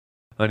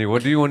Honey,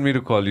 what do you want me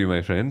to call you,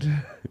 my friend?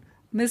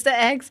 Mr.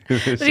 X.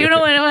 So you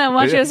know when I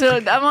watch your show,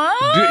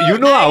 You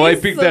know how I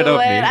picked that up,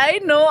 man. Neil. I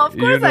know, of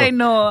course I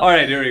know. All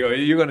right, here we go.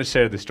 You're going to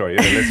share the story.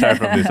 Let's start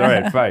from this. All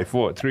right, 5,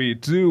 4, 3,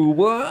 2,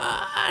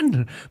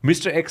 1.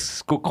 Mr.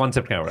 X को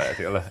concept कहाँबाट आएको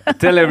थियो होला?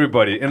 Tell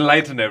everybody,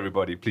 enlighten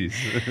everybody, please.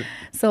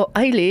 So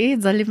अहिले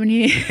जसले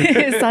पनि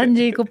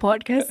सञ्जयको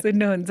podcast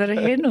सुन्नुहुन्छ र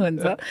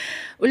हेर्नुहुन्छ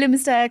उसले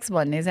मिस्टर एक्स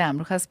भन्ने चाहिँ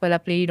हाम्रो खास पहिला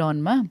प्लेड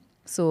अनमा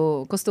सो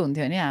कस्तो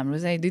हुन्थ्यो भने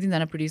हाम्रो चाहिँ 2-3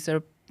 जना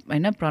प्रड्युसर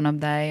होइन प्रणव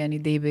दाई अनि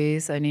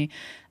देवेश अनि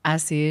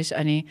आशिष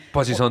अनि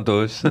पछि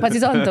सन्तोष पछि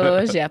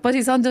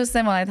सन्तोष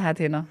चाहिँ मलाई थाहा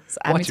थिएन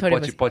हामी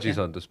छोडेपछि पछि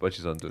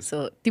सन्तोष सो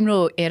तिम्रो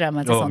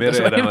एरामा चाहिँ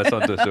मेरो एरामा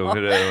सन्तोष हो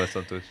मेरो एरामा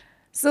सन्तोष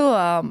सो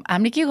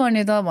हामीले के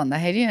गर्ने त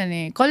भन्दाखेरि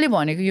अनि कसले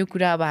भनेको यो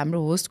कुरा अब हाम्रो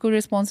होस्टको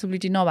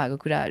रेस्पोन्सिबिलिटी नभएको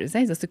कुराहरू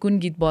चाहिँ जस्तै कुन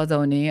गीत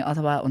बजाउने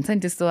अथवा हुन्छ नि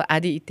त्यस्तो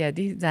आदि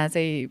इत्यादि जहाँ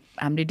चाहिँ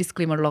हामीले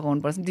डिस्क्लेमर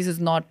लगाउनु पर्छ दिस इज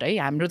नट है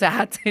हाम्रो चाहिँ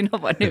हात छैन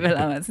भन्ने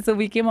बेलामा चाहिँ so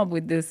we came up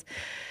with this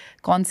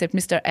concept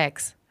mister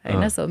x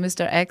होइन so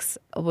mister x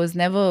was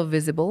never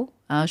visible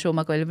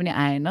सोमा कहिले पनि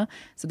आएन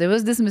so there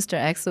was this mister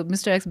x so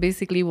mister x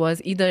basically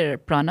was इदर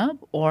प्रणव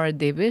ओर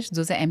देवेश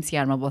जो चाहिँ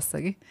एमसिआरमा बस्छ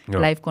कि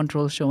लाइभ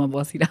कन्ट्रोल सोमा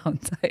बसिरहेको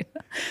हुन्छ होइन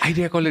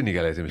आइडिया कसले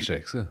निकालेको थियो mister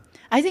x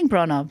I think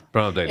Pranab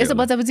यस्तो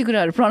बच्चा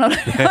कुराहरू Pranab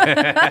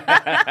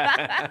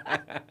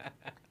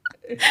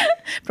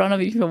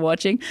Pranab if you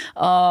watching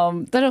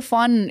तर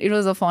fun it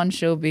was a fun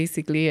so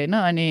basically होइन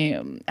अनि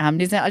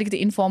हामीले चाहिँ अलिकति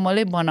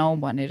इन्फर्मलै बनाऊँ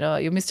भनेर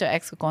यो मिस्टर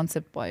एक्सको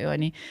कन्सेप्ट भयो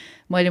अनि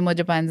मैले म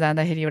जापान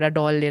जाँदाखेरि एउटा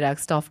डल लिएर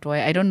आएको stuff toy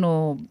I don't know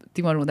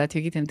तिमीहरू हुँदा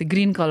थियो कि थिएन त्यो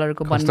ग्रिन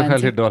कलरको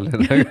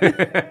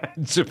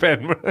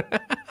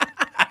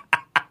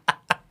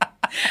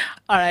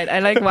Alright, I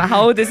like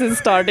how this is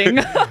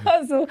starting.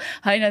 So,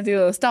 होइन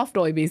त्यो स्टफ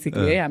टोय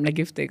बेसिकली है हामीलाई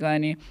गिफ्ट दिएको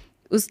अनि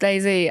उसलाई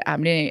चाहिँ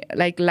हामीले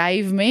लाइक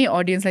लाइभमै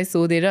अडियन्सलाई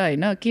सोधेर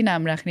होइन के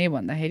नाम राख्ने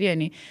भन्दाखेरि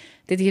अनि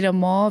त्यतिखेर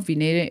म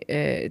भिने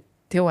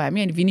थियौँ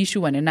हामी अनि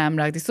विनिसु भनेर नाम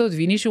राख्दै सो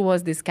विनिसु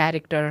वाज दिस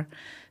क्यारेक्टर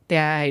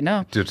त्यहाँ होइन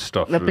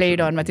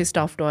प्लेड अनमा त्यो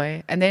stuff toy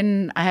and then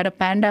I had a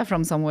panda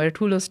from somewhere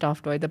ठुलो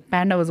stuff toy the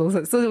panda was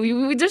also so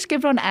we just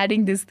kept on adding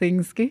this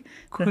things कि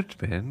गुड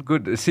म्यान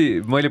गुड सी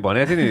मैले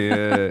भनेको थिएँ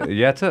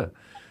नि याद छ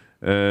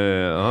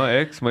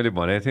एक्स मैले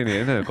भनेको थिएँ नि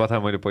होइन कथा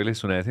मैले पहिल्यै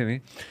सुनाएको थिएँ नि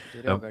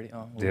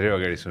धेरै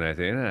अगाडि सुनाएको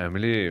थिएँ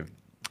होइन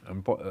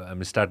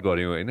हामी स्टार्ट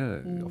गऱ्यौँ होइन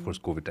अफकोर्स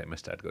कोभिड टाइममा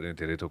स्टार्ट गऱ्यौँ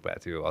धेरै थोक भएको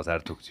थियो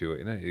 1000 थोक थियो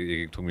होइन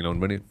एक थोक मिलाउनु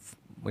पनि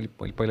मैले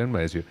पहिला पनि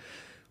भएको थियो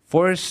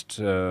फर्स्ट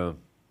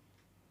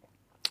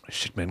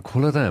सिट म्यान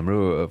खोला त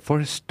हाम्रो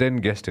फर्स्ट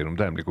 10 गेस्टहरू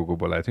त हामीले को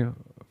बोलाएको थियो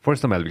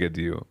फर्स्ट त मालविका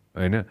दियो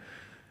होइन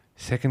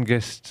सेकेन्ड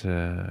गेस्ट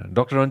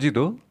डक्टर रन्जित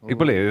हो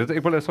एकपल्ट हेरेर त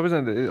एकपल्ट सबैजना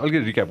अलिकति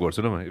रिक्याप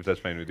गर्छु ल म if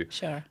that's fine with you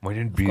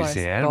मैले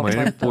बिर्सेँ यार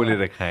मैले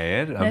पोलेर खाएँ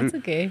यार हाम्रो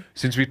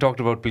since we talked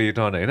about plate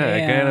on होइन आई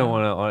क्यान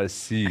वान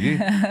सी कि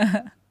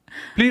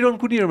प्लेट अन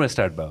कुन इयरमा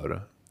स्टार्ट भयो र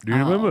do you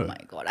remember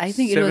I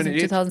think it was in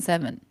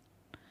 2007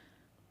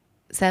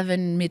 7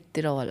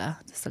 मिडतिर होला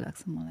जस्तो लाग्छ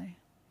मलाई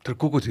तर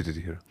को थियो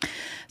त्यतिखेर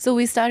so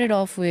we started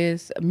off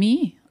with me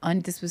अनि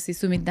त्यसपछि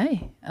सुमित दाई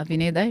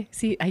विनय दाई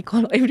see I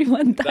call every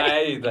one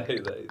दाई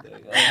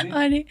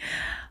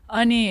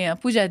अनि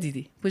पूजा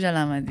दिदी पूजा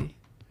लामा दिदी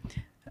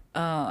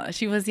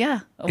सी वाज या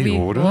हो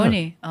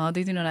नि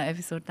 2-3वटा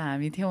एपिसोड त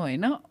हामी थियौँ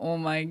होइन ओ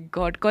माई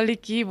गड कसले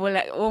के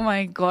बोला oh my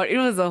God it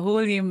was a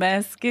whole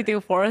mess के त्यो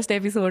फर्स्ट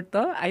एपिसोड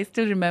त आई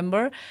स्टिल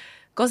रिमेम्बर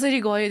कसरी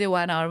गयो त्यो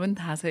 1 आवर पनि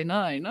थाहा छैन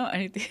होइन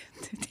अनि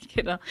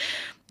त्यतिखेर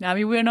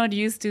हामी we are not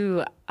use to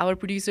our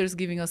producers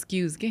giving us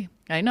cues के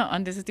होइन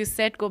अनि त्यसपछि त्यो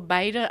सेटको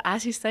बाहिर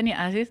आशिष छ नि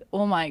Ashish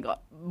oh my God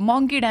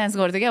monkey dance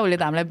गर्थ्यो क्या उसले त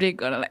हामीलाई ब्रेक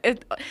गर्नलाई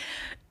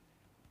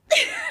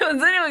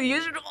हुन्छ नि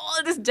युज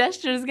अल दिस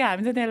जेस्चर्स क्या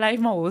हामी चाहिँ त्यहाँ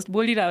लाइफमा होस्ट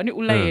बोलिरह्यो भने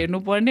उसलाई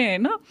हेर्नुपर्ने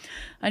होइन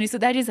अनि so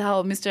that is how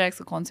mister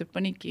एक्सको कन्सेप्ट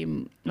पनि केम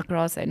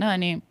अक्रस होइन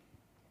अनि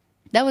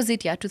द्याट वाज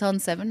इट या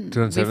 2007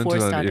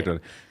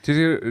 त्यो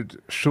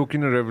सो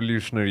किन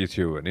रेभोल्युसनरी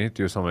थियो भने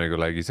त्यो समयको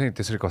लागि चाहिँ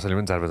त्यसरी कसैले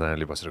पनि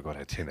 4-5जनाले बसेर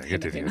गरेको थिएन क्या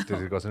त्यतिखेर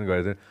त्यसरी कसैले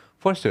गरेको थिएन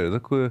फर्स्टहरू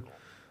त को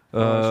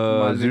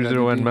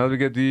 001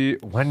 मालविका दि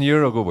 1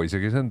 year ago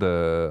भइसकेछ नि त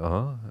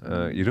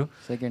हिरो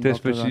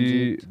त्यसपछि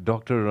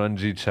doctor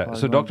Ranjit Shah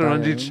so doctor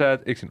Ranjit Shah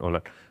एकछिन होला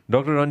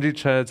डक्टर रन्जित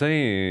शाह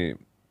चाहिँ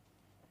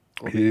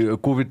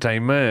कोभिड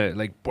टाइममा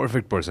लाइक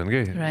पर्फेक्ट पर्सन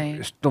के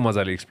यस्तो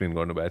मजाले एक्सप्लेन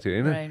गर्नुभएको थियो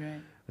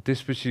होइन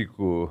त्यसपछि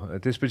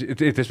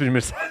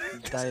मेरो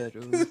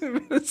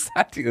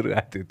साथीहरू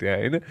आएको थियो त्यहाँ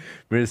होइन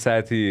मेरो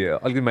साथी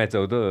अलिकति म्याच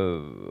आउ त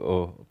हो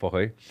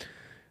पखै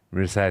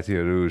मेरो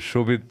साथीहरू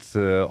शोभित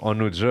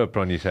अनुज र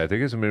प्रनिशा थियो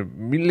कि सो मेरो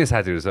मिल्ने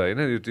साथीहरू छ होइन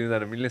यो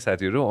 3जना मिल्ने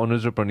साथीहरू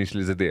अनुज र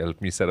प्रनिशले चाहिँ they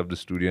help me set up the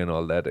studio and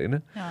all that होइन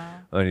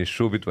अनि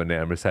शोभित भन्ने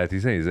हाम्रो साथी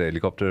चाहिँ हिज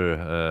हेलिकप्टर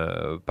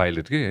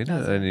पाइलट कि होइन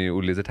अनि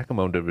उसले चाहिँ ठ्याक्क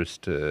माउन्ट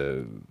एभरेस्ट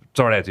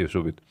चढाएको थियो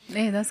शोभित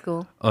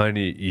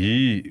अनि हि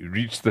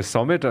रिच द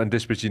समिट अनि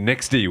त्यसपछि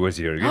next day he was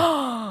here कि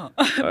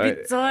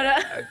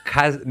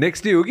खास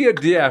नेक्स्ट डे हो कि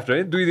डे आफ्टर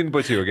है 2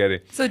 दिनपछि हो क्या अरे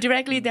सो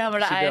डाइरेक्टली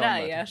त्यहाँबाट आएर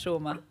आयो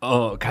शोमा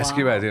खास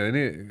के भएको थियो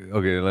भने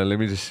okay let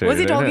me just share was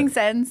he talking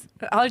sense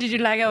how did you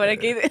like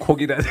it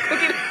खोकिरहेको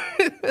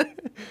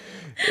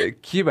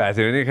के भएको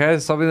थियो भने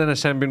खास सबैजना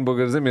स्याम्पेन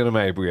बोकेर चाहिँ मेरोमा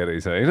आइपुगेर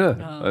रहेछ होइन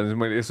अनि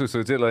मैले यसो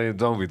सोचेँ ल यहाँ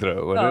जाउँ भित्र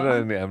भनेर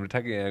अनि हाम्रो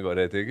ठ्याक्कै यहाँ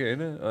गरेको थियो कि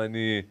होइन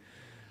अनि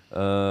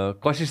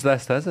कशिश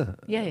दास थाहा छ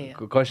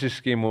Kashish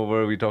came over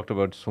we talked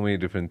about so many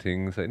different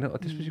things होइन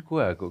त्यसपछि को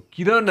आएको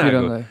किरण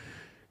आएको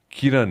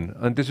किरण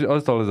अनि त्यसपछि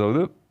अझ तल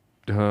जाउँदो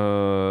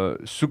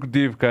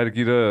सुखदेव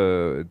कार्की र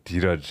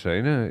धीरज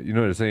होइन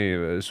यिनीहरू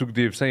चाहिँ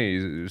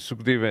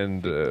Sukhdev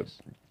and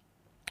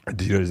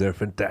Dheeraj are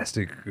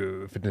fantastic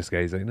fitness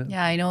guys होइन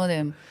Yeah, I know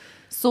them.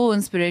 So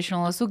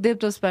inspirational. Sukhdev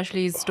to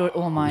especially his story.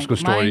 Oh my, उसको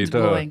स्टोरी mind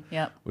blowing.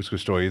 Yeah. उसको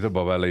स्टोरी त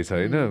बबालै छ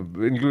होइन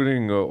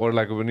इन्क्लुडिङ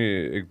ओर्लाको पनि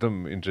एकदम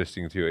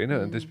इन्ट्रेस्टिङ थियो होइन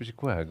अनि त्यसपछि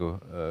को आएको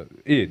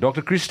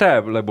डक्टर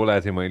क्रिस्टालाई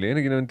बोलाएको थिएँ मैले होइन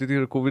किनभने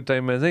त्यतिखेर कोभिड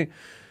टाइममा चाहिँ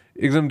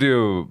एकदम त्यो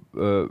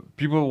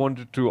people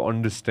wanted to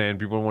understand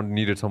people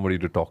needed somebody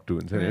to talk to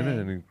हुन्छ नि होइन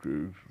अनि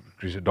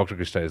doctor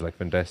Krista is like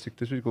fantastic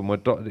त्यसपछि म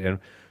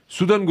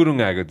सुदन गुरुङ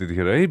आएको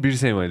त्यतिखेर है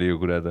बिर्सेँ मैले यो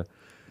कुरा त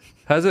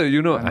थाहा छ यु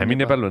नो हामी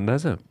नेपाल भन्नु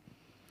थाहा छ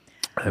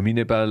हामी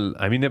नेपाल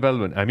होइन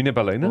हामी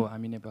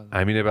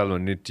नेपाल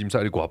भन्ने टिम छ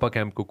अलिक घपा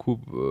क्याम्पको खुब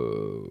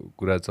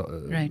कुरा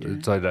चलिरहेको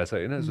छ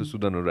होइन सो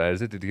सुदनहरू आएर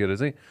चाहिँ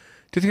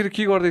त्यतिखेर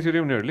के गर्दै थियो अरे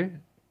उनीहरूले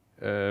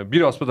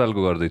वीर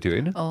अस्पतालको गर्दै थियो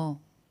होइन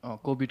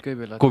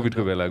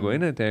कोभिडको बेलाको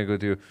होइन त्यहाँको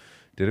त्यो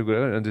धेरै कुरा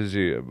अनि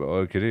त्यसपछि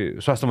के अरे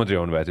स्वास्थ्य मन्त्री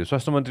आउनुभएको थियो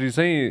स्वास्थ्य मन्त्री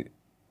चाहिँ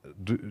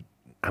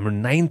हाम्रो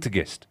 9th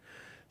गेस्ट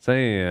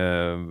चाहिँ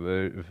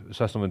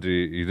स्वास्थ्य मन्त्री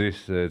हृदय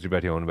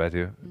त्रिपाठी आउनुभएको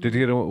थियो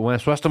त्यतिखेर उहाँ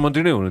स्वास्थ्य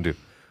मन्त्री नै हुनुहुन्थ्यो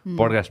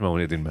पडकास्टमा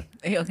हुने दिनमा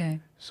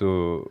सो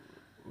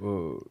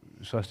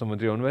स्वास्थ्य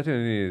मन्त्री आउनुभएको थियो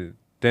अनि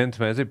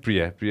 10thमा चाहिँ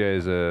Priya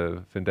is a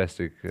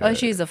fantastic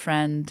She is a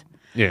friend.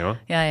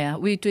 Yeah.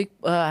 We took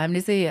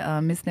हामीले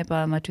चाहिँ मिस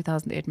नेपालमा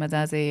 2008मा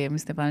जहाँ चाहिँ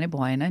मिस नेपाल नै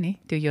भएन नि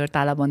त्यो इयर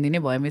तालाबन्दी नै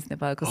भयो मिस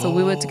नेपालको so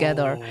we were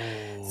together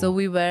so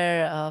we were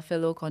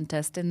fellow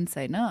contestants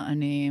होइन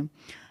अनि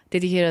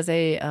त्यतिखेर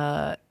चाहिँ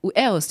ऊ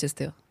एयर होस्टेस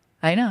थियो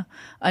होइन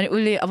अनि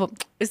उसले अब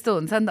यस्तो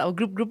हुन्छ नि त अब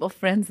ग्रुप अफ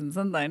फ्रेन्ड्स हुन्छ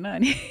नि त होइन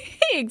अनि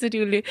एकचोटि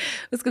उसले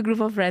उसको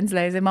ग्रुप अफ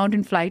फ्रेन्ड्सलाई चाहिँ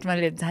माउन्टेन फ्लाइटमा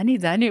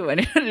जाने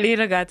भनेर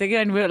लिएर गएको थियो कि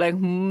अनि मेरो लाइक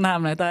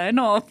हामीलाई त होइन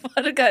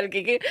अफर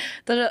खालके के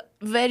तर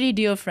भेरी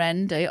डियर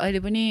फ्रेन्ड है अहिले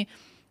पनि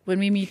when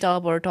we meet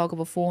up or talk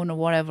over phone or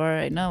whatever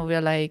होइन we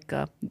are like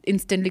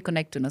instantly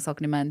connect हुन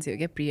सक्ने मान्छे हो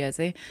क्या प्रिया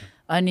चाहिँ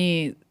अनि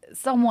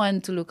someone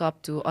to look up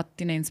to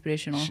अति नै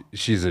inspirational.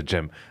 She's a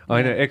gem.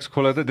 होइन एक्स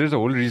खोला त there's a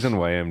whole reason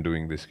why I'm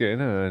doing this के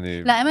होइन अनि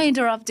Am I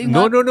interrupting? No.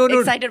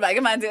 Excited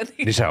भएको मान्छे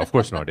Nisha, of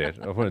course not yet.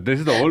 This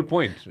is the whole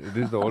point.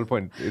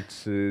 It's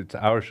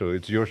our show.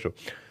 It's your show.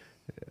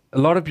 A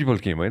lot of people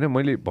came होइन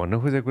मैले भन्न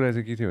खोजेको कुरा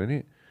चाहिँ के थियो भने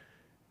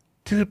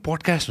त्यो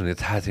पडकास्ट हुने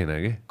थाहा थिएन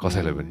कि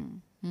कसैलाई पनि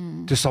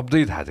त्यो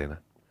शब्दै थाहा थिएन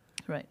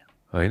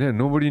होइन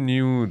nobody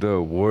knew the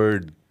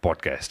word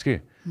podcast के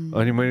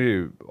अनि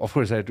मैले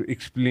of course I to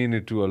explain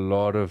it to a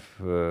lot of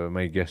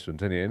my guest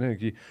हुन्छ नि होइन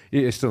कि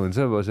यस्तो हुन्छ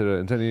बसेर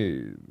हुन्छ नि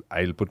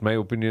I will put my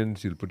opinions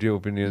will put your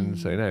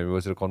opinions होइन हामी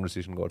बसेर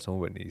कन्भर्सेसन गर्छौँ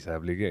भन्ने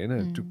हिसाबले कि होइन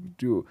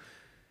त्यो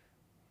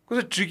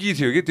कस्तो ट्रिकी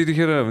थियो कि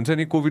त्यतिखेर हुन्छ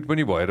नि कोभिड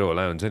पनि भएर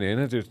होला हुन्छ नि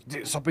होइन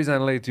त्यो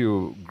सबैजनालाई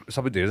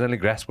सबै धेरैजनाले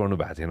ग्रास गर्नु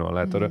भएको थिएन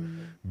होला तर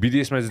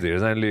विदेशमा चाहिँ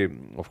धेरैजनाले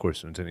अफकोर्स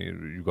हुन्छ नि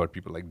you got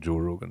people like Joe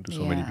Rogan to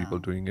so many people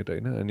doing it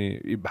होइन अनि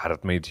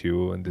भारतमै थियो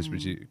अनि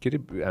त्यसपछि के अरे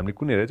हामीले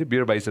कुन हेरेको थियो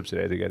बियर बाइसेप्स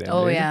हेरेको थियो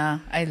Oh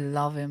yeah, I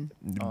love him.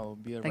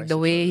 Like the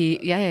way he,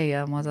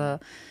 yeah, मजा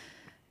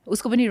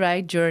उसको पनि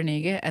राइट जर्नी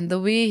के and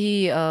the way he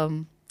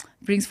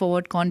brings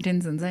forward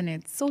contents हुन्छ नि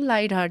it's so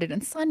light hearted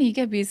and funny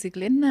क्या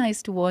basically and nice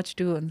to watch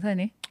too हुन्छ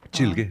नि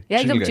चिल के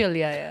एकदम चिल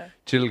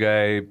चिल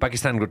गाई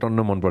पाकिस्तानको टन्न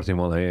मन पर्थ्यो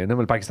मलाई होइन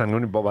मैले पाकिस्तानको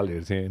पनि बबाल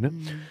हेर्थेँ होइन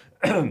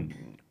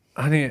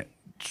अनि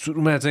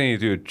सुरुमा चाहिँ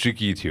त्यो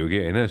ट्रिकी थियो कि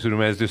होइन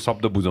सुरुमा त्यो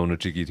शब्द बुझाउनु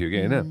ट्रिकी थियो कि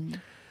होइन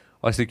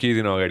अस्ति केही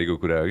दिन अगाडिको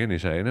कुरा हो कि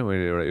निशा होइन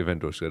मैले एउटा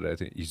इभेन्ट होस्ट गरिरहेको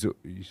थिएँ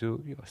हिजो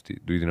कि अस्ति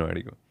 2 दिन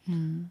अगाडिको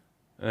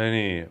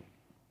अनि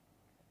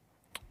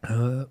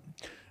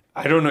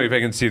I don't know if I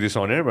can say this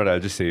on air, but I'll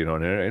just say it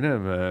on air.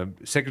 होइन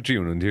सेक्रेटरी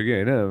हुनुहुन्थ्यो कि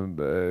होइन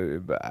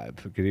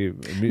के अरे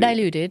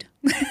diluted.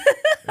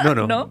 No.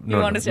 You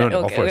want to say? No,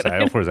 okay.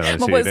 Of course I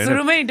want to say it.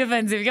 सुरुमै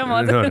defensive क्या म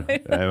No,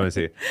 I want to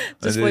say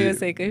just for your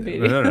sake. No,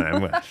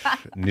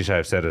 Nisha,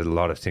 I've said a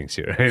lot of things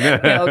here,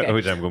 okay.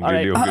 which I'm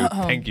completely okay with.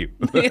 Thank you.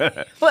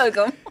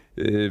 Welcome.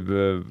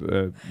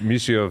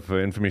 Ministry of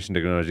Information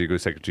Technology को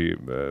secretary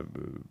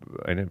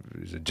होइन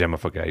GeM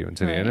of a गाई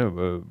हुन्छ नि होइन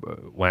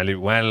उहाँले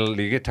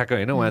के ठ्याक्क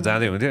होइन उहाँ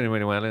जाँदै हुन्थ्यो अनि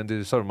मैले उहाँलाई अन्त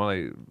सर मलाई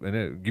होइन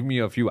give me a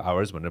few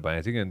hours भनेर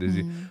भनेको थिएँ कि अन्त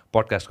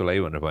पडकास्टको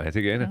लागि भनेर भनेको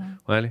थिएँ कि होइन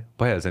उहाँले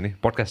भइहाल्छ नि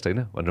पडकास्ट होइन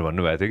भनेर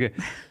भन्नुभएको थियो कि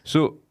सो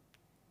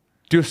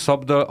त्यो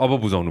शब्द अब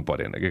बुझाउनु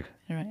परेन कि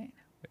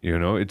you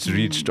know it's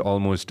reached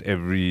almost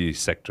every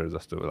sector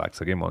जस्तो लाग्छ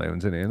कि मलाई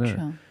हुन्छ नि होइन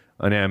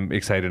अनि आइ am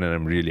excited and I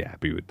am really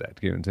happy with that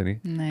के हुन्छ नि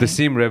the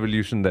same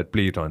revolution that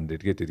play it on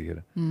did के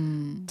त्यतिखेर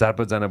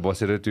 4-5जना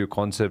बसेर त्यो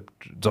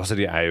कन्सेप्ट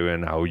जसरी आयो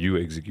and how you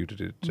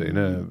executed it होइन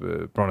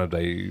प्रणव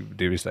दाई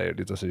डेभिस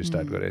दाईहरूले जसरी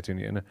स्टार्ट गरेको थियो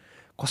नि होइन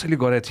कसैले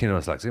गरेको थिएन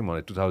जस्तो लाग्छ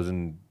मलाई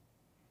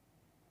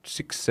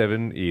 2006,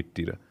 7, 8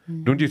 तिर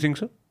डोन्ट यु थिङ्क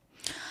सो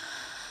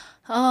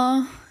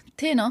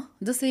थिएन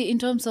जस्तै इन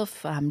टर्म्स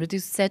अफ हाम्रो त्यो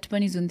सेट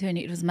पनि जुन थियो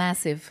नि इट वाज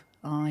म्यासिभ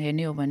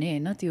हेर्ने हो भने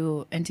होइन त्यो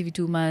एनटिभी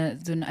 2मा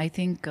जुन आई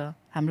थिङ्क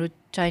हाम्रो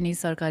चाइनिज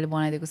सरकारले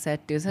बनाइदिएको सेट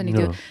त्यो छ नि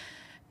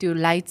त्यो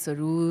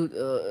लाइट्सहरू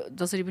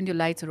जसरी पनि त्यो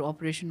लाइट्सहरू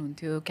अपरेसन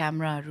हुन्थ्यो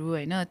क्यामराहरू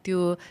होइन त्यो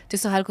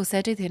त्यस्तो खालको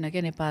सेटै थिएन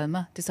क्या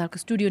नेपालमा त्यस्तो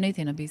खालको स्टुडियो नै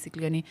थिएन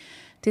बेसिकली अनि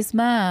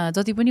त्यसमा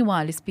जति पनि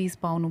उहाँहरूले स्पेस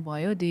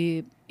पाउनुभयो they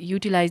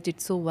utilise it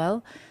so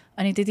well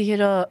अनि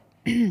त्यतिखेर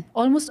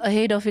almost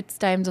ahead of its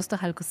time जस्तो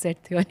खालको सेट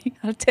थियो अनि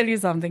I'll tell you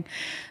something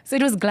so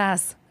it was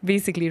glass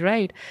basically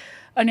right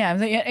अनि हामी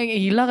चाहिँ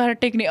हिल लगाएर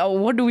टेक्ने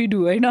what do we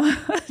do होइन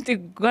त्यो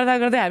गर्दा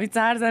गर्दै हामी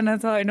 4जना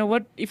छ होइन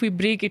what if we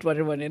break it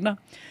भनेर भने होइन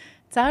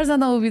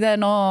 4जना उभिँदा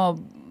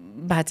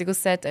भाँचेको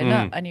सेट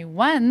होइन अनि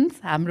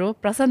वान्स हाम्रो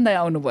प्रशान्त दाइ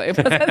आउनुभयो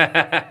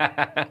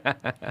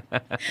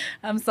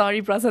I'm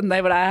sorry प्रशान्त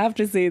दाइ but I have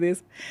to say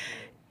this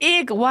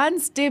एक वान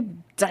स्टेप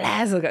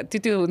झल्यास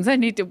त्यो हुन्छ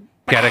नि त्यो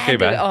क्र्याकै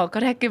भयो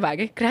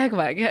क्र्याक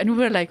भयो क्या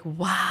अनि लाइक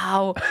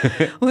वाउ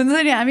हुन्छ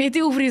नि हामी यति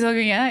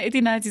उफ्रिसक्यो यहाँ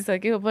यति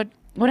नाचिसक्यो but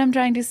what I'm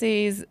trying to say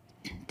is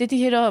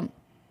त्यतिखेर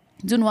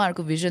जुन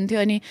उहाँहरूको भिजन थियो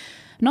अनि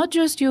नट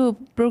जस्ट यो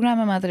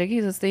प्रोग्राममा मात्र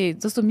कि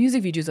जस्तो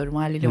म्युजिक भिडियोजहरू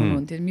उहाँले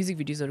ल्याउनुहुन्थ्यो म्युजिक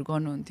भिडियोजहरू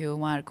गर्नुहुन्थ्यो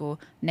उहाँहरूको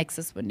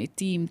नेक्सस भन्ने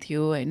टिम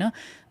थियो होइन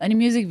अनि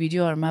म्युजिक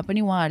भिडियोहरूमा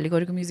पनि उहाँहरूले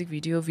गरेको म्युजिक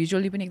भिडियो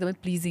भिजुअली पनि एकदमै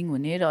प्लिजिङ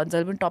हुने र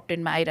जहिले पनि टप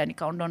 10मा आइरहने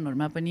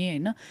काउन्टडाउनहरूमा पनि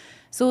होइन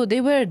so they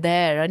were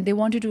there and they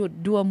wanted to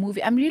do a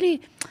movie I'm really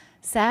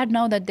sad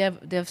now that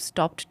they have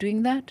stopped doing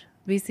that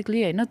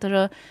basically होइन तर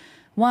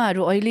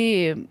उहाँहरू अहिले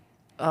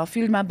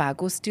फिल्डमा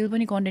भएको स्टिल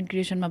पनि कन्टेन्ट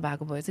क्रिएसनमा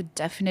भएको भए चाहिँ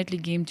डेफिनेटली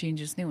गेम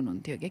चेन्जर्स नै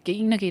हुनुहुन्थ्यो क्या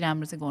केही न केही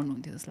राम्रो चाहिँ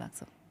गर्नुहुन्थ्यो जस्तो लाग्छ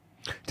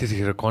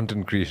त्यतिखेर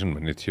कन्टेन्ट क्रिएसन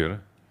भन्ने थियो र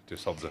त्यो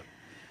शब्द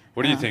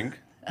what do you think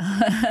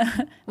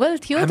well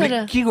थियो तर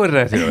के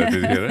गरिरहेको थियो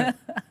त्यतिखेर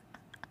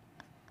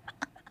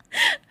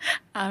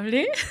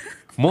हामीले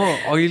म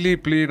अहिले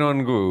प्ले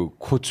रनको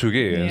खोज्छु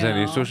के हुन्छ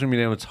नि सोसियल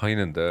मिडियामा छैन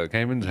नि त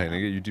कहीँ पनि छैन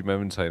कि युट्युबमा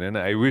पनि छैन होइन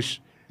आई विश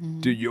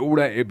त्यो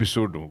एउटा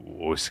एपिसोड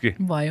होस् कि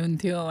भयो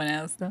हुन्थ्यो भने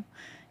जस्तो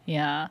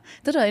या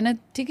तर होइन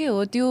ठिकै हो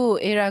त्यो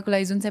एराको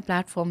लागि जुन चाहिँ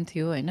प्लेटफर्म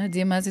थियो होइन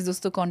जेमा चाहिँ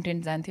जस्तो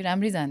कन्टेन्ट जान्थ्यो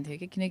राम्रै जान्थ्यो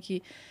कि किनकि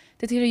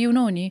त्यतिखेर यु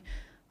नो नि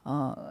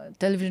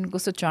टेलिभिजन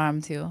कस्तो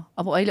चार्म थियो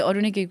अब अहिले अरू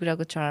नै केही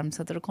कुराको चार्म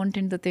छ तर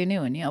कन्टेन्ट त त्यही नै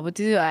हो नि अब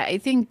त्यो आई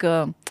थिङ्क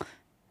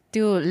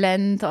त्यो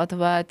लेन्थ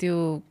अथवा त्यो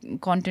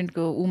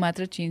कन्टेन्टको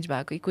मात्र चेन्ज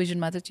भएको इक्वेसन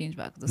मात्र चेन्ज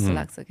भएको जस्तो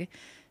लाग्छ कि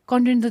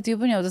कन्टेन्ट त त्यो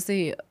पनि अब जस्तै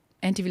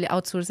एनटिभीले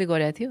आउटसोर्सै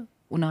गरेको थियो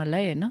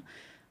उनीहरूलाई होइन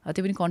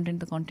त्यो पनि कन्टेन्ट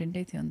त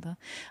कन्टेन्टै थियो नि त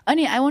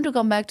अनि I want to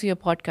come back to यो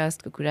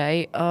पडकास्टको कुरा है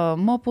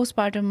म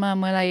पोस्टपार्टममा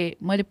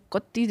मैले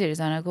कति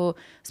धेरैजनाको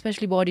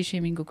स्पेसली बडी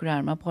सेमिङको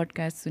कुराहरूमा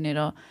पडकास्ट सुनेर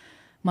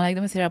मलाई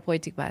एकदमै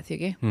थेरापोइटिक भएको थियो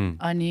कि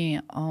अनि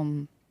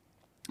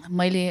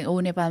मैले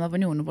नेपालमा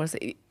पनि हुनुपर्छ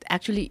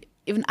actually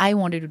even I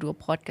wanted to do a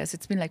podcast.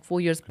 It's been like 4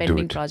 years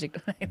pending project.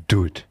 Do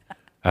it.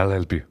 I'll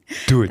help you.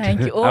 Do it.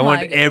 Thank you. I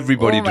want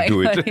everybody to do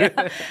it.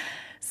 Yeah.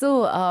 So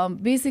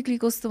basically,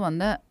 kosto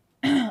bhanda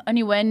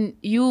ani when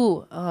you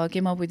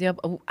came up with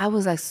it, I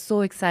was like so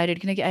excited.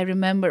 Kinaki I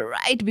remember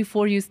right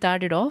before you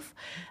started off,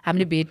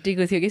 हामीले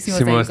भेटेको थियो कि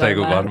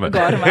सिमोस्ताईको घरमा.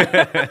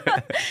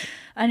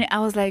 अनि I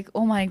was like,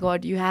 oh my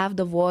god, you have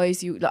the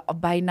voice. You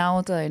by now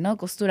त होइन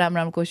कस्तो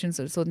राम्रो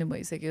क्वेसन्सहरू सोध्ने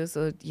भइसक्यो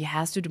so he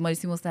has to do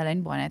मैले सिमोस्ताईलाई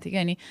पनि भनेको थिएँ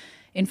कि अनि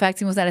इनफ्याक्ट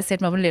सिमोस्ताईलाई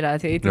सेटमा पनि लिएर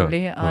आएको थियो तिमीले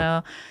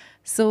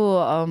सो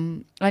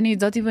अनि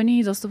जति पनि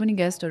जस्तो पनि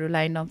गेस्टहरू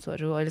लाइन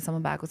अप्सहरू अहिलेसम्म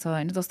भएको छ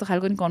होइन जस्तो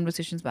खालको पनि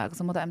कन्भर्सेसन्स भएको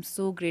छ म त I'm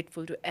so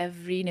grateful to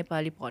every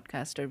Nepali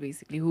podcaster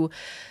basically who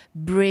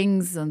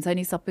brings हुन्छ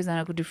नि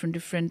सबैजनाको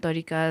डिफ्रेन्ट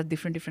तरिका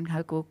डिफ्रेन्ट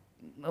खालको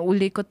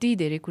उसले कति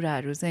धेरै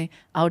कुराहरू चाहिँ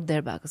आउट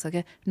देयर भएको छ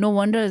क्या no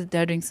wonder they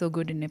are doing so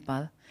good in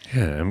Nepal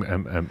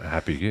I'm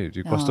happy कि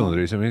त्यो कस्तो हुँदो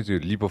रहेछ भने त्यो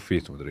लिप अफ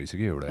फेथ हुँदो रहेछ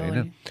कि एउटा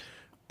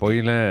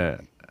होइन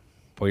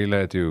पहिला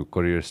त्यो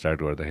करियर स्टार्ट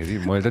गर्दाखेरि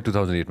मैले त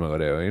 2008मा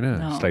गरेँ होइन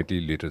स्लाइटली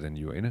लेटर देन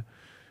यु होइन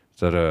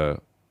तर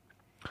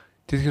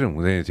त्यतिखेर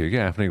हुँदैन थियो कि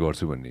आफ्नै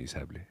गर्छु भन्ने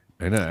हिसाबले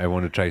होइन I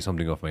want to try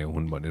something of my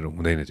own भनेर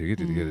हुँदैन थियो कि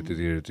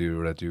त्यतिखेर त्यो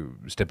एउटा त्यो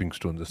स्टेपिङ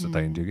स्टोन जस्तो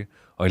चाहिन्थ्यो कि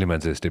अहिले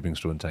मान्छे स्टेपिङ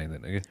स्टोन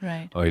चाहिँदैन कि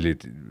अहिले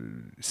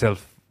सेल्फ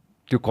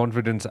त्यो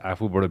कन्फिडेन्स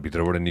आफूबाट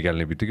भित्रबाट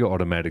निकाल्ने बित्तिकै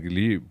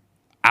अटोमेटिकली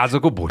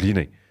आजको भोलि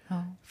नै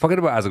फकेर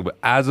भयो आजको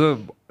आज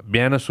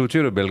बिहान सोच्यो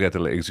र बेलुका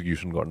त्यसलाई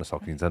एक्जिक्युसन गर्न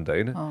सकिन्छ नि त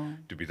होइन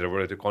त्यो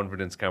भित्रबाट त्यो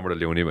कन्फिडेन्स कहाँबाट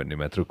ल्याउने भन्ने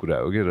मात्र कुरा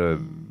हो कि र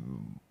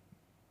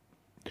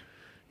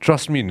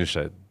ट्रस्ट मी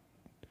निशा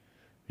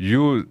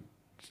यो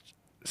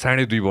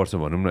 2.5 वर्ष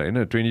भनौँ न होइन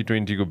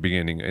 2020को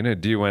बिगिनिङ होइन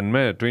डे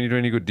 1मा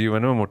 2020को डे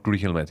 1मा म टुडी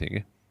खेलमा थिएँ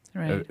कि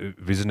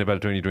भिजन नेपाल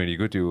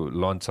 2020को त्यो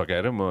लन्च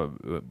सकाएर म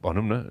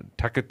भनौँ न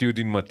ठ्याक्कै त्यो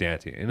दिन म त्यहाँ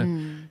थिएँ होइन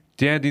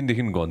त्यहाँ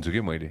दिनदेखि गन्छु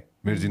कि मैले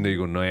मेरो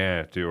जिन्दगीको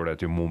नयाँ त्यो एउटा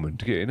त्यो मोमेन्ट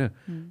कि होइन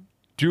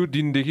त्यो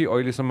दिनदेखि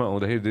अहिलेसम्म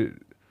आउँदाखेरि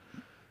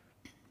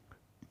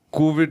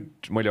कोभिड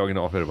मैले अघि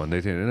नै अफेयर भन्दै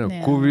थिएँ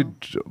होइन कोभिड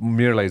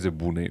मेरो लागि चाहिँ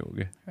बुनै हो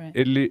कि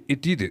यसले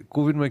यति धेरै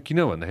कोभिडमा किन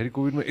भन्दाखेरि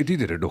कोभिडमा यति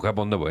धेरै ढोका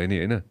बन्द भयो नि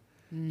होइन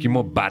कि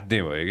म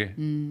बाध्य भयो कि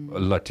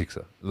ल ठिक छ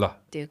ल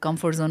त्यो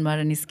कम्फर्ट जोनबाट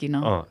निस्किन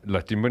ल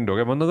तिमी पनि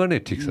ढोका बन्द गर्ने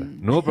ठिक छ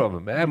नो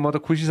प्रब्लम म त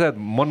खुसी साथ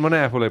मनमा नै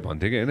आफूलाई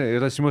भन्थेँ कि होइन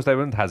एउटा सिमोस्ताई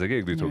पनि थाहा छ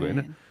कि 1-2 थोक होइन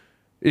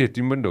ए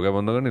तिमी पनि ढोका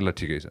बन्द गर्ने ल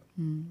ठिकै छ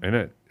होइन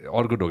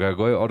अर्को ढोका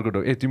गयो अर्को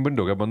ढोका ए तिमी पनि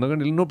ढोका बन्द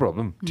गर्ने नो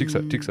प्रब्लम ठिक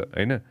छ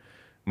होइन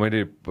मैले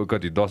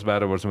कति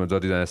 10-12 वर्षमा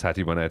जतिजना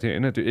साथी बनाएको थिएँ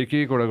होइन त्यो एक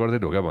एकवटा गर्दै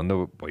ढोका बन्द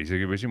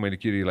भइसकेपछि मैले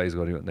के रियलाइज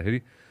गरेँ भन्दाखेरि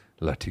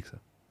ल ठिक छ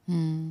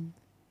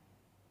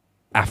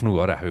आफ्नो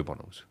घर आफै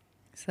बनाउँछु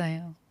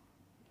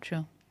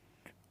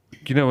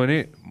किनभने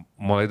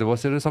मलाई त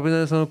बसेर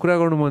सबैजनासँग कुरा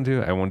गर्नु मन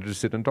थियो I wanted to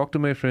seat and talk to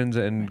my friends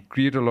and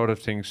create a lot of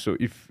things so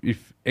if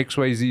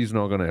XYZ is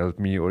not gonna help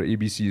me or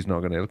ABC is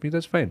not gonna help me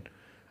that's fine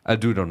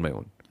I'll do it on my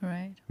own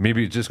maybe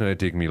it's just gonna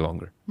take me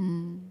longer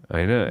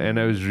होइन and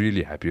I was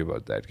really happy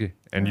about that okay?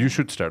 And you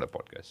should start a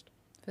podcast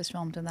Fist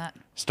bump to that.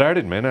 Start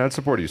it, man. I'll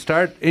support you.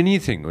 Start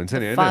anything.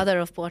 Father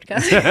of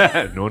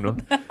podcast. No.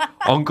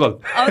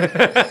 Uncle.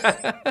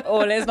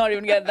 Oh, let's not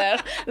even get there.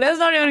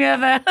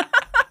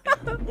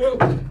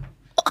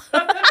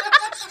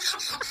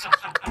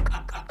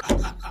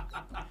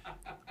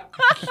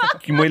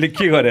 मैले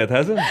के गरेँ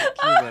थाहा छ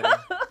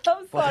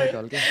I'm sorry.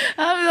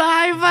 I'm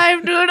high five,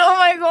 dude. Oh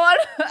my god.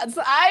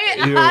 So I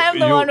am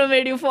the one who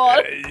made you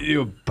fall.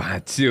 यो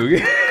भाँची हो कि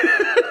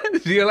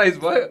realize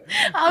भयो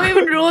I'm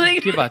even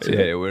rolling.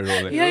 Yeah, we're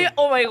rolling. Yeah.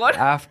 Oh my god.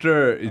 After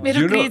Made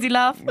a crazy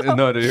laugh.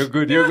 No, you're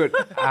good.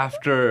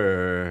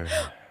 After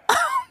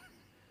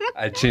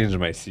I changed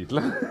my seat.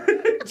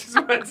 Just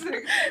one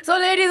second. So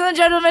ladies and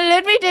gentlemen,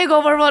 let me take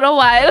over for a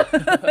while.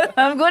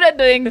 I'm good at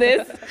doing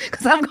this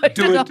because I'm going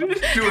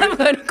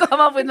to come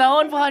up with my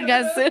own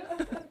podcast soon.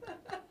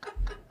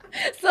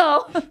 So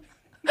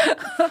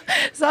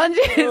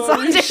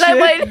Sanjayलाई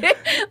मैले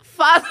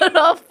father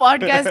of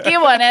podcast के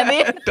भने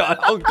थिएँ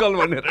Uncle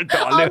भनेर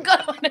ढल्यो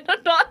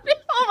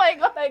Oh my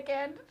god, I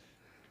can't.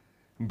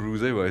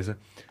 ब्रुजै भएछ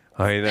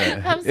होइन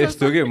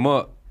यस्तो के म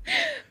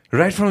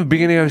right from the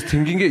beginning I was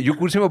thinking यो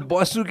कुर्सीमा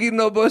बस्छु कि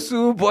नबस्छु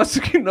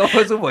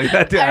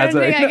भइरहेको थियो I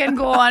don't think I can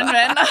go on,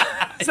 man.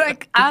 It's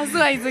like आँसु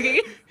आइसक्यो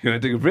कि You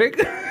want to take a break?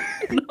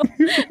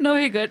 No,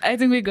 we're good. I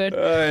think we're good.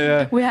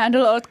 Yeah. We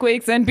handle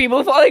earthquakes and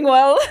people falling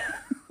well.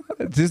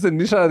 This is the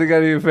Nisha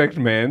Adhikari effect,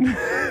 man.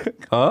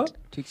 Huh?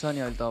 ठिक छ नि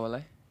अहिले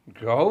तपाईँलाई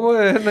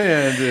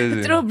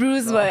Throw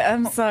Bruce, boy.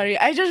 I'm sorry.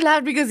 I just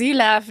laughed because he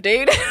laughed,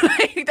 dude.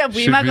 Like the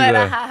भुइँमा गएर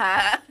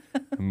haha.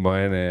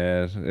 Man,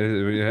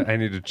 I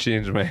need to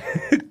change my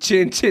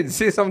change.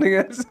 Say something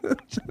else.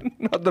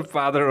 Not the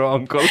father or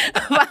uncle.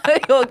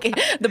 Okay,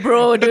 the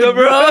bro, dude. The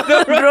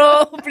bro.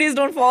 Please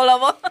don't fall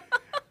over.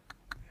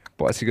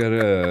 पछि गएर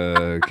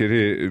के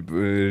अरे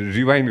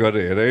rewind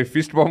गरेर हेर है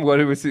fist pump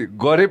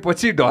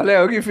गरेपछि ढले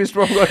हो कि फिस्ट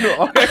पम्प गर्नु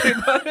अगाडि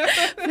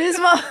फिस्ट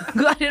पम्प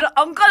गरेर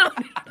अङ्कल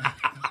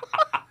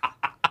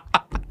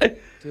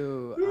त्यो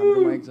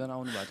हाम्रोमा एकजना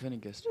आउनु भएको थियो नि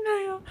guest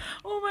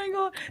Oh my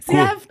god. See, I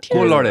have tears.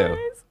 को लड्यो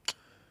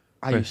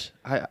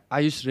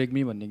आयुष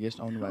रेग्मी भन्ने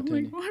गेस्ट आउनु भएको थियो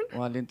नि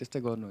उहाँले नि त्यस्तै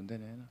गर्नुहुन्थ्यो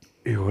नि होइन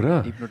ए हो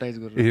र hypnotise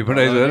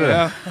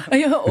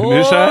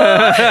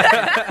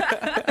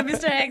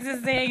Mr. X is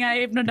saying I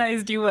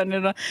hypnotized you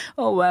भनेर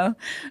Oh well.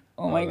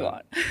 Oh my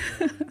god.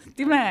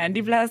 तिमीलाई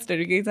ह्यान्डी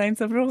ब्लास्टहरू केही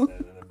चाहिन्छ ब्रो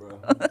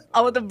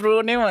अब त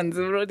ब्रो नै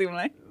भन्छु ब्रो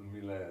तिमीलाई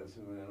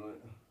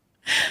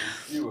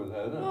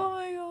Oh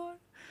my god.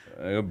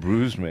 I got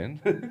bruised, man.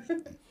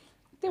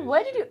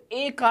 Why did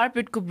you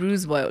कार्पेटको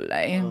ब्रुज भयो होला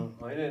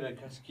होइन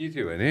खास के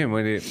थियो भने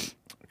मैले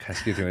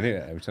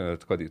हामीसँग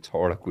कति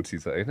 6वटा कुर्सी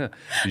छ होइन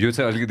यो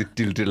चाहिँ अलिकति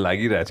टिल्टेड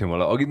लागिरहेको थियो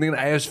मलाई अघिदेखि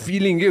आई वाज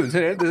फिलिङ के हुन्छ नि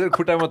त्यसरी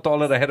खुट्टामा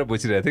तल राखेर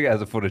बसिरहेको थिएँ कि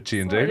as a for a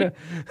change होइन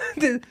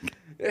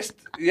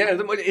यहाँ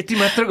मैले यति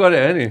मात्र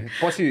गरेँ हो नि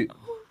पछि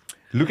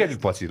लुक एट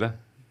इट पछि ल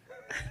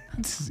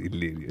this is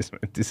hilarious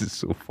this is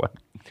so fun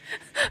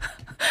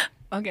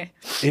Okay.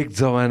 एक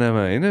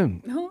जमानामा होइन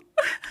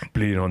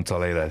प्ले रन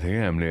चलाइरहेको थियो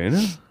कि हामीले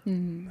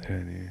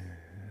होइन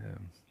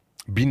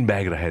बिन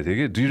ब्याग राखेको थियो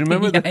कि do you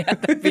remember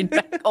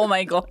Oh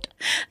my god.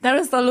 That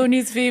was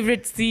Saloni's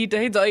favorite seat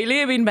है जहिले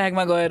बिन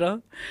ब्यागमा गएर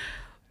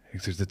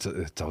एकचोटि त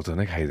चाउचाउ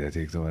नै खाइरहेको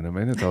थियो एक जमानामा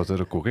होइन चाउचाउ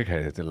र कोकै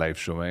खाइरहेको थियो लाइभ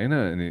सोमा होइन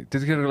अनि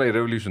त्यतिखेरको लागि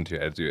रेभोल्युसन थियो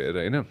हेर त्यो हेर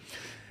होइन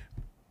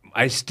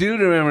आई स्टिल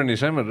रिमेम्बर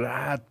निशा म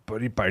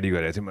रातभरि पार्टी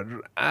गरेको थिएँ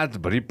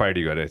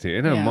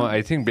होइन म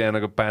आई थिङ्क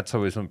बिहानको 5-6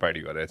 बजीसम्म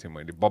पार्टी गरेको थिएँ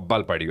मैले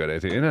बब्बाल पार्टी गरेको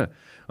थिएँ होइन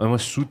अनि म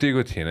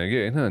सुतेको थिएन कि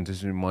होइन अनि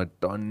त्यसपछि म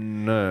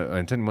टन्न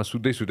हुन्छ नि म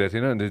सुतेको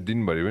थिएन अनि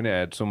दिनभरि पनि I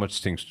had so much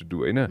things to do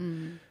होइन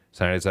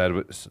 4:30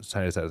 अब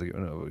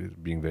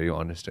बिङ भेरी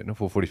अनेस्ट होइन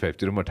 4:45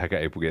 तिर म ठ्याक्कै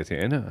आइपुगेको थिएँ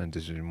होइन अनि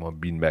त्यसपछि म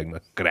बिन ब्यागमा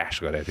क्रास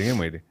गरेको थिएँ कि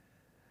मैले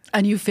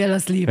And you fell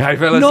asleep. I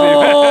fell asleep.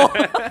 No!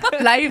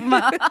 Live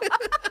ma.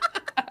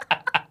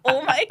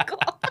 Oh my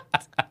god.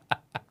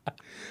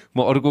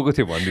 म अर्को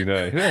थियो भन्दिनँ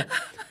होइन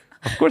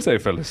अफकोर्स आई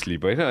फेल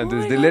स्लिप होइन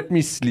दे लेट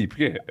मी स्लिप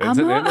के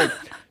होइन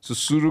सो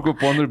सुरुको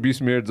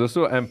 15-20 मिनट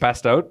जस्तो I'm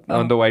passed out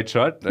on the white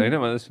short होइन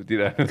मलाई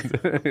सुतिरहेको हुन्छ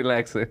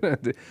रिल्याक्स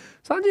होइन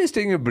सन्डे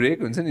स्टेङ ए ब्रेक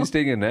हुन्छ नि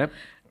स्टेङ ए न्याप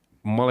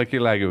मलाई के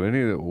लाग्यो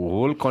भने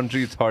whole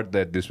country thought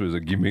that this was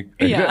a gimmick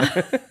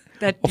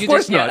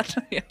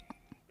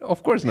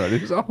of course not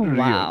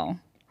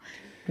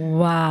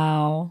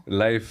Wow.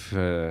 Life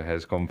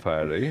has come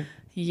fire है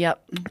या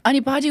अनि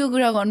पार्टीको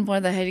कुरा गर्नु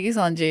पर्दाखेरि कि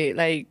Sanjay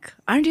like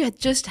aren't you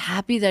just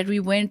happy that we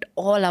went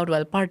all out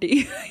well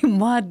party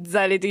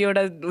मजाले त्यो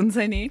एउटा हुन्छ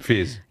नि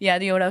फेज या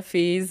त्यो एउटा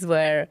phase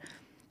where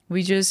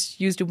we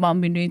just used to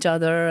bump into each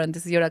other and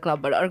this is your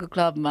club but our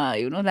club ma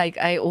you know like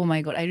oh my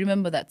god I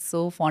remember that so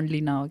fondly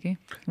now okay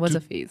was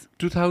a phase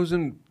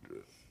 2000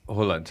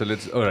 hold on so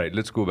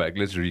let's go back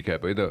let's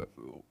recap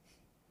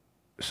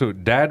so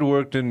dad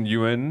worked in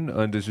UN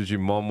and this was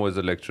your mom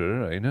was a lecturer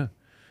right know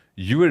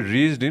you were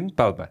raised in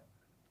Palpa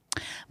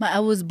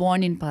I was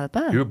born in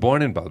Palpa you were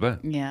born in Palpa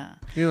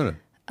yeah you know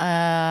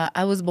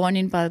I was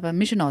born in Palpa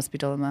Mission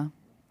Hospital ma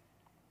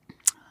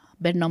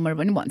bed number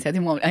पनि भन्छ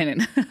थियो म होइन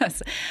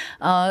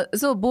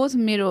so both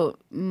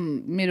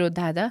मेरो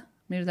दादा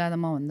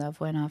मभन्दा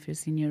 4.5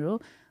 years senior हो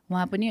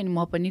उहाँ पनि अनि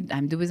म पनि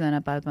हामी दुवैजना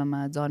पाल्पामा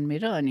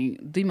जन्मेर अनि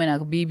 2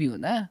 महिनाको बेबी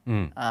हुँदा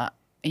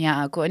यहाँ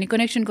आएको अनि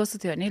कनेक्सन कस्तो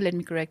थियो भने let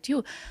me correct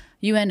you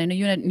UAN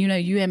होइन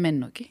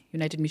युएमएन हो कि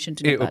युनाइटेड मिसन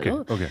टु नेपाल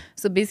हो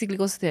सो बेसिकली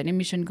कस्तो थियो भने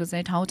मिसनको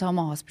चाहिँ ठाउँ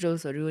ठाउँमा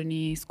हस्पिटल्सहरू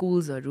अनि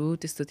स्कुल्सहरू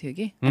त्यस्तो थियो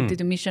कि अनि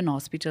त्यो मिसन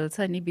हस्पिटल छ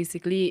नि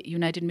बेसिकली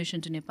युनाइटेड मिसन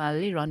टु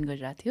नेपालले रन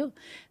गरिरहेको थियो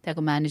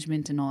त्यहाँको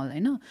म्यानेजमेन्ट एन्ड अल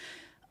होइन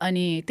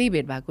अनि त्यही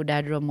भेट भएको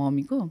ड्याड र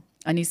मम्मीको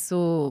अनि सो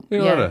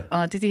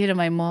त्यतिखेर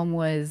my momo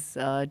was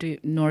do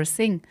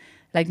nursing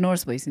like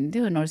nurse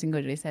भइसक्यो नर्सिङ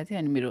गरिरहेको थियो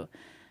अनि मेरो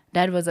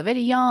dad was a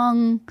very young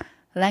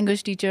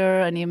language teacher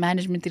अनि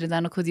म्यानेजमेन्टतिर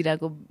जान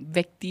खोजिरहेको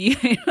व्यक्ति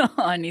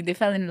अनि दे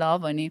फेल इन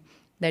लभ अनि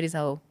that is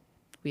how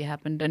we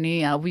happened अनि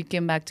we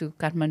came back to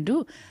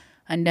Kathmandu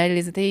अनि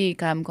ड्याडीले चाहिँ त्यही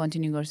काम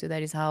कन्टिन्यू गर्छ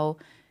that is how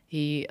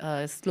he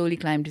slowly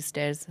climb to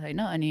stairs होइन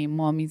अनि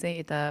मम्मी चाहिँ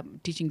यता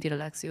टिचिङतिर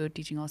लाग्छ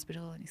टिचिङ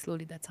हस्पिटल अनि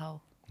slowly that's how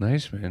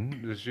nice man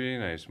it's very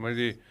nice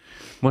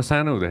म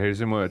सानो हुँदाखेरि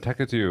चाहिँ म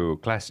ठ्याक्कै त्यो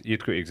क्लास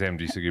 8 को एक्जाम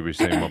दिइसकेपछि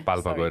चाहिँ म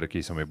पाल्पा गएर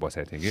केही समय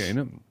बसेको थिएँ कि होइन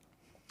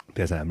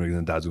त्यहाँ चाहिँ हाम्रो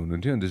एकजना दाजु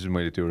हुनुहुन्थ्यो अनि त्यसपछि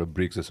मैले त्यो एउटा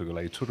ब्रेक जस्तोको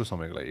लागि छोटो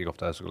समयको लागि 1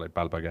 हप्ता जस्तोको लागि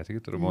पाल्पा गएको थिएँ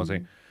कि तर म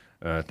चाहिँ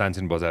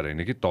तानसेन बजार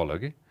होइन कि तल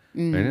कि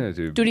होइन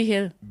त्यो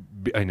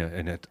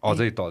होइन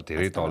अझै तल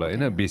धेरै तल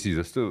होइन बेसी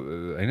जस्तो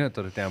होइन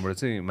तर त्यहाँबाट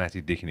चाहिँ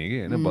माथि देखिने कि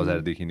होइन बजार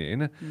देखिने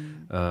होइन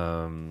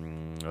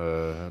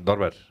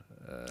दरबार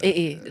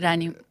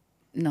रानी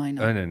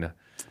होइन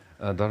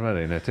दरबार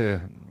होइन त्यो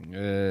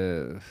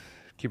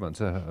के भन्छ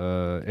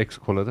एक्स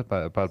खोला त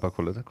पाल्पा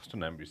खोला त कस्तो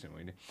नाम बिर्सेँ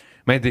मैले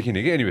माथि देखिने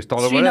कि एनिवेज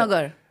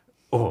तलबाट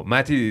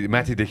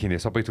माथि देखिने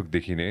सबै थोक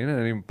देखिने होइन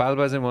अनि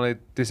पाल्पा चाहिँ मलाई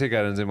त्यसै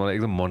कारण चाहिँ मलाई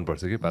एकदम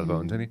मनपर्छ कि पाल्पा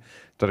हुन्छ नि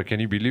तर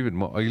क्यान यु बिलिभ इट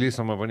म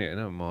अहिलेसम्म पनि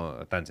होइन म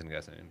तानसेन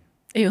गएको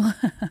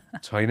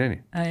छैन नि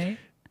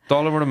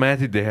तलबाट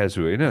माथि देखाएको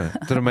छु होइन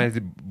तर माथि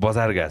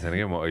बजार गएको छैन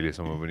क्या म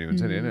अहिलेसम्म पनि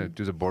हुन्छ नि होइन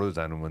त्यो चाहिँ बढो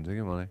जानु मन छ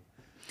कि मलाई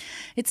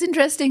it's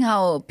interesting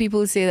how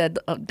people say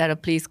that a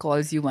place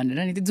calls you भनेर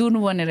नि त्यो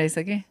जोड्नुपर्ने रहेछ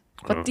कि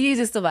कति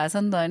जस्तो भएको छ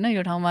नि त होइन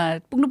यो ठाउँमा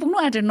पुग्नु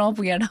आँटेर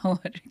नपुगे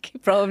ठाउँहरू कि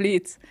probably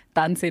it's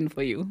Tansen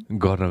for you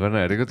गर्न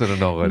आँटेको तर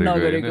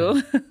नगरेको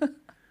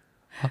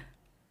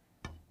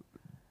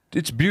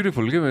इट्स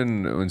ब्युटिफुल के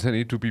हुन्छ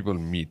नि to people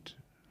meet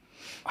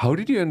how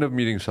did you and up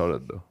meeting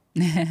शरद दो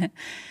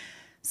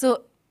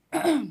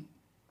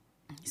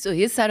So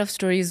his side of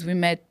stories we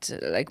met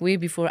like way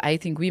before I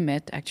think we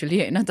met actually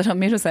होइन तर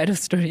मेरो side of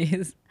story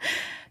is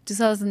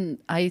 2000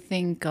 I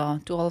think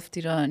 12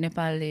 तिर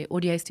नेपालले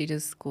ODI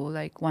स्टेटसको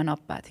like 1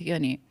 up भएको थियो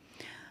कि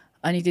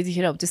अनि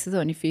त्यतिखेर अब त्यस्तो त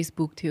अनि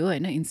फेसबुक थियो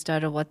होइन इन्स्टा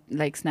र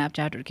लाइक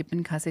स्न्यापच्याटहरू के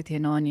पनि खासै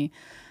थिएन अनि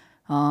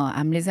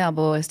हामीले चाहिँ अब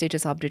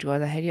स्टेटस अपडेट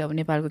गर्दाखेरि अब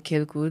नेपालको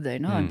खेलकुद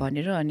होइन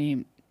भनेर अनि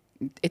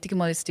यतिकै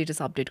मैले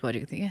स्टेटस अपडेट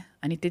गरेको थिएँ क्या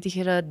अनि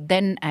त्यतिखेर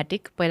देन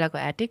एटिक पहिलाको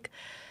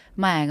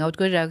एटिकमा ह्याङ आउट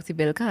गरिरहेको थिएँ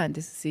बेलुका अनि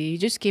त्यसपछि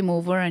जस्ट केम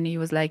ओभर अनि he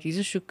was like he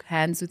just सुक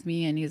hands with me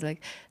and he was like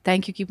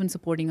thank you keep on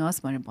supporting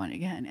अस भनेर भन्यो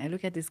क्या अनि I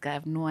look at this guy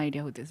have no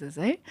idea who this is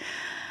है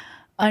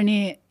अनि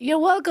you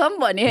welcome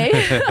भने है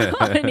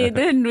अनि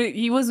then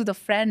he was with a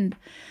friend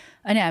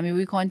अनि हामी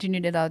वी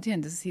कन्टिन्यू डेट आउँथ्यो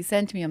अनि ही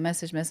सेन्ट मी अ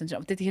मेसेन्जर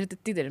अब त्यतिखेर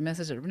त्यति धेरै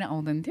मेसेजहरू पनि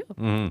आउँदैन थियो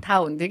थाहा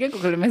हुन्थ्यो क्या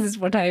कसले मेसेज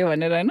पठायो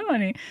भनेर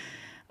होइन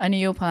अनि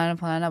यो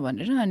फलाना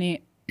भनेर अनि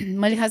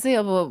मैले खासै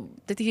अब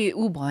त्यतिकै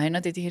ऊ भएन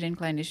त्यतिखेर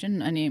इन्क्लाइनेसन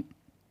अनि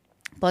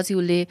पछि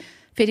उसले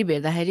फेरि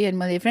भेट्दाखेरि अनि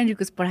मैले फ्रेन्ड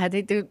रिक्वेस्ट पठाएको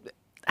थिएँ त्यो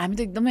हामी त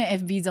एकदमै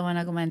एफबी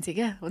जमानाको मान्छे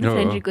क्या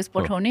फ्रेन्ड रिक्वेस्ट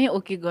पठाउने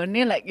ओके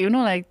गर्ने लाइक यु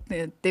नो लाइक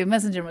त्यो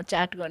मेसेन्जरमा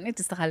च्याट गर्ने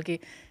त्यस्तो खालके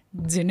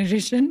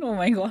generation oh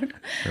my God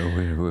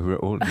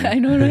I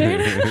know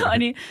right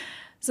अनि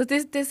सो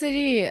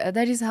त्यसरी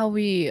that is how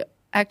we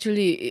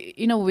actually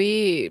in a way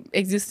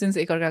existence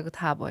एकअर्काको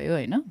थाहा भयो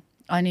होइन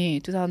अनि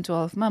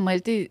 2012मा मैले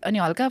त्यही अनि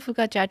हल्का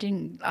फुल्का च्याट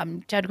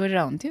गरेर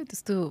हुन्थ्यो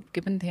त्यस्तो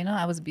केही पनि थिएन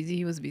I was busy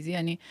he was busy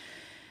अनि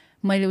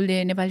मैले उसले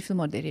नेपाली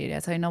फिल्महरू धेरै हेरेको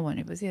छैन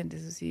भनेपछि अनि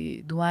त्यसपछि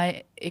धुवा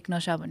एक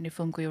नशा भन्ने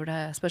फिल्मको एउटा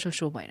स्पेसल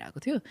सो भइरहेको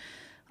थियो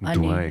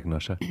अनि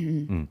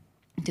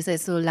त्यसै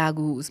यस्तो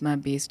लागु उसमा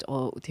बेस्ड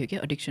थियो क्या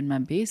एडिक्सनमा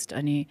बेस्ड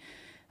अनि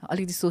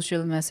अलिकति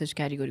सोसियल मेसेज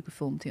क्यारी गरेको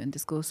फिल्म थियो अनि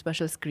त्यसको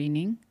स्पेसल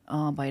स्क्रिनिङ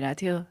भइरहेको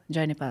थियो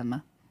जय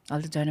नेपालमा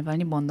अहिले त जय नेपाल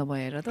नि बन्द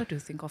भएर त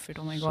to think of it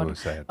oh my God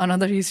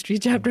another history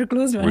chapter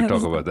close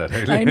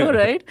I know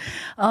right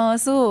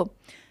so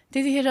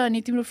त्यतिखेर अनि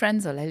तिम्रो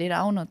फ्रेन्ड्सहरूलाई लिएर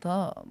आउन त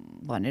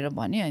भनेर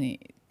भने अनि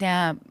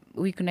त्यहाँ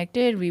we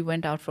connected we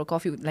went out for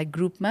coffee like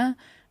ग्रुपमा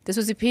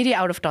त्यसपछि फेरि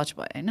आउट अफ टच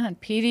भयो होइन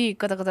फेरि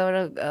कता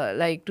कताबाट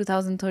लाइक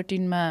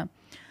 2013मा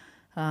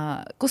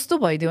कस्तो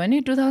भइदियो भने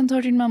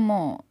 2013मा म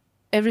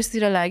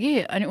एभरेस्टतिर लागेँ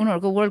अनि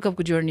उनीहरूको वर्ल्ड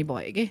कपको जर्नी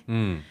भयो कि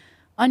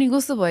अनि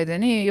कस्तो भइदियो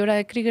नि एउटा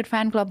क्रिकेट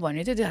फ्यान क्लब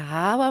भन्ने थियो त्यो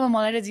हावामा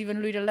मलाई र जीवन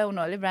लुइटरलाई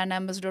उनीहरूले ब्रान्ड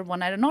एम्बेसडर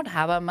बनाएर नट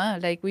हावामा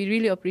like we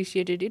really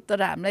appreciated it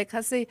तर हामीलाई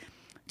खासै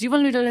जीवन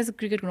लुइटरलाई चाहिँ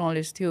क्रिकेटको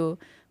नलेज थियो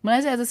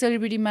मलाई चाहिँ एज अ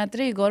सेलिब्रिटी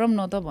मात्रै गरौँ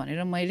न त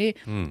भनेर मैले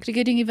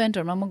क्रिकेटिङ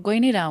इभेन्टहरूमा म गइ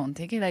नै रह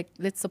हुन्थेँ कि लाइक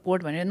लेट्स सपोर्ट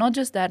भनेर नट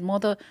जस्ट द्याट म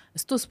त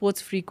यस्तो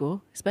स्पोर्ट्स फ्रिक हो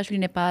स्पेसली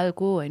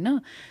नेपालको होइन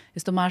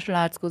यस्तो मार्सल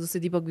आर्ट्सको जस्तै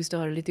दिपक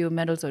विष्टहरूले त्यो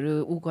मेडल्सहरू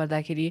ऊ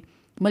गर्दाखेरि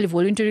मैले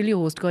भोलिन्टरीली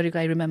होस्ट गरेको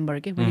आई रिमेम्बर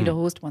के भोलि र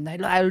होस्ट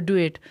भन्दाखेरि I will do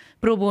it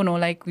pro bono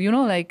like you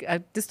know like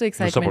त्यस्तो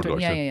एक्साइटमेन्ट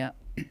या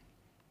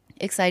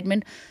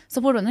एक्साइटमेन्ट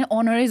सपोर्ट भन्दा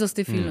अनरै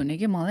जस्तै फिल हुने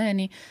कि मलाई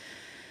अनि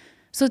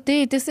सो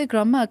त्यसै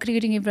क्रममा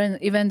क्रिकेटिङ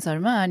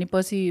इभेन्ट्सहरूमा अनि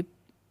पछि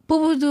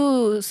पुबुदु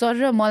सर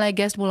र मलाई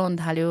गेस्ट बोलाउनु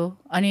थाल्यो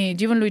अनि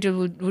जीवन लुइटर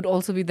वुड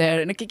अल्सो बी देयर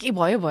होइन के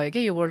भयो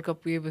क्या यो वर्ल्ड कप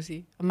पुगेपछि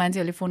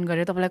मान्छेहरूले फोन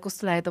गरेर तपाईँलाई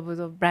कस्तो लाग्यो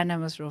तपाईँको brand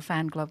ambassador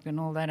fan club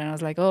null that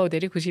and like हो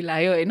धेरै खुसी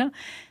लाग्यो होइन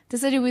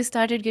त्यसरी वी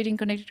स्टार्टेड गेटिङ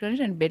कनेक्टेड गरेर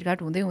अनि भेटघाट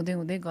हुँदै हुँदै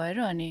हुँदै गएर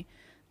अनि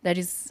that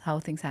is how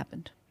things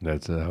happened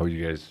That's how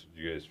you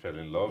guys fell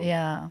in love.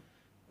 Yeah.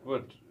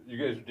 But you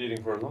guys were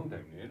dating for a long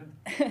time, you know?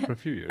 For a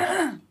few years.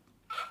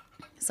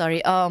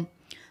 Sorry,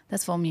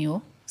 that's for me,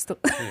 oh. So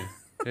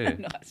Hey.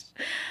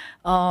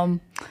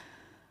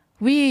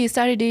 We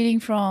started dating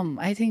from,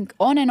 I think,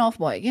 on and off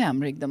boy, yeah,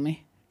 हाम्रो एकदमै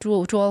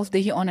 12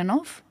 देखि on and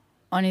off.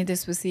 अनि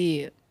त्यसपछि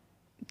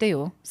त्यही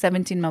हो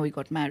 17 मा we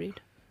got married.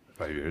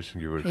 5 years,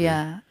 you were.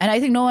 Yeah, and I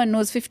think no one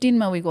knows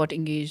 15 ma we got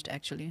engaged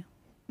actually.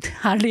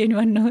 Hardly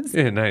anyone knows.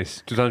 Yeah, nice.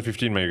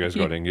 2015 मा you guys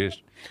got engaged.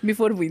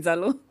 Before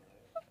भुइँचालो.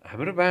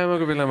 हाम्रो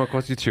बाबामाको बेलामा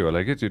कति थियो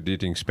होला कि त्यो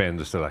डेटिङ स्प्यान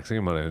जस्तो लाग्छ कि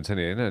मलाई हुन्छ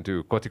नि होइन त्यो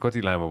कति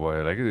लामो भयो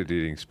होला कि त्यो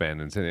डेटिङ स्प्यान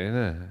हुन्छ नि होइन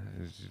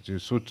त्यो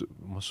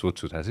म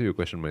सोध्छु थाहा छ यो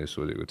क्वेसन मैले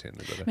सोधेको थिएन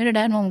तर मेरो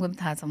ड्याड ममको पनि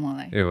थाहा छ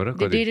मलाई ए हो र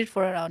they dated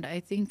for around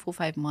I think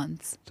 4-5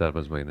 months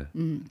 4-5 महिना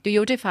त्यो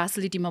एउटै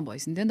फेसिलिटीमा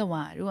भइसन्थ्यो नि त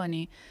उहाँहरू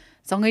अनि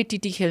सँगै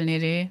टिटी खेल्ने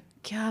रे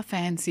क्या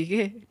फ्यान्सी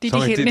के टिटी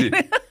खेल्ने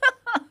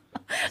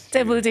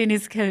टेबल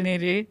टेनिस खेल्ने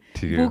रे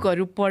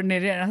बुकहरू पढ्ने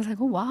रे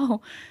वाउ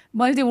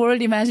मैले त्यो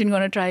वर्ल्ड इमेजिन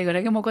गर्न ट्राई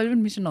गरेँ क्या म कहिले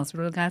पनि मिसन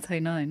हस्पिटल गएको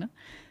छैन होइन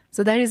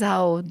so that is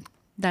how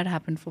that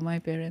happen for my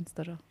parents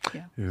तर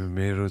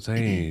मेरो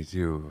चाहिँ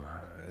त्यो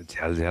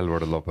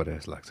झ्यालझ्यालबाट ल परे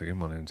जस्तो लाग्छ कि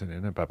मलाई हुन्छ नि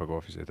होइन पापाको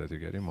अफिस यता थियो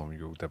के अरे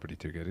मम्मीको उतापट्टि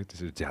थियो के अरे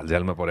त्यसरी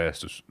झ्यालझ्यालमा परे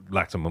जस्तो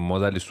लाग्छ म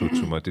मजाले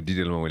सोध्छु म त्यो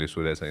डिटेलमा मैले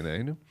सोधेको छैन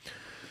होइन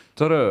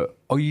तर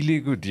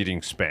अहिलेको डेटिङ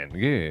स्प्यान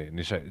के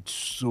निशा इट्स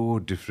सो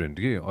डिफ्रेन्ट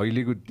के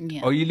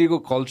अहिलेको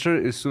कल्चर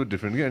इज सो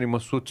डिफ्रेन्ट कि अनि म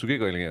सोध्छु कि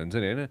कहिले हुन्छ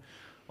नि होइन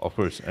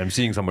of course I am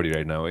seeing somebody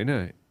right now होइन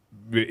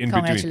in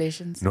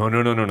Congratulations. between.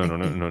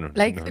 No.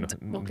 Like,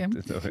 okay.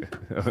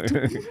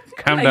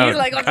 Calm down.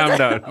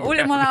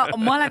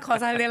 मलाई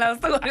खसाल्देला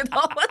जस्तो गर्यो त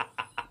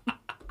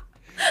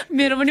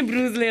मेरो पनि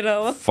ब्रुज लिएर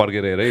हो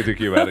फर्केर हेर है त्यो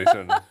के भएर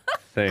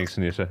थ्याङ्क्स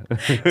निशा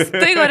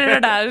त्यही गरेर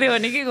ढाल्दियो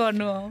भने के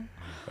गर्नु हो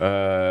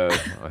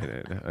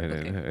होइन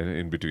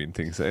इन बिट्विन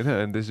थिङ्स होइन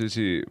अनि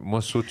त्यसपछि म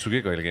सोध्छु कि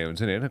कहिले काहीँ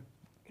हुन्छ नि होइन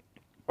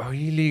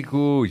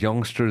अहिलेको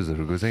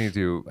यङ्स्टर्सहरूको चाहिँ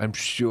त्यो आइएम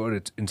स्योर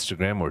इट्स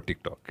इन्स्टाग्राम और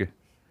टिकटक के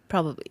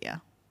Probably, yeah.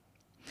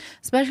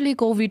 स्पेसली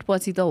कोभिड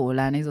पछि त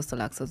होला नै जस्तो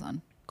लाग्छ झन्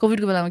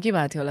कोभिडको बेलामा के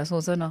भएको थियो होला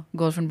सोच न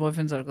गर्लफ्रेन्ड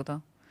बोयफ्रेन्ड्सहरूको त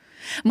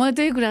म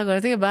त्यही कुरा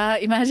गर्थेँ बा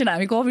इमेजिन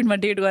हामी कोभिडमा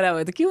डेट गरायो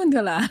भने त के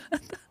हुन्थ्यो होला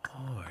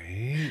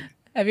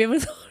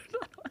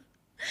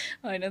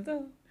होइन त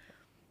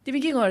तिमी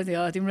के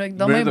गर्थ्यौ तिम्रो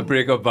एकदमै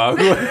ब्रेकअप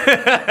भएको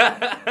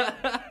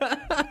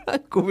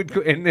कोभिडको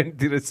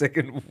एन्डतिर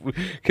के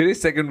अरे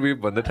सेकेन्ड वेभ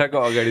भन्दा ठ्याक्क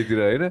अगाडितिर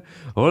होइन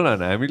होला न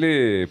हामीले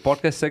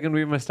पडकास्ट सेकेन्ड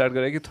वेभमा स्टार्ट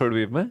गरे कि थर्ड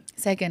वेभमा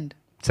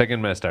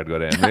सेकेन्डमा स्टार्ट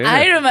गरे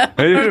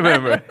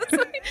हामीले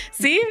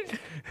See?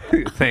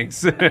 Thanks.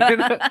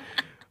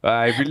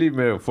 I believe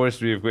मेरो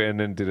फर्स्ट वेभको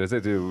एन्डतिर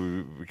चाहिँ त्यो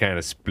kind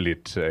of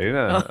split होइन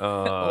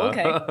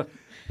Okay.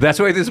 That's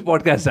why this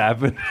podcast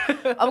happened.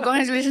 अब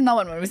congratulations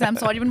नभन्नु भनेपछि I'm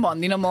sorry पनि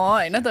भन्दिनँ म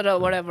होइन तर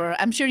whatever.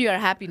 I'm sure you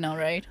are happy now,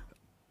 right?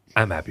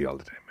 I'm happy all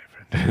the time, my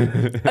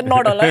friend.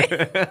 Not all right.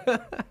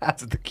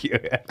 That's the key.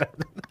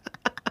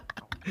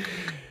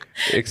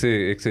 एक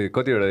सय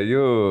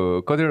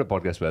कतिवटा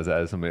पडकास्ट भएको छ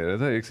आजसम्म हेरेर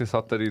त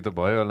 170 त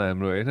भयो होला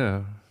हाम्रो होइन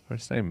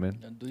फर्स्ट टाइम म्यान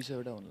 200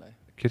 वटा होला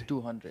के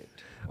 200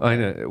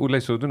 होइन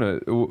उसलाई सोध्नु न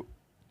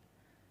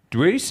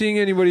were you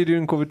seeing anybody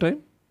during COVID time?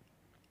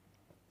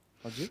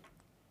 हजुर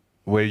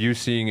Were you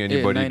seeing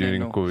anybody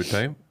during COVID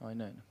time?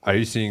 होइन Are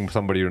you seeing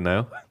somebody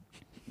now?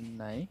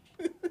 नाइ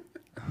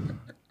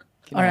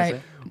Alright.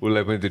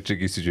 उसलाई पनि त्यो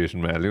ट्रिकी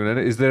सिचुएसनमा हाल्यो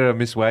होइन is there a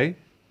miss why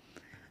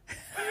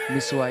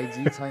miss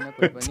YG छैन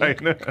कोही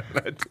पनि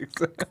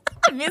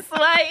Miss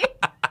Y.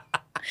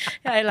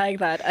 I like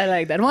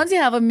that. Once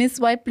you have a Miss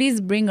Y, please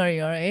bring her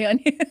here. है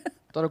अनि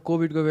तर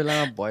कोभिडको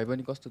बेलामा भए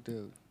पनि कस्तो त्यो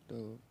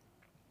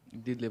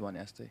दिदीले भने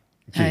जस्तै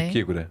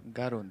के कुरा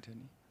गाह्रो हुन्थ्यो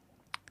नि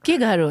के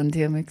गाह्रो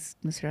हुन्थ्यो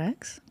मिस्टर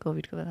एक्स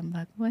कोभिडको बेलामा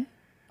भएको भए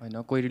होइन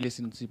कोही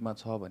रिलेसनसिपमा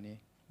छ भने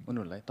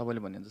उनीहरूलाई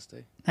तपाईँले भने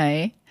जस्तै है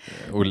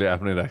उसले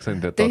आफ्नै राख्छ नि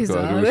त्यो त्यही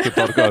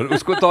तर्कहरू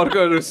उसको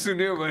तर्कहरू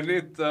सुन्यो भने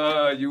त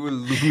यु विल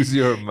लुज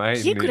योर के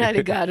माइन्ड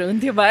कुराले गाह्रो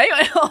हुन्थ्यो भाइ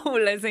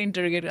उसलाई चाहिँ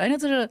इन्टरगेट होइन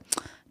तर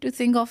to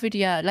think of it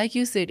yeah like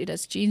you shed it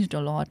has change a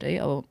lot है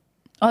अब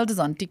अहिले त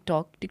झन्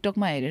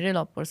टिकटकमा हेरेरै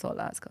लभ पर्छ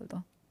होला आजकल त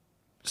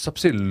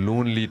सबसे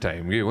लोनली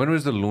टाइम के when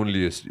was the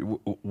loneliest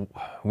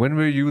when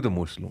were you the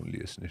most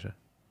loneliest Nisha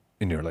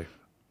in your life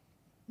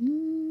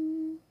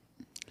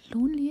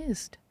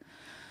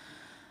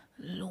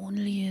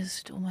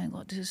loneliest oh my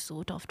god this is so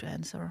tough to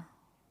answer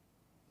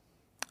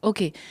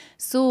okay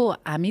so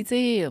हामी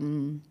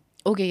चाहिँ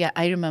okay yeah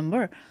I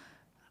remember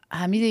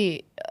हामीले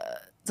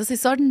जस्तै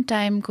certain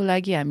टाइमको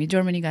लागि हामी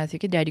Germany गएको थियो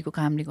कि ड्याडीको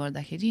कामले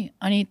गर्दाखेरि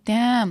अनि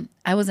त्यहाँ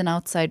आई वाज एन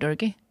आउटसाइडर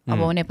के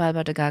अब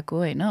नेपालबाट गएको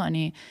होइन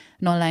अनि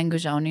न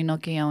ल्याङ्ग्वेज आउने न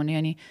केही आउने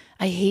अनि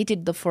I hated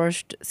the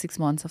first 6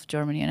 months of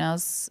Germany and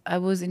I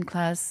was in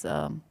class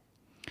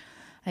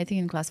I think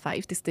in class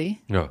 5 त्यस्तै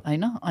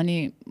होइन अनि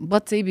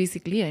बच्चै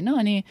बेसिकली होइन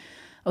अनि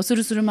अब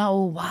सुरुमा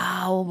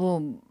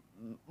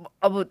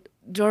अब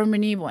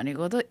जर्मनी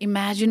भनेको त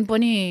इमेजिन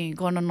पनि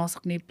गर्न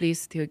नसक्ने प्लेस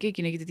थियो कि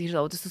किनकि त्यतिखेर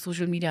अब त्यस्तो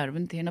सोसियल मिडियाहरू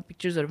पनि थिएन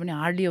पिक्चर्सहरू पनि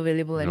हार्डली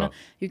अभाइलेबल होइन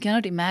you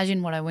cannot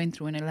imagine what I went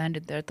through and I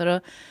landed there तर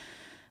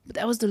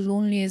that was the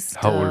लोनलिएस्ट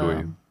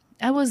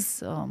I was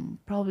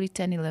probably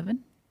 10-11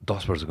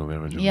 10 वर्षको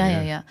उमेरमा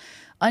या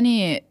अनि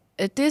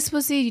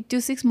त्यसपछि त्यो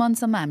 6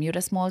 monthsसम्म हामी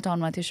एउटा स्मल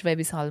टाउनमा थियो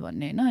श्वेबिसाल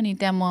भन्ने होइन अनि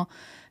त्यहाँ म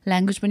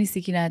ल्याङ्ग्वेज पनि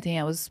सिकिरहेको थिएँ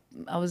I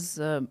was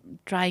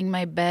trying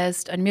my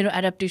best अनि मेरो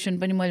एडाप्टेसन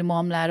पनि मैले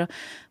मम लाएर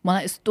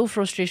मलाई यस्तो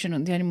फ्रस्ट्रेसन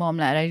हुन्थ्यो अनि मम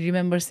लाएर आई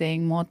रिमेम्बर सेङ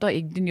म त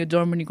एक दिन यो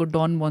जर्मनीको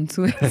डन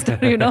बन्छु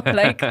you know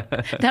like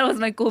that was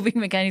my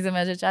coping mechanism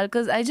as a child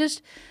because I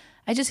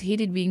just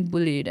hated being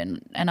bullied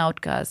and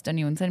outcast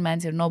अनि हुन्छ नि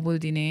मान्छेहरू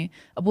नबोलिदिने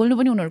अब बोल्नु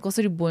पनि उनीहरू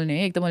कसरी बोल्ने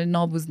है एक त मैले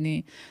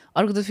नबुझ्ने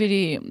अर्को त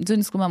फेरि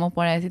जुन स्कुलमा म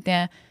पढाएको थिएँ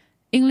त्यहाँ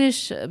English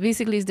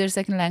basically is there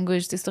second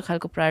language त्यस्तो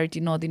खालको प्रायोरिटी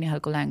नदिने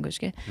खालको ल्याङ्ग्वेज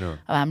के अब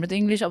हाम्रो त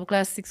इङ्ग्लिस अब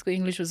क्लास 6 को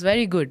इङ्ग्लिस वाज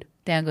भेरी गुड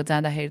त्यहाँको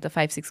जाँदाखेरि त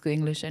 5-6 को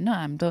इङ्ग्लिस होइन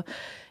हामी त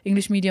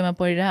इङ्ग्लिस मिडियममा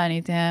पढेर अनि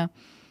त्यहाँ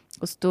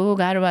कस्तो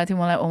गाह्रो भएको थियो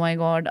मलाई ओ माई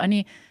गड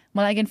अनि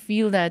मलाई आई क्यान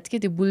फिल द्याट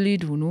के त्यो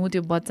बुलिड हुनु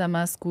त्यो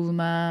बच्चामा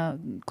स्कुलमा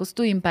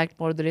कस्तो इम्प्याक्ट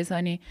पर्दो रहेछ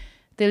अनि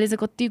त्यसले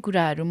चाहिँ कति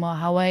कुराहरू म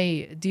how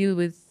I deal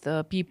with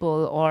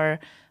people or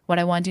what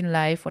I want in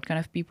life what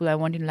kind of people I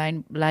want in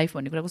life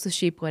भन्ने कुरा कस्तो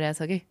सेप गरेको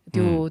छ कि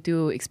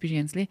त्यो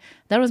एक्सपिरियन्सले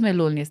द्याट वाज माई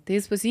लोनलिएस्ट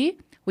त्यसपछि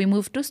वी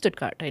मुभ टु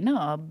स्टुटगार्ट होइन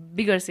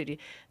बिगर सिटी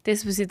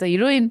त्यसपछि त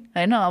हिरोइन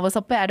होइन अब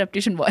सबै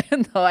एडाप्टेसन भयो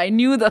नि त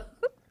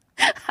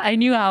I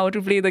knew how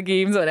to play the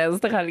games भने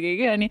जस्तो खालको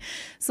कि अनि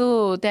सो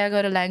त्यहाँ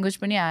गएर ल्याङ्ग्वेज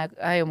पनि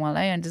आयो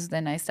मलाई अनि त्यस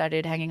then I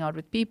started hanging out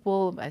with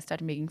people I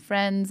start making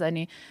friends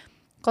अनि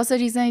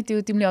कसरी चाहिँ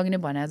त्यो तिमीले अघि नै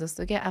भने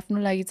जस्तो कि आफ्नो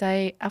लागि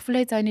चाहिँ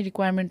आफूलाई चाहिने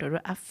रिक्वायरमेन्टहरू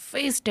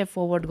आफै स्टेप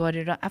फरवर्ड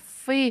गरेर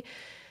आफै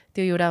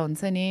त्यो एउटा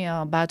हुन्छ नि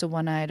बाटो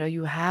बनाएर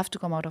you have to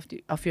come out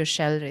of your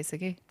sale रहेछ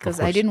कि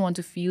because I didn't want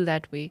to feel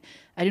that way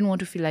I didn't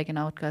want to feel like an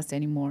outcast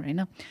any more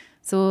होइन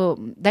so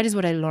that is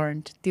what I learn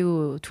त्यो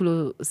ठुलो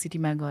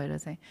सिटीमा गएर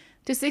चाहिँ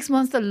त्यो 6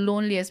 months त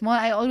लोनलिएस्ट म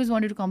I always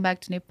wanted to come back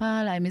to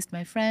Nepal I miss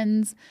my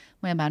friends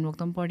म यहाँ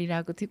भानुभक्तमा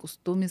पढिरहेको थिएँ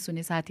कस्तो मिस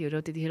हुने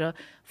साथीहरू त्यतिखेर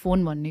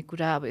फोन भन्ने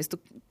कुरा अब यस्तो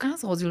कहाँ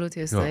सजिलो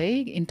थियो यस्तो है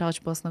इन टच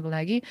बस्नको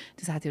लागि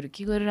त्यो साथीहरू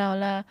के गरेर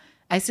होला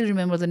I still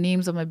remember the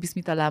names of my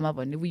Bismita लामा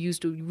भन्ने we use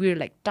to wear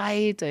like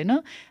tight होइन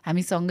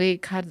हामीसँगै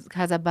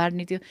खाजा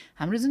बाँड्ने थियो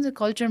हाम्रो जुन चाहिँ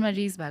कल्चरमा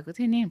रिस भएको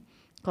थियो नि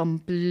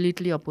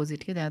कम्प्लिटली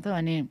अपोजिट के त्यहाँ त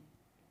अनि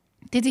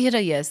त्यतिखेर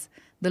यस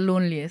द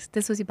लोनलिएस्ट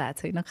त्यसपछि भएको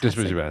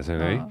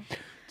छैन है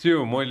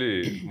त्यो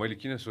मैले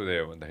किन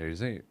सोधेँ भन्दाखेरि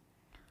चाहिँ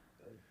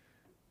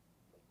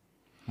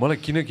मलाई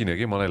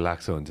कि मलाई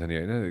लाग्छ हुन्छ नि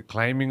होइन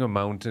climbing a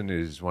mountain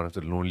is one of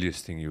the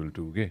loneliest thing you'll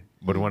do के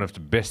but one of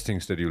the best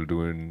things that you'll do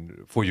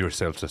in for your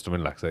self जस्तो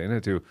पनि लाग्छ होइन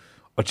त्यो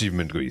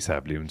अचिभमेन्टको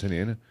हिसाबले हुन्छ नि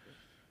होइन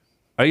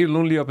are you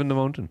lonely up in the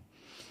mountain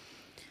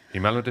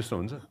हिमालयमा त्यस्तो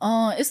हुन्छ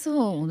यस्तो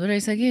हुँदो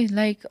रहेछ कि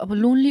लाइक अब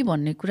लोनली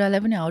भन्ने कुरालाई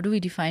पनि हाउ डु वी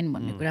डिफाइन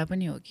भन्ने कुरा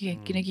पनि हो कि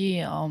किनकि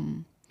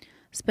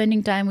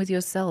spending time with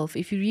yourself,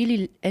 if you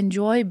really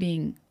enjoy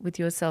being with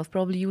yourself,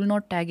 probably you will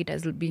not tag it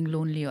as being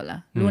lonely होला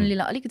lonely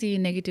ला अलिकति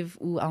negative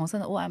आउँछ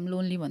नि I'm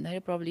lonely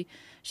भन्दाखेरि probably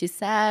she's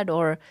sad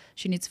or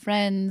she needs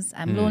friends,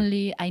 I'm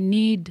lonely, I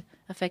need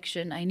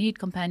affection, I need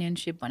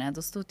companionship भने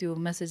जस्तो त्यो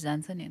message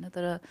जान्छ नि होइन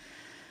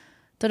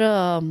तर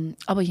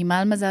अब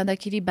हिमालमा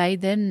जाँदाखेरि बाई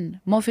देन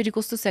म फेरि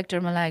कस्तो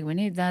सेक्टरमा लाग्यो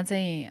भने जहाँ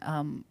चाहिँ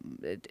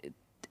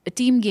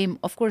टिम गेम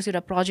अफकोर्स एउटा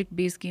प्रोजेक्ट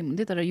बेस्ड गेम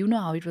हुन्थ्यो तर you know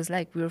how it was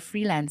like we were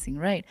freelancing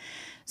right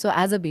so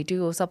आज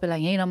भेट्यो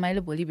सबैलाई यहीँ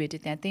रमाइलो भोलि भेट्यो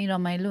त्यहीँ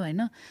रमाइलो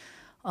होइन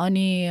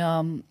अनि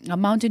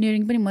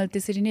माउन्टेनियरिङ पनि मैले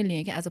त्यसरी नै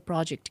लिएँ कि एज अ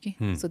प्रोजेक्ट कि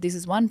so this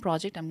is one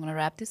project I'm gonna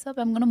wrap this up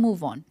I'm gonna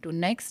move on to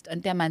next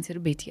अनि त्यहाँ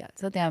मान्छेहरू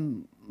भेटिहाल्छ त्यहाँ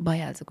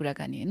भइहाल्छ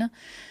कुराकानी होइन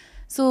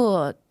सो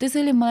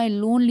त्यसैले मलाई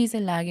लोनली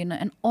चाहिँ लागेन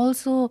एन्ड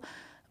अल्सो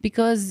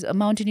बिकज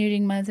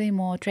माउन्टेनियरिङमा चाहिँ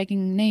म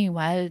ट्रेकिङ नै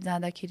वाइल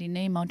जाँदाखेरि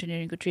नै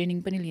माउन्टेनियरिङको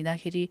ट्रेनिङ पनि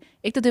लिँदाखेरि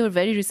एक त दे वर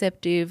भेरी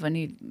रिसेप्टिभ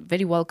अनि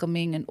भेरी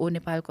वेलकमिङ एन्ड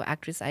नेपालको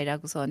एक्ट्रेस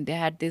आइरहेको छ अनि दे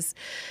ह्याड दिस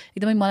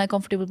एकदमै मलाई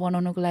कम्फर्टेबल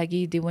बनाउनको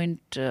लागि दे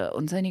वेन्ट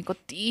हुन्छ नि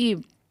कति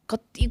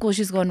कति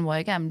कोसिस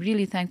गर्नुभयो क्या I'm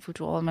really thankful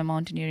to all my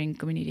mountaineering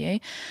community है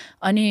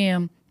अनि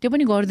त्यो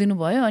पनि गरिदिनु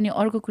भयो अनि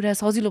अर्को कुरा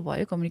सजिलो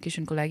भयो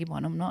कम्युनिकेसनको लागि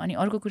भनौँ न अनि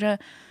अर्को कुरा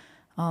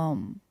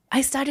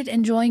I started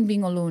enjoying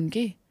being alone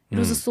के it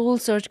was a soul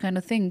search kind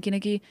of thing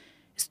किनकि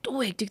यस्तो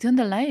हेक्टिक थियो नि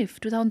त लाइफ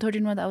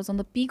 2013मा I was on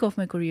the peak of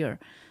my career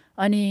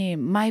अनि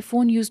my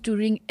phone used to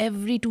ring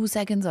every 2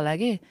 seconds होला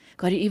कि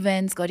घरि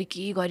इभेन्ट्स घरि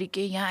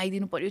के यहाँ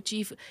आइदिनु पऱ्यो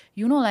चिफ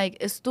यु नो लाइक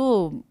यस्तो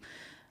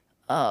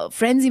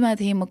फ्रेन्जीमा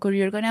थिएँ म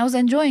करियरको अनि I was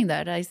enjoying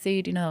that I say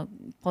it in a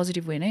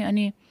positive way नै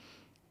अनि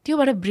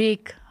त्योबाट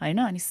ब्रेक होइन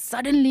अनि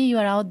सडन्ली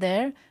युआर आउट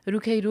देयर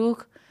रुखै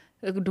रुख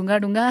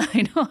ढुङ्गा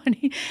होइन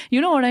अनि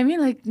you know what I mean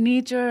like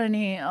nature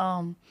अनि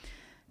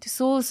त्यो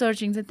सोल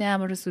सर्चिङ चाहिँ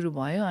त्यहाँबाट सुरु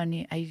भयो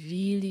अनि I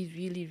really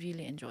really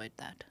really enjoyed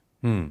that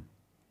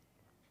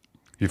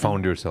You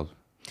found yourself.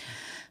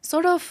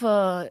 Sort of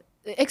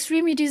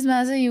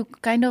एक्सट्रिमिटिजमा चाहिँ यो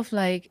काइन्ड अफ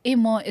लाइक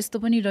म यस्तो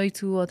पनि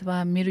रहेछु अथवा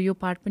मेरो यो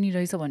पार्ट पनि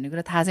रहेछ भन्ने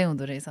कुरा थाहा चाहिँ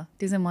हुँदो रहेछ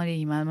त्यो चाहिँ मैले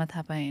हिमालमा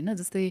थाहा पाएँ होइन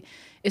जस्तै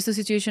यस्तो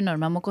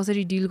सिचुएसनहरूमा म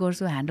कसरी डिल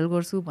गर्छु ह्यान्डल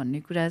गर्छु भन्ने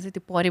कुरा चाहिँ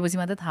त्यो परेपछि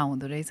मात्रै थाहा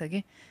हुँदो रहेछ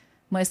कि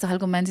म यस्तो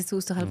खालको मान्छे छु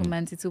उस्तो खालको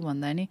मान्छे छु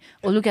भन्दा नि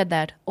oh look at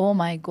that oh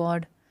my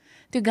god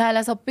त्यो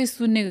गाला सबै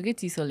सुन्नेको के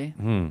चिसोले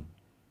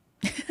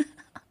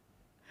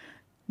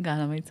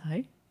गालामै छ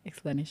है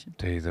एक्सप्लेनेसन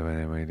त्यही त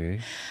भने मैले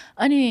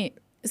अनि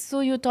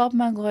सो यो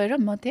टपमा गएर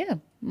म त्यहाँ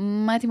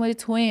माथि मैले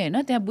छोएँ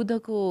होइन त्यहाँ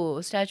बुद्धको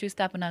स्ट्याचु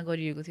स्थापना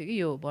गरिएको थियो कि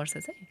यो वर्ष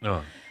चाहिँ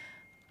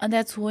अनि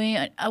त्यहाँ छोएँ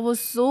I was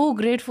so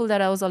grateful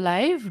that I was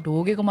alive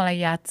ढोगेको मलाई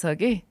याद छ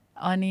कि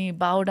अनि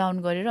बाउ डाउन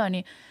गरेर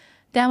अनि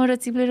त्यहाँबाट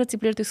चिप्लेर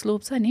त्यो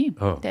स्लोप छ नि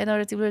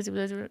त्यहाँबाट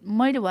चिप्लेर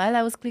मैले while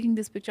I was clicking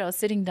this picture I was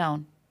sitting down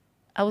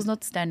I was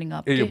not standing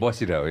up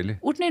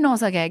उठ्नै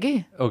नसक्यो कि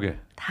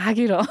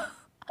थाकेर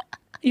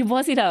यो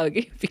बसिरहेको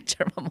कि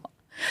पिक्चरमा म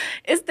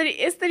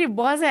यस्तरी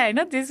बसेँ होइन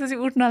त्यसपछि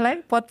उठ्नलाई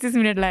 25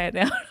 मिनट लाग्यो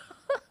त्यहाँ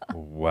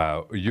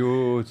यो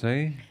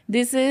चाहिँ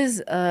दिस इज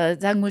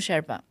जाङ्बु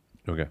शेर्पा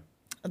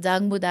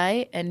जाङ्बु दाई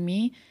and me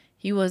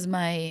he was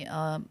my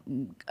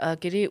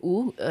के अरे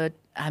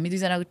हामी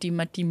दुईजनाको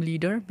टिममा टिम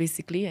लिडर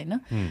बेसिकली होइन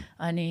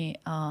अनि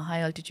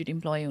हाई अल्टिट्युड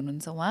इम्प्लोइ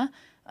हुनुहुन्छ उहाँ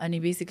अनि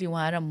बेसिकली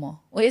उहाँ र म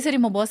यसरी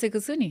म बसेको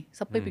छु नि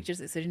सबै पिक्चर्स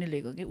यसरी नै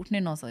लिएको कि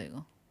उठ्नै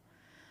नसकेको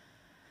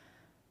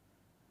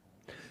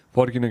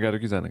फर्किन गाह्रो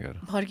कि जान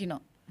गाह्रो फर्किन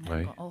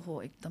ओहो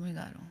एकदमै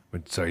गाह्रो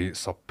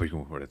सबैको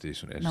मुखबाट त्यही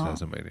सुनेको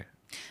छ मैले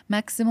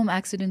म्याक्सिमम्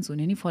एक्सिडेन्ट्स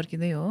हुने नि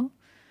फर्किँदै हो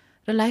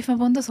र लाइफमा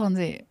पनि त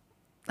सन्जय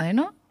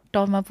होइन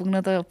टपमा पुग्न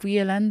त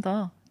पुगेला नि त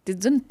त्यो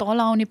जुन तल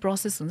आउने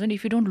प्रोसेस हुन्छ नि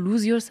if you don't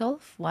loose your self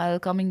while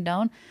coming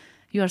down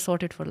you are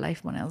sorted for life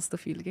भने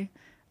जस्तो फिल के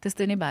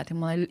त्यस्तै नै भएको थियो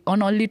मलाई अन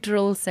अ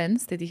लिटरल सेन्स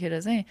त्यतिखेर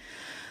चाहिँ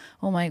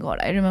ओ माई गड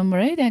आई रिमेम्बर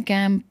है त्यहाँ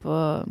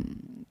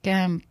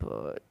क्याम्प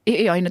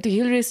होइन त्यो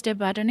हिल रेस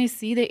स्टेपबाट नै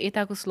सिधै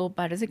यताको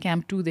स्लोपबाट चाहिँ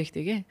क्याम्प 2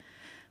 देख्थेँ कि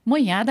म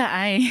यहाँ त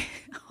आएँ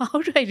how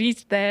do I rich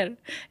that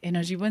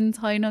energy पनि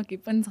छैन के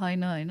पनि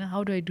छैन होइन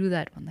how do I do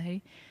that भन्दाखेरि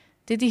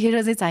त्यतिखेर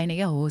चाहिँ चाहिने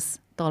क्या होस्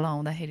तल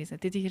आउँदाखेरि चाहिँ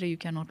त्यतिखेर you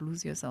can not loose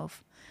your self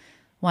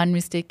one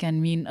mistake can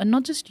mean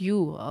not just you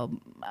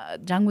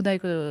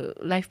जाङ्बुदाईको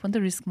life पनि त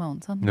रिस्कमा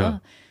हुन्छ नि त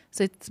so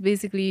it's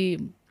basically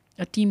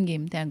a team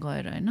game त्यहाँ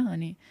गएर होइन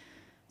अनि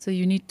so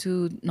you need to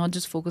not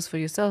just focus for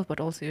your self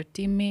but also your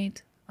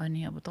teammate अनि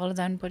अब तल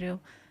जानु पऱ्यो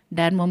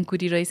ड्याड मम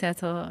कुरिरहेछ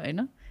छ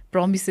होइन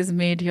promises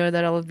made here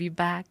that I will be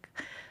back.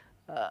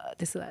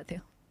 This was that.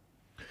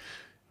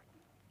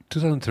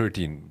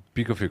 2013,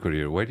 peak of your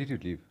career. Why did you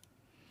leave?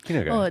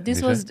 Oh,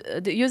 this was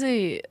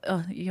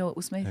yo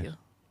usmai थियो.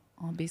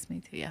 बेसमै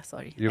थियो या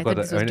sorry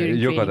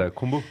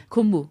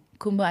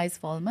Khumbu ice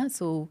फलमा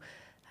सो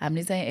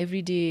हामीले चाहिँ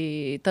एभ्री डे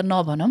त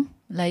नभनौँ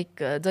लाइक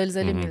जहिले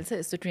जहिले मिल्छ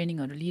यस्तो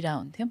ट्रेनिङहरू लिएर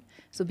हुन्थ्यौँ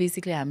सो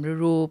बेसिकली हाम्रो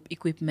रोप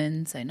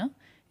इक्विपमेन्ट्स होइन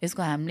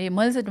यसको हामीले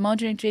मैले चाहिँ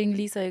माउन्टेनिङ ट्रेनिङ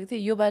लिइसकेको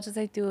थिएँ यो बाटो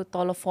चाहिँ त्यो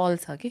तल फल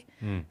छ कि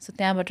सो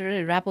त्यहाँबाट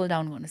ऱ्यापल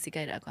डाउन गर्न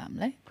सिकाइरहेको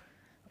हामीलाई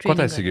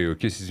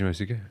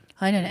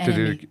होइन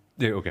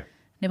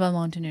नेपाल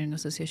माउन्टेनियरिङ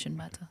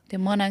एसोसिएसनबाट त्यो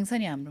मनाङ छ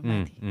नि हाम्रो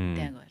माथि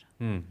त्यहाँ गएर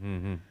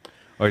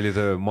अहिले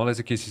त मलाई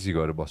चाहिँ केसिसी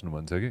गरेर बस्नु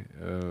मन छ कि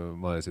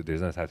मलाई चाहिँ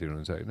धेरैजना साथीहरू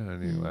हुनुहुन्छ होइन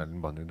अनि उहाँहरूले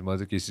पनि भन्नुहुन्छ मलाई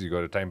चाहिँ केसिसी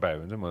गरेर टाइम पायो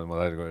भने चाहिँ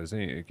मलाई गएर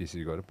चाहिँ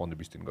केसिसी गरेर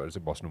 15-20 दिन गरेर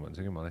चाहिँ बस्नु मन छ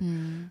कि मलाई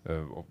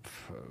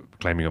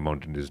climbing a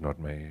mountain is not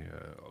my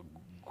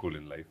goal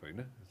in life होइन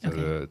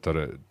तर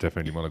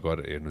डेफिनेटली मलाई गएर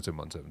हेर्नु चाहिँ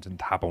मन छ हुन्छ नि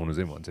थाहा पाउनु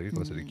चाहिँ मन छ कि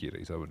कसरी के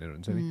रहेछ भनेर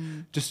हुन्छ नि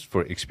जस्ट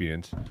फर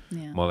एक्सपिरियन्स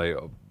मलाई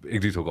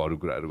 1-2 थोक अरू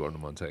कुराहरू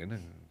गर्नु मन छ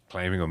होइन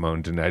climbing a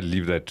mountain, I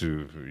leave that to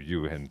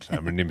you and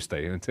हाम्रो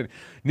निम्सदाई हुन्छ नि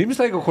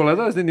निम्सदाईको खोला त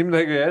अस्ति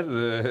निम्सदाईको यार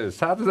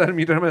 7,000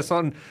 मिटरमा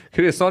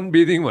सन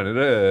बेदिङ भनेर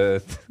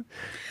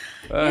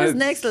He's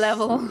next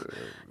level.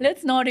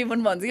 Let's not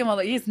even भन्छु कि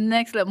मलाई he's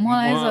next level.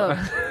 मलाई चाहिँ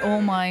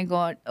oh my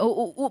god.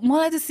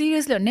 मलाई चाहिँ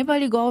सिरियसली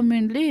नेपाली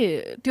गभर्मेन्टले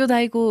त्यो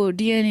दाइको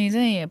डिएनए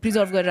चाहिँ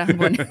प्रिजर्भ गरेर राख्नु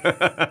पर्ने.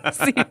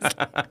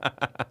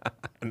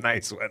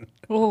 Nice one.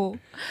 Oh.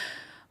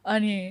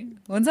 अनि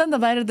हुन्छ नि त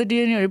बाहिर त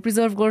डिएनएहरू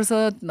प्रिजर्भ गर्छ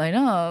होइन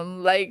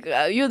लाइक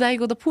यो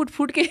दाइको त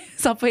फुटकै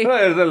सबै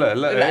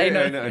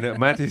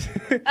माथि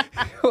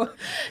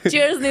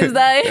चियर्स न्युज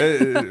दाइ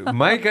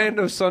my kind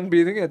of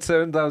sunbathing at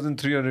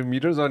 7,300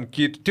 meters on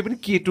K2 त्यो पनि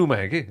K2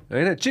 मा के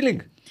हैन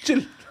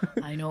chill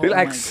I know,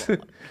 relax oh my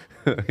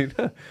हैन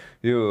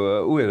यो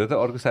ऊ हेर त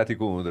अर्को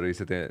साथीको हुँदो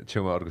रहेछ त्यहाँ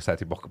छेउमा अर्को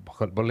साथी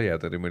भर्खर बल्लै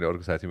याद आयो मैले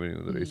अर्को साथी पनि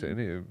हुँदो रहेछ हैन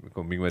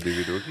कोम्बिङमा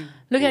डेभिड हो कि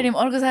लुक एट हिम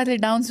अर्को साथीले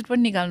डाउन सुट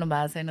पनि निकाल्नु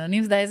भएको छैन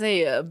न्युज दाइ चाहिँ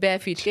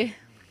बेफिट के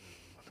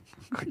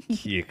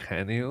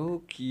खाने हो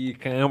के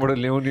कहाँबाट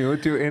ल्याउने हो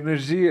त्यो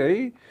एनर्जी है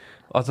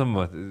अचम्म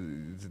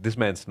this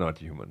man's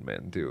not human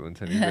man त्यो हुन्छ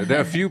नि there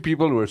are few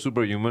people who are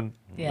super human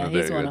Yeah,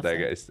 he's one of them.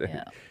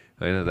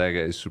 हैन that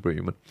guy is super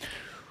human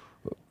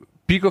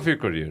pick of your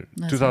career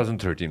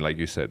 2013 like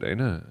you shed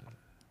हैन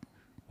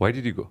why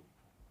did you go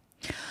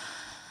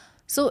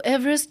so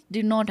Everest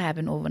did not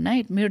happen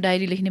overnight मेरो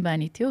diary लेख्ने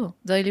बानी थियो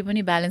जहिले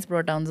पनि balance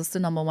brought down जस्तो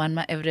number 1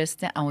 मा एभरेस्ट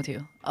चाहिँ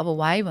आउँथ्यो अब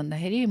वाइ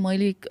भन्दाखेरि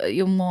मैले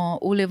यो म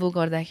ओ लेभल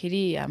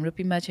गर्दाखेरि हाम्रो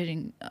पिम्बा छेरिङ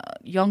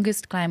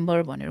यङ्गेस्ट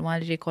क्लाइम्बर भनेर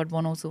उहाँले रेकर्ड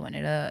बनाउँछु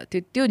भनेर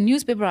त्यो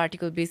news paper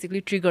article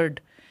basically triggered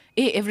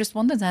Everest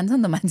पनि त जान्छ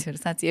नि त मान्छेहरू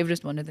साँच्ची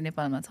एभरेस्ट भन्ने त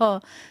नेपालमा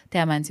छ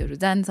त्यहाँ मान्छेहरू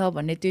जान्छ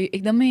भन्ने त्यो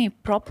एकदमै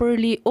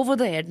प्रपरली ओभर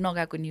द हेड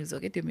नगएको न्युज हो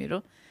क्या त्यो मेरो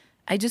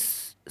I just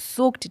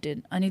soaked it in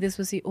अनि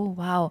त्यसपछि ओ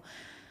वाउ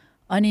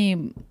अनि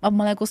अब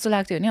मलाई कस्तो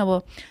लाग्थ्यो भने अब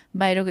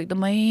बाहिरको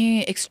एकदमै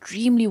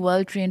एक्सट्रिमली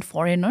वेल ट्रेन्ड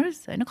फरेनर्स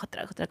होइन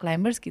खतरा खतरा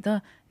क्लाइम्बर्स कि त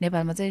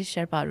नेपालमा चाहिँ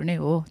शेर्पाहरू नै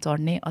हो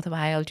चढ्ने अथवा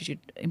हाई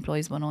अल्टिट्युड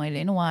इम्प्लोइज भनौँ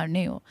अहिले होइन उहाँहरू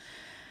नै हो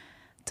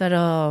तर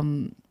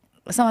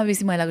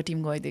समावेशी महिलाको टिम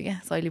गएको थियो क्या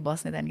सैली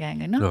बस्ने त्यहाँदेखि ग्याङ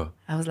होइन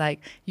I was like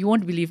you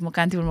want believe म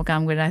कान्तिपुरमा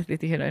काम गरिरहेको थिएँ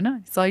त्यतिखेर होइन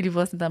सैली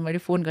बस्ने त मैले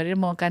फोन गरेर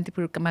म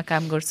कान्तिपुरमा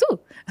काम गर्छु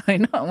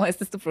होइन म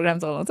यस्तो यस्तो प्रोग्राम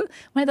चलाउँछु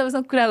मैले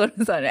तपाईँसँग कुरा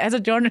गर्नु छ भने एज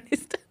अ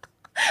जर्नलिस्ट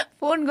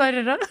फोन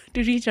गरेर to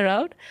reach or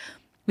out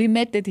we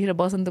मेट त्यतिखेर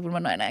बसन्तपुरमा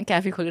नयाँ नयाँ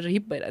क्याफे खोलेर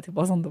हिप भइरहेको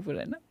थियो बसन्तपुर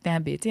होइन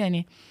त्यहाँ भेटेँ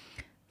अनि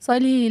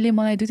शैलीले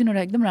मलाई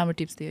 2-3वटा एकदम राम्रो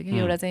टिप्स दियो कि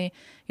एउटा चाहिँ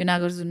यो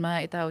नागार्जुनमा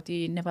यताउति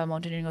नेपाल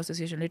माउन्टेनियरिङ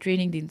एसोसिएसनले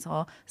ट्रेनिङ दिन्छ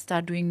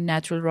start doing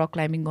natural rock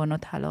climbing गर्न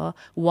थाल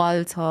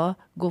वाल छ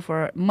गो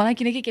फर मलाई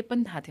किनकि केही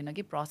पनि थाहा थिएन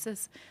कि process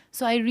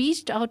so I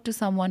reached out to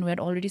some one where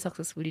already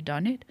successfully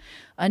done it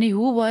अनि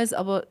हु वाज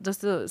अब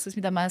जस्तो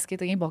सुस्मिता मास्के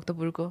त यहीँ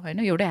भक्तपुरको होइन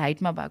एउटै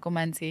हाइटमा भएको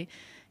मान्छे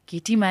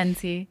केटी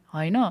मान्छे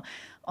होइन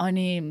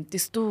अनि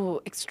त्यस्तो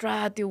एक्स्ट्रा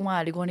त्यो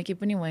उहाँहरूले गर्ने केही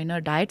पनि होइन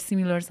डायट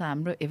सिमिलर छ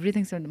हाम्रो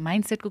एभ्रिथिङ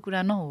माइन्ड सेटको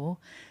कुरा न हो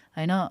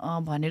होइन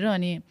भनेर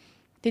अनि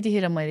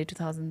त्यतिखेर मैले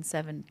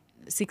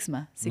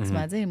 2006मा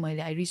चाहिँ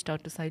मैले आई रिच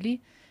आउट टु शैली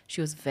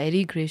she was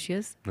very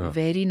gracious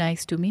very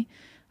nice to me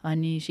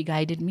अनि सी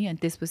गाइडेड मी अनि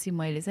त्यसपछि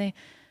मैले चाहिँ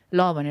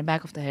ल भनेर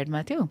ब्याक अफ द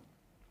हेडमा थियो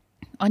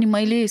अनि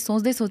मैले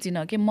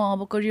सोचिनँ कि म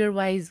अब करियर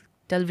वाइज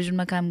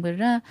टेलिभिजनमा काम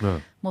गरेर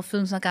म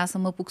फिल्ममा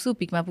कहाँसम्म पुग्छु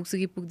पिकमा पुग्छु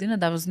कि पुग्दिनँ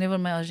that was never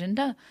my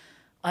agenda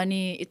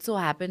अनि इट्स सो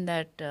ह्यापन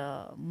द्याट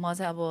म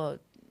चाहिँ अब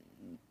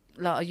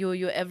ल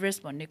यो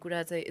एभरेस्ट भन्ने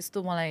कुरा चाहिँ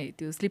यस्तो मलाई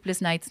त्यो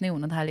स्लिपलेस नाइट्स नै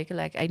हुन थाल्यो कि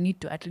like I need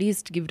to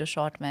at least give it a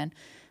short man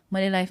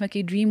मैले लाइफमा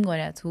केही ड्रिम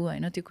गरेको छु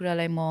होइन त्यो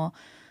कुरालाई म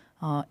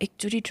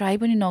एकचोटि ट्राई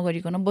पनि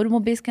नगरिकन बरु म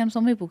बेस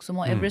क्याम्पसम्मै पुग्छु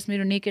म एभरेस्ट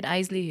मेरो नेकेड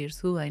आइजले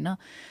हेर्छु होइन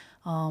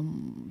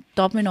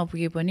टपमै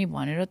नपुगे पनि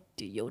भनेर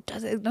त्यो एउटा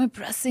चाहिँ एकदमै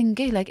प्रेसिङ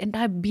के लाइक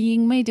एन्टायर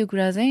बिइङमै त्यो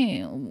कुरा चाहिँ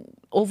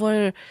ओभर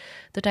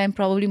द टाइम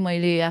प्रब्लली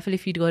मैले आफैले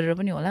फिड गरेर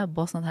पनि होला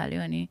बस्न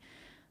थाल्यो अनि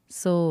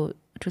सो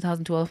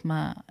 2012मा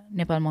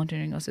नेपाल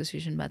माउन्टेनियरिङ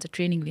एसोसिएसनबाट चाहिँ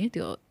ट्रेनिङ लिएँ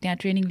त्यो त्यहाँ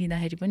ट्रेनिङ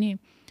लिँदाखेरि पनि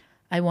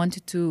I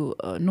wanted to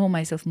know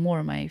myself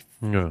more my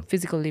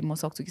physically म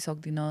सक्छु कि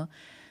सक्दिनँ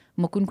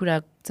म कुन कुरा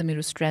चाहिँ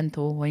मेरो स्ट्रेन्थ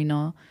हो होइन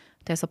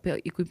त्यहाँ सबै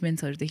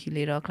इक्विपमेन्ट्सहरूदेखि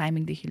लिएर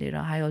क्लाइम्बिङदेखि लिएर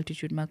हाई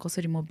अल्टिट्युडमा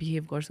कसरी म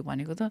बिहेभ गर्छु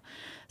भनेको त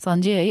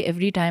सन्जय है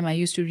every time I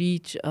use to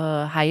reach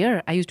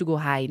higher I use to go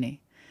high नै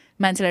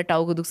मान्छेलाई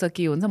टाउको दुख्छ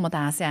के हुन्छ म त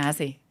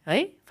हाँसेँ है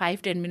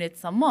 5-10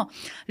 मिनटसम्म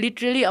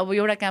लिटरली अब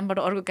एउटा क्याम्पबाट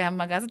अर्को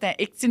क्याम्पमा गएको छ त्यहाँ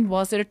एकछिन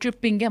बसेर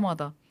ट्रिपिङ क्या म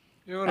त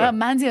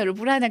मान्छेहरू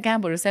पुरा त्यहाँ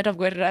क्याम्पहरू सेटअप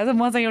गरेर आएको छ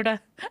म चाहिँ एउटा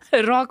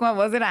रकमा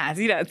बसेर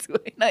हाँसिरहेको छु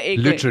होइन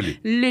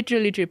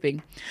लिटरली ट्रिपिङ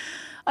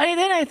अनि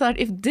then I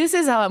thought if this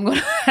is how I'm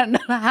gonna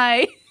handle high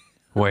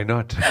Why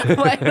not?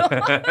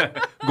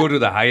 Go to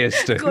the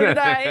highest. Go to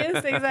the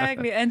highest,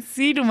 exactly. And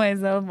see to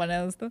myself भने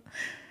जस्तो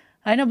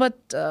होइन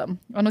but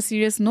on a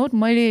serious note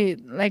मैले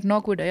like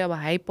नक्विट है अब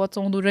high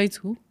पचाउँदो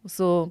रहेछु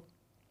so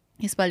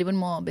यसपालि पनि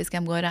म बेस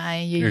क्याम्प गएर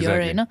आएँ यही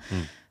इयर होइन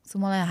सो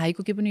मलाई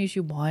हाईको केही पनि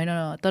इस्यु भएन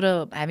तर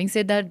ह्याभिङ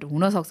सेड द्याट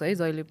हुनसक्छ है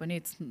जहिले पनि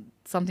it's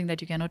something that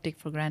you cannot take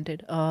for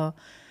granted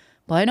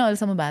भएन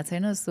अहिलेसम्म भएको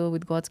छैन सो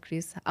विथ गड्स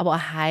ग्रेस अब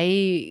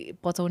हाई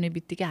पचाउने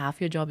बित्तिकै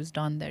half year job is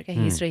done there क्या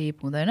हिस र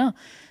हिप हुँदैन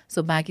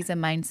सो बाँकी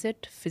चाहिँ माइन्ड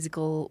सेट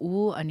फिजिकल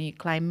अनि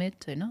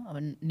क्लाइमेट होइन अब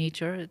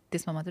नेचर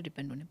त्यसमा मात्र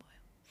डिपेन्ड हुने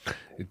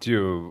भयो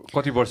त्यो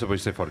कति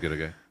वर्षपछि चाहिँ फर्केर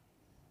गए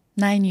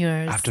 9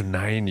 years after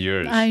 9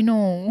 years I know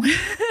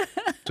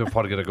त्यो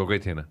फर्केर गएकै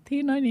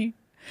थिएन नि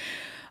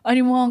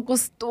अनि म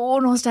कस्तो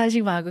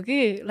नोस्टाल्जिक भएको कि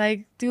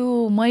लाइक त्यो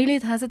मैले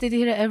थाहा छ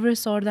त्यतिखेर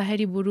एभरेस्ट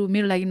चढ्दाखेरि बरु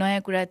मेरो लागि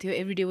नयाँ कुरा थियो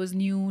every day was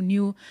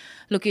new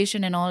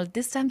location and all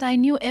this time त I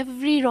knew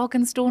every rock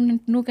and stone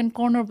nook and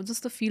corner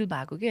जस्तो फिल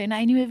भएको कि होइन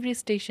आई न्यू एभ्री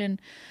स्टेसन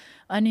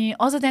अनि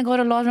अझ त्यहाँ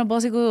गएर लजमा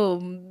बसेको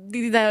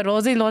दिदी दा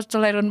अझै लज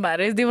चलाइरहनु भएको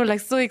रहेछ they were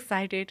like so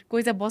excited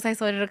कोही चाहिँ बसाइ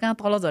सरेर कहाँ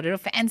तल झरेर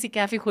फ्यान्सी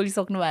क्याफे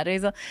खोलिसक्नु भएको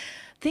रहेछ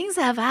थिङ्स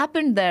हेभ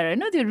ह्यापन देयर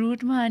होइन त्यो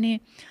रुटमा अनि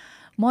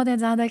म त्यहाँ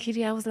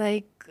जाँदाखेरि आई वाज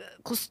लाइक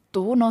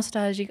कस्तो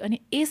नस्टाल्जिक अनि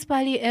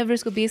यसपालि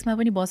एभरेस्टको बेसमा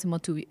पनि बसेँ म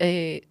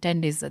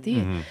 10 days जति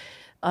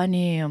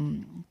अनि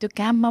त्यो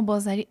क्याम्पमा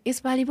बस्दाखेरि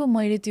यसपालि पो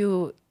मैले त्यो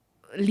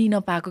लिन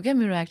पाएको क्या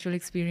मेरो एक्चुअल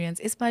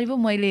एक्सपिरियन्स यसपालि पो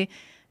मैले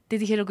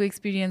त्यतिखेरको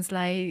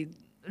एक्सपिरियन्सलाई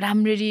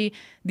राम्ररी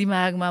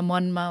दिमागमा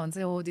मनमा हुन्छ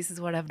oh this is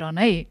what have done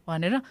है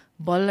भनेर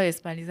बल्ल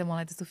यसपालि चाहिँ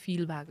मलाई त्यस्तो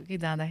फिल भएको कि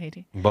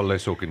जाँदाखेरि बल्ल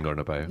सोकिन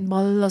गर्न पायो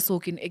बल्ल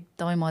सोकिन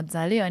एकदमै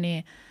मजाले अनि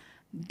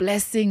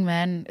ब्लेसिङ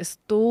म्यान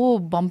यस्तो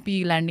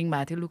बम्पी ल्यान्डिङ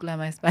भएको थियो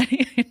लुक्लामा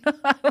यसपालि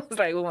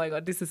होइन oh my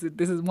god this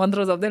is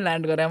मन्त्र शब्दै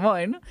ल्यान्ड गरेँ म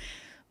होइन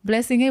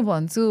ब्लेसिङै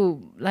भन्छु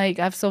like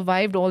I have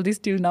सर्भाइभड all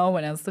this till now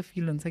भने जस्तो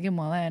फिल हुन्छ कि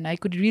मलाई and I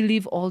could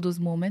relive all those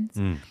moments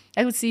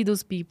I could see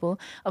those people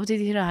अब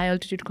त्यतिखेर हाई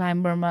अल्टिट्युड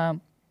क्लाइम्बरमा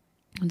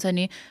हुन्छ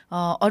नि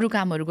अरू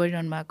कामहरू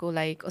गरिरहनु भएको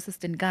like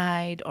assistant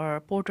guide or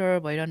porter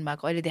भइरहनु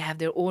भएको अहिले they have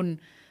their own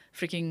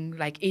freaking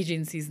like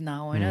agencies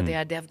now होइन दे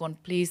हेभ गन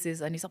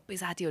प्लेसेस अनि सबै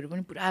साथीहरू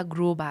पनि पुरा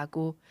ग्रो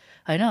भएको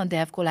होइन they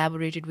have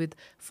collaborated with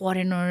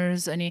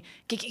foreigners अनि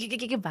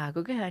के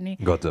भएको क्या अनि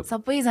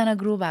सबैजना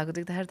ग्रो भएको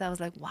देख्दाखेरि त I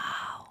was like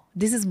wow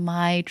this is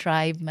my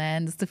tribe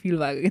man जस्तो फिल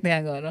भएको कि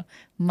त्यहाँ गएर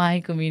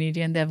my community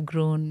and they have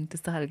grown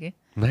त्यस्तो खालके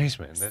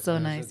नाइस म्यान सो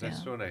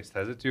नाइस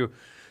थाहा छ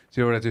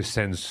त्यो एउटा त्यो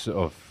सेन्स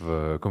अफ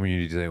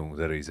कम्युनिटी चाहिँ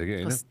हुँदो रहेछ कि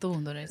होइन कस्तो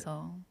हुँदो रहेछ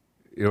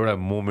एउटा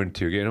मोमेन्ट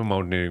थियो कि होइन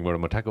माउन्टेनियरिङबाट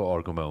म ठ्याक्क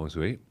अर्कोमा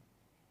आउँछु है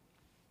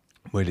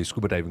मैले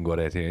स्कुबा डाइभिङ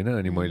गराएको थिएँ होइन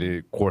अनि मैले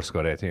कोर्स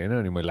गराएको थिएँ होइन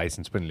अनि मैले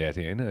लाइसेन्स पनि ल्याएको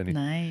थिएँ होइन अनि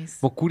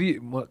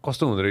म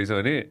कस्तो हुँदो रहेछ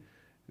भने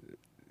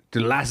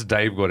त्यो लास्ट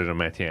डाइभ गरेर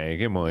माथि आएँ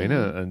कि म होइन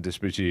अनि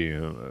त्यसपछि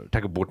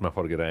ठ्याक्क बोटमा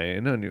फर्केर आएँ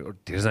होइन अनि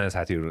धेरैजना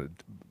साथीहरू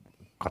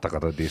कता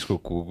कता देशको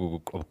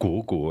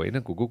को होइन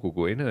को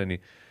होइन अनि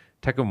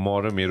ठ्याक्क म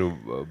र मेरो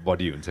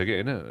बडी हुन्छ कि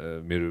होइन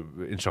मेरो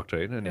इन्स्ट्रक्टर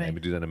होइन अनि हामी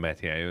दुईजना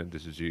माथि आयो अनि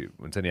त्यसपछि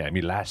हुन्छ नि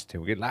हामी लास्ट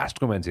थियौँ कि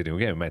लास्टको मान्छे थियौँ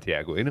कि हामी माथि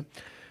आएको होइन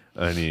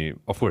अनि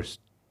अफकोर्स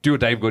त्यो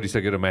डाइभ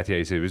गरिसकेर माथि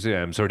आइसकेपछि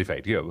आइएम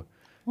सर्टिफाइड कि अब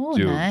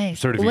त्यो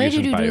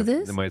सर्टिफिकेसन पायो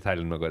मैले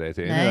थाइल्यान्डमा गराएको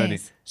थिएँ होइन अनि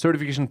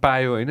सर्टिफिकेसन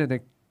पायो होइन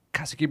त्यहाँ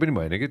खास केही पनि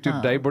भएन कि त्यो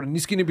डाइभबाट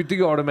निस्किने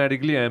बित्तिकै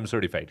अटोमेटिकली आइएम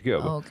सर्टिफाइड कि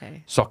अब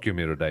सक्यो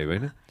मेरो डाइभ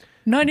होइन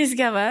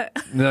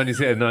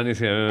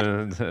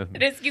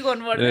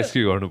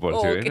रेस्क्यु गर्नु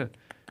पर्थ्यो होइन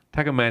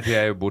ठ्याक्क माथि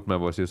आयो बोटमा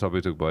बस्यो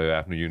सबै थोक भयो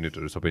आफ्नो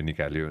युनिटहरू सबै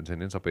निकाल्यो हुन्छ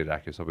नि सबै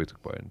राख्यो सबै थोक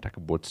भयो ठ्याक्क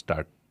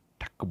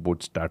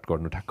बोट स्टार्ट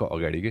गर्नु ठ्याक्क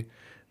अगाडि के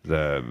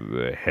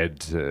the head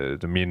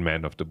the main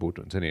man of the बोट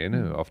हुन्छ नि होइन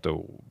अफ द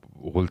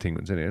होल थिङ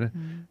हुन्छ नि होइन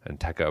अनि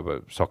ठ्याक्क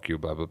अब सक्यो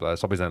बाबा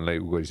सबैजनालाई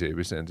उ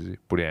गरिसकेपछि अनि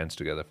put hands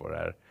together for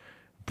our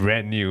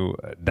brand new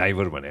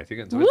diver भनेको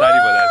थियो कि सबै ताली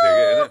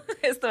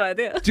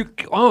बजाएको थियो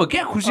कि होइन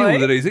क्या खुसी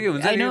हुँदो रहेछ कि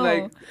हुन्छ नि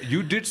like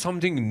you did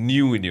something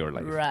new in your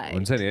life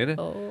हुन्छ नि होइन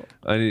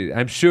अनि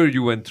आइ am sure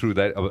you went through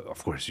that अब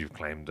of course you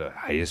climb the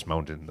highest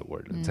mountain in the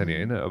world हुन्छ नि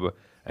होइन अब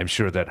आइ am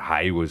sure that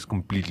high was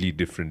completely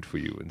different for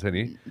you हुन्छ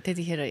नि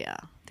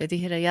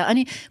त्यतिखेर या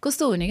अनि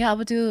कस्तो हुने क्या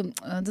अब त्यो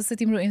जस्तै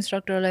तिम्रो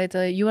इन्स्ट्रक्टरलाई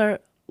त you're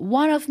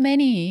one of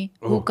many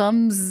who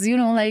comes you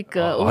know like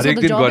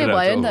जबै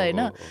भयो नि त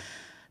होइन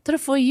तर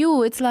for you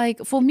it's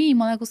like for me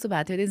मलाई कस्तो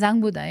भएको थियो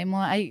जाङबु दाइ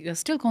म I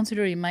still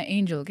consider him my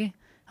angel के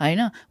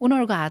होइन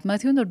उनीहरूको हातमा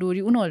थियो नि त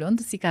डोरी उनीहरूले हो नि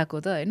त सिकाएको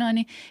त होइन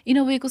अनि इन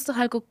अ वे कस्तो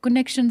खालको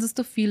कनेक्सन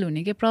जस्तो फिल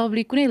हुने कि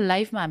प्रब्ली कुनै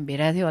लाइफमा हामी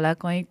भेटाएको थियो होला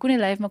कुनै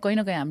लाइफमा कहीँ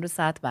न कहीँ हाम्रो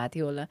साथ भएको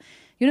थियो होला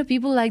you know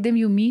people like them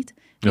you meet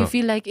you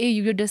feel like a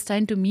you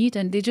destined to meet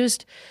and they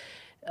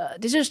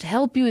just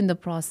help you in the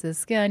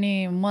process क्या अनि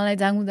मलाई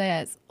जाङबु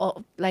दाइ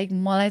लाइक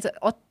मलाई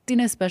चाहिँ अति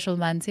नै स्पेसल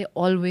मान्छे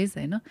अलवेज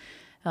होइन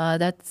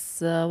द्याट्स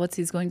वाट्स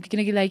इज गोइङ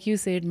किनकि लाइक यु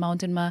सेड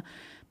माउन्टेनमा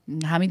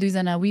हामी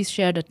दुईजना वी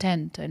सेयर्ड अ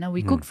टेन्ट होइन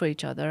we cook for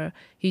each other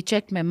he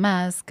check my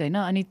mask होइन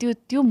अनि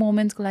त्यो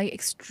मोमेन्ट्सको लागि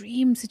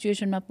एक्सट्रिम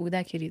सिचुएसनमा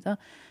पुग्दाखेरि त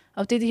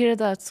अब त्यतिखेर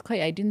त खै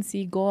आई डिन्ट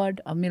सी गड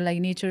अब मेरो लागि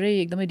नेचरै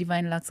एकदमै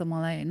डिभाइन लाग्छ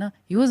मलाई होइन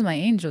हि वाज माई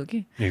एन्जल कि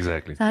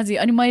साँझी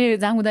अनि मैले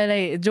जाङबु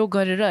दाइलाई जोक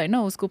गरेर होइन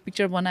उसको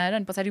पिक्चर बनाएर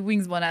अनि पछाडि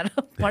विङ्स बनाएर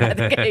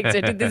पठाएको थिएँ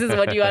एकचोटि this is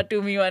what you are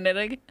to me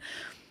भनेर कि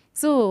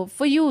सो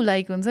फर यु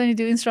लाइक हुन्छ नि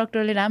त्यो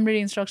इन्स्ट्रक्टरले राम्ररी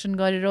इन्स्ट्रक्सन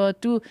गरेर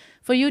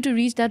for you to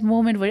reach that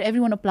moment where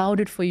every one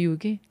अप्लाउडेड for you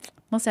कि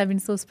must have been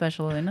so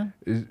special होइन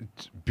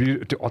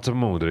त्यो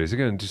अचम्म हुँदो रहेछ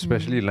क्या त्यो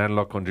स्पेसली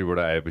ल्यान्डलक कन्ट्रीबाट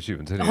आएपछि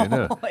हुन्छ नि होइन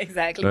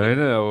होइन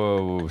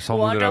अब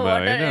समुद्रमा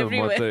होइन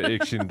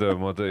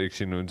म त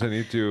एकछिन हुन्छ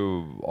नि त्यो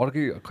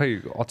अर्कै खै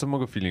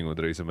अचम्मको फिलिङ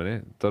हुँदो रहेछ भने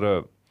तर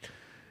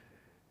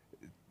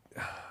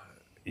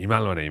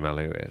हिमाल भने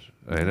हिमालय हो यार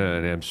होइन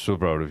अनि आइ am so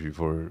proud of you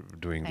for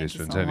doing this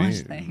हुन्छ नि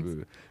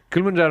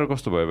किलिमन्जारो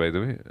कस्तो भयो भाइ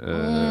तपाईँ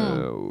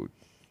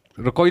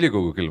र कहिले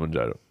गएको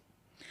किलिमन्जारो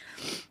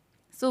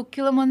सो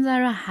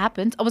किलिमन्जारो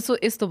ह्यापन्स अब सो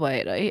यस्तो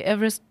भएर है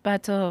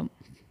एभरेस्टबाट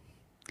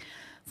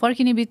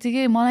फर्किने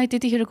बित्तिकै मलाई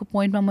त्यतिखेरको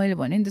पोइन्टमा मैले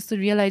भने नि त्यस्तो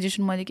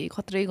रियलाइजेसन मैले केही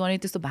खत्रै गरेँ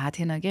त्यस्तो भएको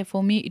थिएन क्या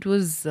फर मी इट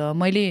वाज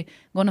मैले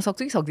गर्न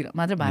सक्छु कि सक्दिनँ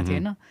मात्र भएको थियो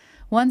होइन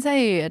once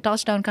I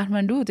touch down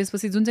Kathmandu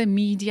त्यसपछि जुन चाहिँ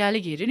मिडियाले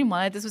घेऱ्यो नि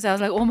मलाई त्यसपछि I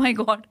was like oh my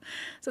God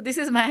so this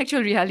is my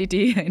actual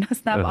reality होइन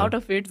स्न्याप आउट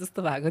अफ इट जस्तो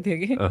भएको थियो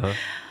कि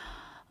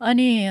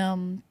अनि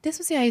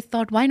त्यसपछि I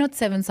thought why not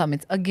 7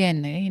 summits again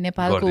है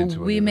नेपालको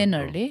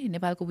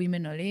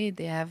वुमेनहरूले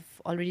they have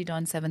already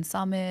done 7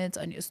 summits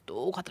अनि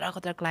यस्तो खतरा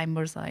खतरा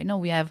क्लाइम्बर्स छ होइन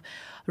वी हेभ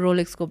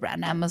रोलेक्सको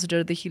ब्रान्ड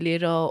एम्बेसडरदेखि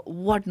लिएर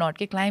वाट नट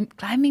के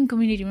climbing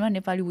कम्युनिटीमा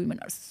Nepali women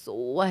are so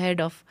ahead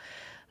of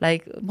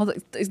like म त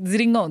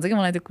जिरिङ्ग हुन्छ कि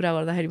मलाई त्यो कुरा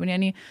गर्दाखेरि पनि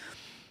अनि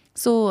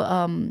सो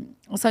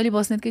शैली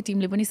बस्नेतकै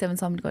टिमले पनि 7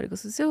 समिट गरेको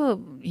छ सो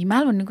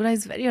हिमाल भन्ने कुरा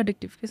इज भेरी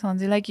एडिक्टिभ के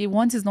Sanjay like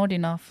once is not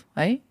enough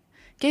है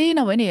केही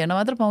नभए नि हेर्न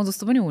मात्र पाउँ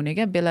जस्तो पनि हुने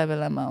क्या बेला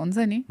बेलामा हुन्छ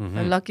नि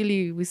luckily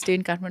we stay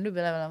in Kathmandu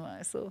बेला बेलामा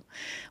यसो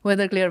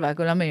वेदर क्लियर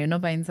भएको बेलामा हेर्न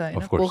पाइन्छ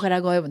होइन पोखरा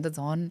गयो भने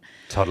त झन्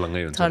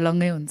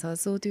छर्लङ्गै हुन्छ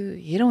सो त्यो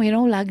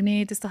हेरौँ लाग्ने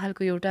त्यस्तो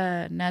खालको एउटा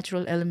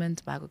नेचुरल एलिमेन्ट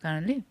भएको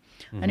कारणले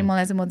अनि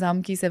मलाई चाहिँ म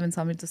जाम कि 7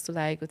 समिट जस्तो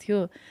लागेको थियो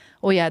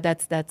ओ या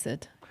that's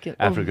it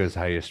Africa's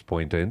highest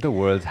point and the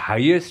world's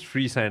highest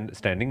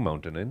freestanding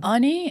mountain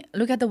अनि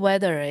लुक एट द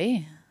वेदर है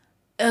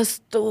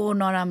यस्तो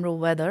नराम्रो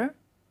वेदर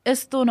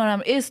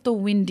यस्तो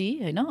विन्डी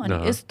होइन अनि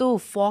यस्तो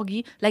फगी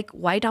लाइक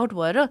वाइट आउट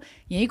भएर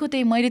यहीँको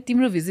त्यही मैले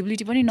तिम्रो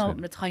भिजिबिलिटी पनि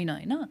छैन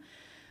होइन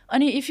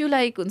अनि इफ यु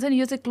लाइक हुन्छ नि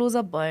यो चाहिँ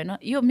क्लोजअप भएन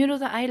यो मेरो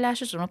त आई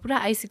ल्यासेसहरूमा पुरा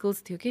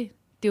आइसिकल्स थियो कि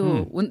त्यो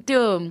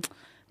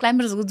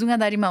क्लाइम्बर्सको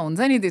जुङ्गादारीमा हुन्छ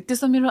नि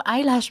त्यस्तो मेरो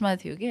आई ल्यासमा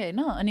थियो कि होइन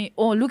अनि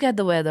ओ look at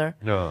the whether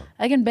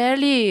I can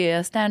बेयरली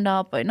stand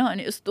up होइन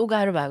अनि यस्तो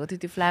गाह्रो भएको थियो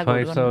त्यो फ्ल्याग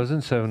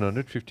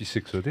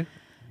 5756 हो त्यो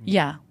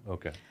या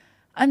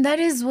and that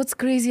is what's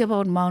crazy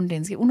about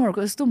mountains कि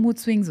उनीहरूको यस्तो मुड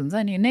स्विङ्स हुन्छ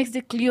नि नेक्स्ट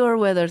डे क्लियर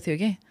वेदर थियो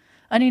कि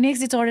अनि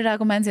नेक्स्ट डे चढेर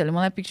आएको मान्छेहरूले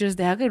मलाई पिक्चर्स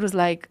देखाएको it was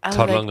like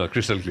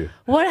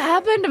what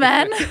happened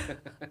man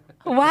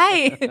why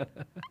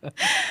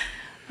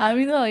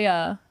हामी त या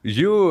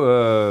यो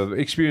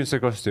एक्सपिरियन्स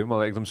चाहिँ कस्तो थियो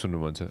मलाई एकदम सुन्नु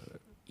मन छ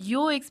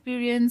यो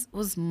experience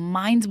was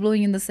mind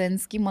blowing in the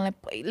sense कि मलाई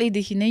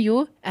पहिल्यैदेखि नै यो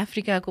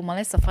अफ्रिकाको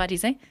मलाई सफारी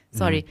चाहिँ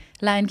sorry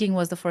lion king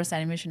was the first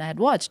animation I head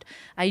watched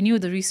I knew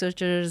the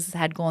researchers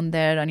had gun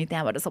there अनि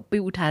त्यहाँबाट सबै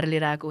उठाएर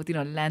लिएर आएको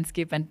तिनीहरू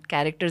landscape and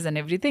characters and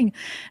everything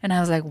and I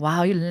was like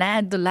wow यो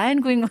द लायन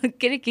किङ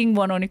के अरे किङ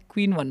बनाउने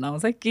क्विन भन्न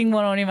आउँछ किङ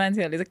बनाउने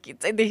मान्छेहरूले चाहिँ के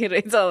चाहिँ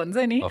देखेरहेछ हुन्छ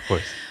नि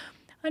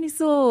अनि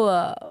सो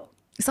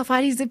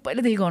सफारी चाहिँ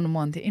पहिल्यैदेखि गर्नु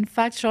मन थियो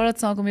इनफ्याक्ट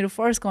शरदसँगको मेरो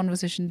first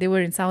conversation they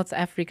were in south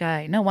Africa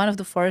होइन one of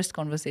the first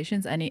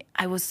conversations अनि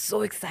आई वाज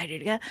सो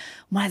एक्साइटेड क्या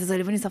मलाई त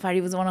जहिले पनि safari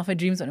was one of my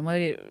dreams भने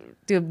मैले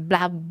त्यो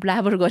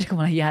ब्ल्याबर गरेको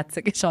मलाई याद छ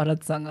कि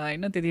शरदसँग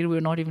होइन त्यतिखेर we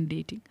were not even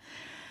dating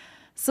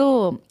so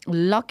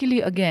luckily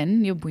again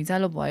यो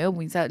भुइँचालो भयो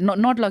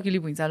नट लकिली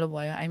भुइँचालो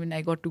भयो I mean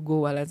I got to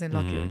गोवाला चाहिँ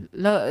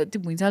लकी त्यो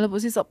भुइँचालो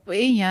पछि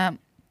सबै यहाँ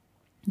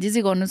जे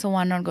चाहिँ गर्नु छ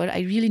वान आवर गएर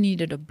I really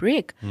needed a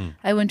break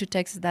I went to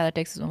Texas दादा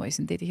टेक्ससमा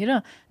भइसक्यो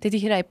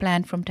त्यतिखेर आई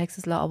प्लान फ्रम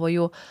टेक्ससलाई अब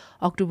यो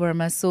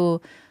अक्टोबरमा सो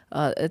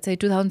चाहिँ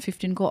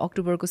 2015को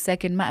अक्टोबरको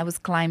 2nd आई वाज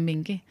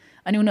क्लाइम्बिङ के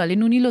अनि उनीहरूले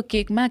नुनिलो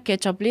केकमा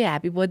केचअपले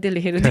ह्याप्पी बर्थडे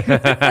लेखेर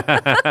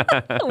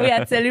we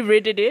had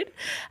celebrated it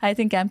I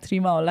think camp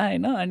 3मा होला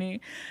होइन अनि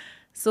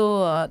सो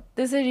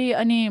त्यसरी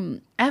अनि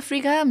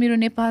अफ्रिका मेरो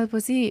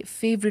नेपालपछि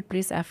फेभरेट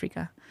प्लेस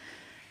अफ्रिका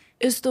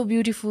यस्तो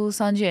ब्युटिफुल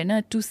सन्जय होइन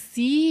टु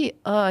सी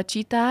अ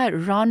चिता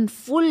run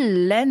full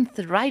length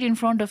right in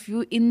front of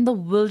you in the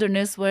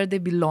wilderness where they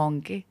belong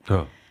के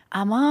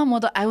आमा म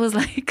त आई वाज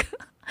लाइक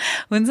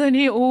हुन्छ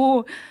नि ओ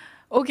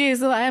okay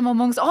so I am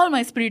amongst all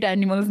my spirit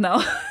animals now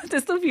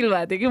त्यस्तो feel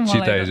भएको थियो कि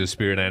मलाई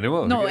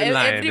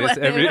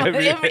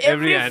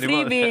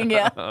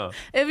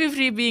एभ्री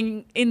फ्री बिङ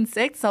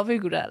इन्सेक्ट सबै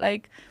कुरा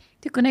लाइक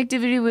त्यो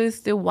कनेक्टिभिटी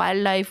विथ त्यो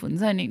वाइल्ड लाइफ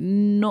हुन्छ नि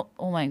no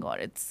oh my God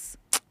it's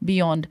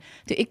beyond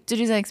त्यो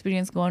एकचोटि चाहिँ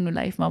एक्सपिरियन्स गर्नु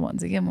लाइफमा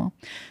भन्छु क्या म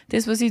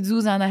त्यसपछि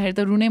जू जाँदाखेरि त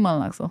रुनै मन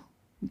लाग्छ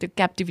त्यो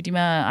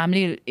क्याप्टिभिटीमा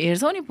हामीले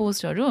हेर्छौँ नि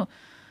पोस्टहरू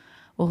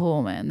ओहो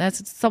म्यान द्याट्स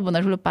सबभन्दा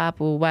ठुलो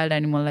पाप हो वाइल्ड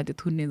एनिमललाई त्यो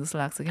थुन्ने जस्तो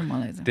लाग्छ कि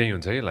मलाई चाहिँ त्यही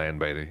हुन्छ कि लायन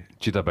बाहिरै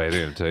चिता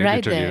बाहिरै हुन्छ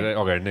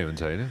अगाडि नै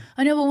हुन्छ होइन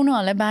अनि अब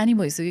उनीहरूलाई बानी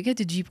भइसक्यो क्या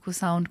त्यो जिपको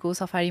साउन्डको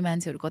सफारी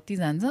मान्छेहरू कति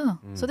जान्छ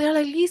so they are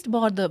like least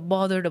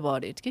bothered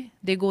about it कि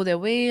दे गो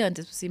द वे अनि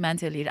त्यसपछि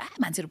मान्छेहरूले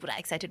मान्छेहरू पुरा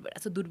एक्साइटेड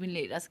भइरहेको छ दुर्बिनले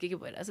हेरिरहेको छ के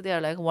भइरहेको छ they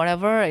are like what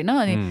ever होइन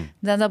अनि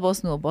जहाँ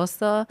बस्नु हो बस्छ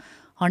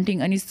हन्टिङ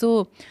अनि सो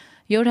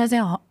एउटा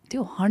चाहिँ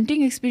त्यो हन्टिङ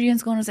एक्सपिरियन्स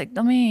गर्नु चाहिँ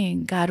एकदमै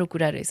गाह्रो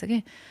कुरा रहेछ कि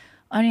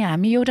अनि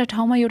हामी एउटा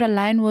ठाउँमा एउटा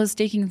लायन वाज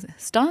टेकिङ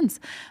स्टन्स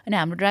अनि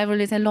हाम्रो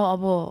ड्राइभरले चाहिँ ल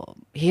अब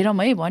हेरौँ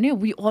है भन्यो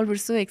we all were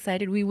so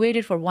excited we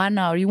waited for 1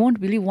 hour you won't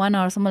believe 1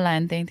 आवरसम्म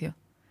लायन त्यहीँ थियो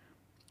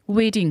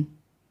वेटिङ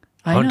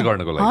हन्ट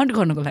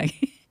गर्नको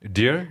लागि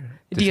डियर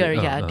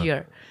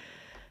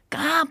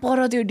कहाँ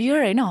पर त्यो डियर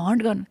होइन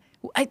हन्ट गर्नु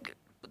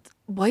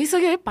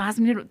भइसक्यो है 5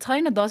 मिनट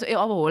छैन 10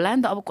 अब होला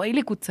नि त अब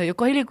कहिले कुद्छ यो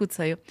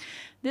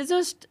त्यो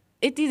जस्ट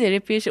यति धेरै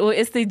पेस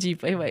यस्तै जिप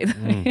है भाइ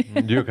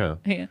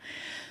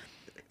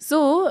सो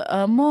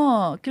म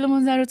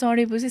किलिमन्जारो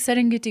चढेपछि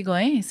सेरेङ्गेटी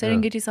गएँ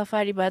सेरेङ्गेटी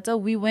सफारीबाट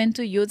वी वेन्ट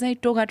टु यो चाहिँ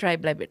टोगा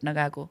ट्राइबलाई भेट्न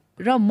गएको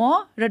र म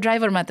र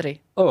ड्राइभर मात्रै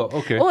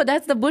okay oh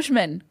that's the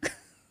bushman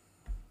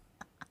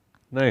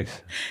nice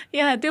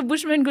यहाँ त्यो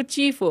बुशम्यानको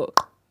चिफ हो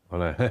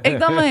होला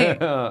एकदमै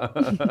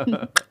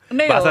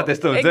नै हो, भाषा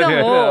त्यस्तो हुन्छ एकदम नि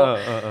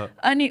हो।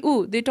 अनि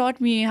they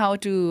taught me how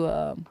to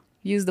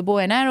use the bow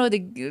and arrow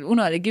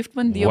उनीहरूले गिफ्ट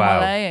पनि दियो Wow.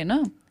 मलाई होइन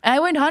I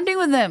went hunting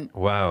with them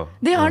wow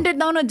they hunted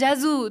down a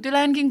ज्याजु त्यो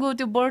लायन किङको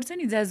त्यो बर्ड छ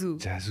नि ज्याजु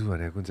ज्याजु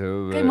भनेको कुन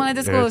खै मलाई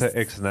त्यसको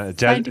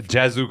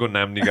ज्याजुको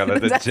नाम निकाला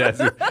त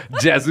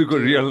ज्याजुको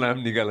रियल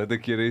नाम निकाला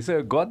त के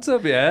रहेछ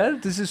गजब यार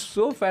दिस इज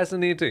सो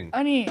फ्यासिनेटिङ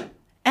अनि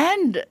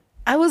एन्ड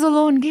आई वाज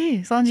अलोन के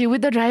सन्जी with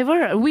the driver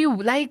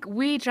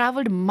we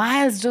travelled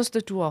miles just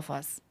the two of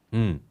us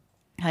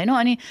होइन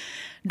अनि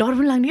डर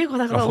पनि लाग्ने कि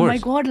कता कता Of oh my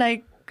course. God like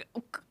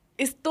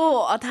यस्तो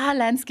अथाह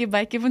ल्यान्डस्केप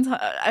बाइक के पनि छ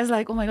I was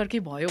like oh my god के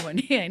भयो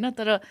भने होइन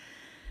तर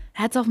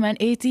ह्याट्स अफ म्यान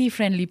यति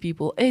फ्रेन्डली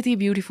पिपल यति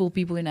ब्युटिफुल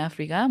पिपल इन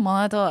अफ्रिका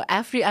मलाई त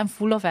I am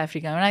full of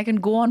Africa I can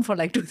go on for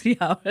like 2-3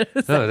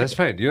 hours that's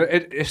fine यो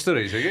यस्तो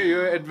रहेछ क्या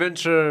यो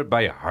एडभेन्चर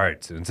बाई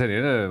हार्ट हुन्छ नि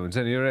होइन हुन्छ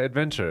नि यो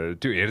एडभेन्चर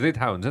त्यो हेर्दै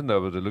थाहा हुन्छ नि त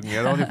अब त looking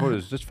at all four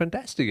is just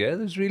fantastic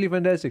it's really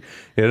fantastic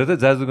हेर त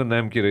जाजुको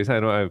नाम के रहेछ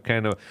होइन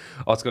काइन्ड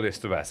आजकल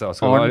यस्तो भएको छ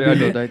Hornbill हो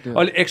आजकल दाइ त्यो।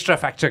 अलिक एक्स्ट्रा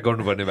फ्याक्ट चेक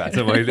गर्नुपर्ने भएको छ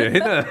मैले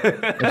होइन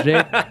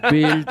रेड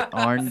बिल्ड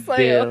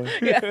हर्नबिल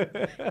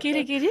के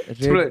रे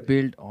red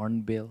billed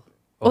hornbill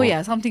oh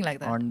yeah something like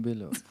that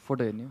hornbill हो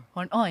फोटो हेर्ने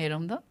हो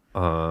हेरौँ त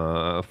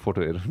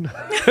फोटो हेरौँ न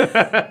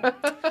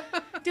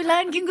त्यो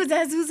लायन किङको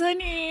ज्याजु छ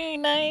नि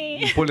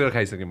नै पोलेर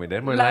खाइसकेँ मैले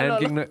म लायन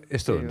किङ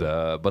यस्तो हुन्छ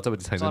बच्चा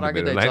बच्चा छैन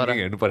चराकै मेरो त, लायन चरा।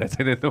 किङ हेर्नु परेको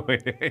छैन त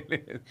मैले अहिले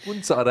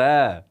कुन चरा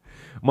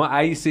म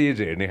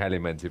आइसेज हेर्ने खाले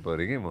मान्छे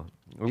पऱ्यो कि म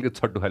अलिकति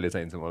छट्टु खाले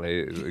चाहिन्छ मलाई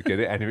के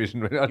अरे एनिमेसन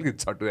पनि अलिकति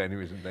छट्टु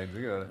एनिमेसन चाहिन्छ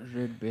कि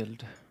रेड बिल्ड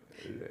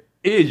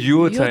ए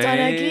यो यो चरा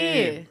चाहिँ के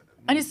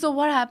अनि सो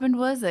वाट ह्यापन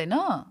वाज होइन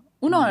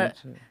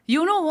उनीहरू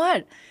यु नो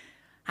वाट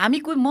हामी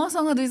कोही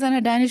मसँग 2जना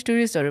ड्यानिस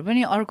टुरिस्टहरू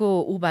पनि अर्को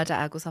ऊबाट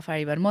आएको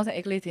सफारीबाट म चाहिँ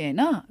एक्लै थिएँ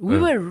होइन we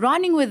were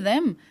running with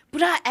them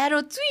पुरा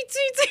एरो चुई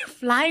चुई चुई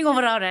फ्लाइङ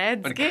ओभर आवर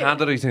हेड्स अनि के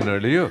खाँदो रहेछ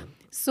यिनीहरूले यो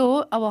सो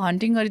अब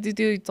हन्टिङ गरेको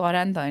त्यो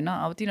चरा नि त होइन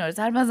अब तिनीहरू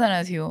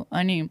 4-5जना थियो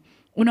अनि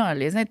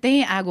उनीहरूले चाहिँ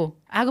त्यहीँ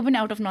आगो पनि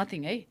आउट अफ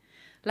नथिङ है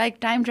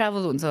लाइक टाइम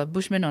ट्राभल हुन्छ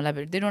बुशमेनहरूलाई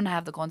भेट they don't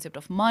have the concept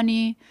of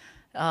money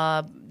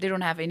they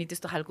don't have any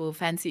त्यस्तो खालको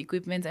फ्यान्सी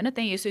इक्विपमेन्ट्स होइन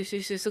त्यहीँ यसो यसो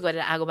यसो यसो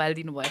गरेर आगो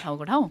बालिदिनु भयो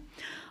ठाउँको ठाउँ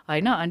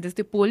होइन अनि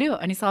त्यस्तो पोल्यो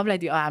अनि सबलाई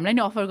दियो हामीलाई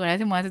नि अफर गरेको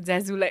थियो मलाई चाहिँ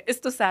ज्याजुलाई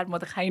यस्तो सार म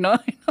त खाइनँ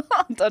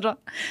होइन तर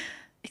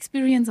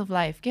एक्सपिरियन्स अफ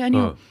लाइफ के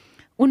अनि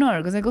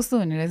उनीहरूको चाहिँ कस्तो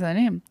हुने रहेछ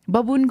भने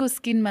बबुनको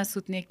स्किनमा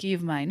सुत्ने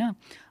केभमा होइन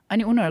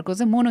अनि उनीहरूको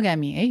चाहिँ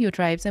मोनोगामी है यो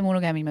ट्राइब चाहिँ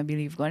मोनोगामीमा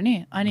बिलिभ गर्ने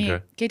अनि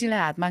Okay. केटीलाई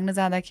हात माग्न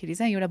जाँदाखेरि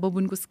चाहिँ एउटा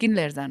बबुनको स्किन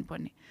लिएर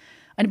जानुपर्ने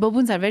अनि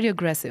बबुन्स आर भेरी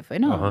एग्रेसिभ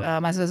होइन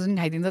मासु पनि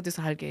खाइदिन्छ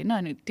त्यस्तो खालको होइन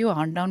अनि त्यो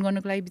हन्ट डाउन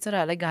गर्नुको लागि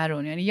बिचराहरूलाई गाह्रो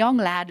हुने अनि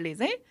यङ ल्याडले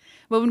चाहिँ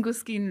बबुनको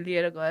स्किन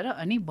लिएर गएर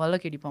अनि बल्ल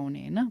केटी पाउने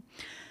होइन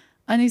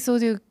अनि सो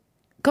त्यो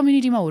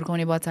कम्युनिटीमा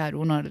हुर्काउने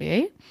बच्चाहरू उनीहरूले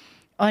है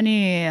अनि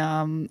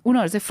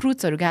उनीहरू चाहिँ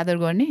फ्रुट्सहरू ग्यादर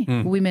गर्ने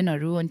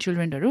वुमेनहरू अनि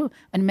चिल्ड्रेनहरू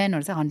अनि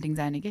मेनहरू चाहिँ हन्टिङ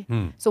जाने कि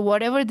सो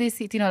वाट एभर देश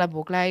तिनीहरूलाई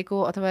भोक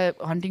लागेको अथवा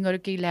हन्टिङ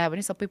गरेर केही ल्यायो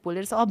भने सबै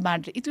पोलेर सब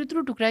बाँड्रे यत्रो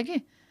यत्रो टुक्रा के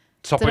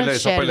सबैलाई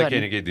share सबैलाई गर्ने।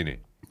 केही न केही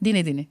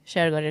दिने दिने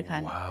सेयर गरेर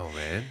खाने वाउ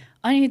म्यान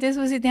अनि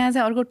त्यसपछि त्यहाँ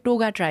चाहिँ अर्को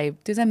टोगा ट्राइब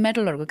त्यो चाहिँ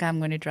मेटलहरूको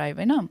काम गर्ने ट्राइब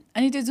होइन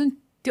अनि त्यो जुन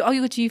त्यो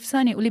अघिको चिफ छ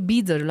नि उसले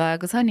बिजहरू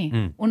लगाएको छ नि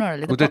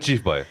उनीहरूले ऊ त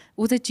चिफ भयो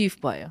ऊ चाहिँ चिफ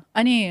भयो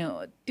अनि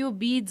त्यो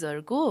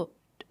बिजहरूको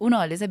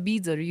उनीहरूले चाहिँ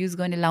बिजहरू युज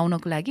गर्ने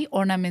लाउनको लागि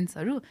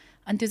अर्नामेन्ट्सहरू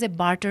अनि त्यो चाहिँ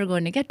बार्टर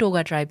गर्ने क्या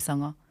टोगा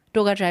ट्राइबसँग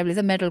टोगा ट्राइबले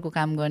चाहिँ मेटलको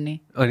काम गर्ने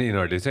अनि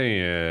यिनीहरूले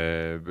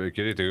चाहिँ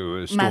के अरे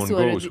त्यो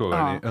स्टोनको उसको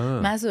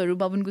गर्ने मासुहरू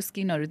बबुनको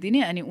स्किनहरू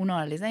दिने अनि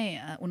उनीहरूले चाहिँ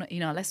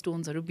यिनीहरूलाई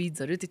स्टोन्सहरू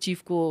बिजहरू त्यो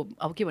चिफको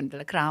अब के भन्नु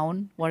त्यसलाई क्राउन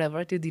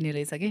वाट त्यो दिने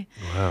रहेछ कि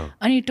Wow.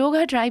 अनि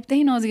टोगा ट्राइब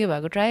त्यही नजिकै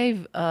भएको ट्राइब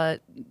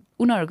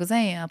उनीहरूको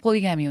चाहिँ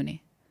पोलिगामी हुने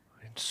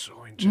It's so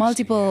interesting.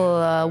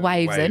 Multiple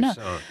wives होइन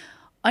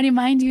अनि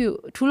माइन्ड यु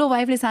ठुलो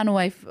वाइफले सानो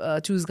वाइफ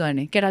चुज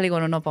गर्ने केटाले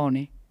गर्न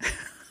नपाउने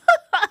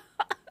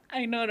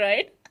I know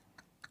right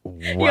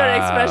your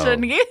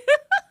expression कि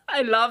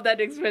I love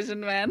that expression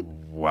man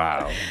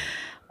Wow.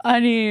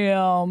 अनि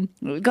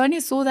गर्ने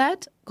सो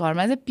द्याट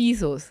घरमा चाहिँ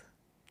पिस होस्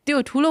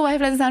त्यो ठुलो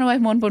वाइफलाई चाहिँ सानो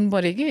वाइफ मन पर्नु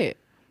पऱ्यो कि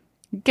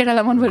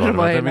केटालाई मन परेर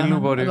घरमा त भएन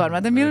मिल्नु पर्यो। घरमा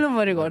त मिल्नु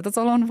पऱ्यो घर त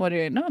चलाउनु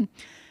पऱ्यो होइन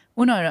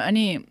उनीहरू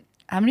अनि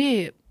हामीले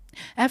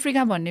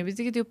अफ्रिका भन्ने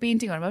बित्तिकै त्यो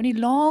पेन्टिङहरूमा पनि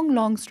लङ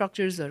लङ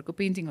स्ट्रक्चर्सहरूको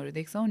पेन्टिङहरू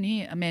देख्छौँ नि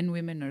मेन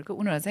वुमेनहरूको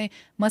उनीहरू चाहिँ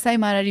मसाई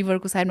मारा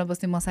रिभरको साइडमा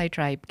बस्ने मसाई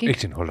ट्राइब कि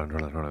एकछिन hold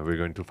on we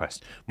going to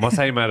fast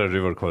Masai Mara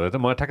river खोला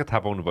त म ठ्याक्क थाहा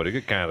पाउनु पऱ्यो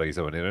कि कहाँ रहेछ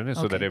भनेर होइन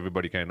so that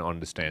everybody can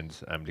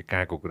understands हामीले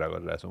कहाँको कुरा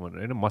गरिरहेको छौँ भनेर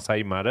होइन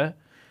मसाई मारा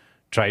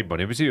ट्राइब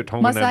भनेपछि यो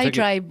ठाउँको नाम मसाई चाहिँ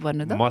ट्राइब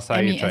भन्नु त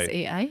Masai tribe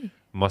MESAI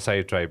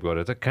Masai tribe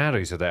गरेर त कहाँ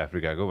रहेछ त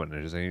अफ्रिकाको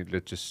भनेर चाहिँ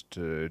लेट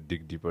जस्ट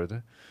डिग डिपर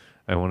त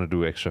I want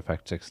do extra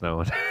fact checks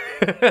now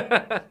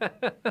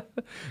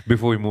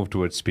before we move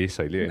toward space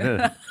अहिले होइन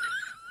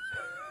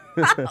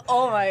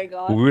oh my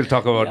god We will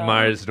talk about Yeah.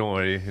 Mars, don't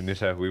worry,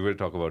 Nisha. We will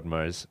talk about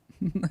Mars.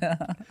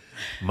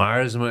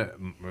 मार्समा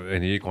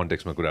अनि यही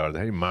कन्टेक्स्टमा कुरा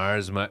गर्दाखेरि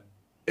मार्समा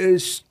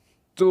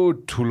यस्तो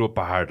ठुलो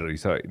पहाड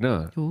रहेछ होइन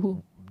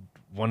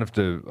वान अफ द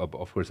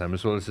अफकोर्स हाम्रो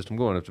सोलर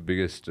सिस्टमको one of the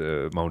biggest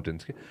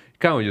mountains के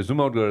कहाँ हो यो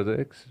जुम आउट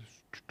गरेर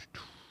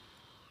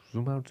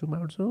zoom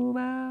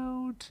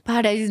out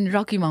Paradise in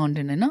Rocky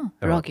Mountain, होइन?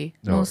 Rocky,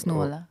 no snow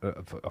होला.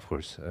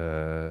 अफकोर्स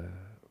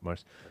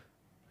मार्स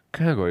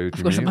कहाँ गयो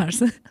Of course, तिमी Mars.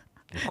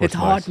 It's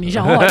hot,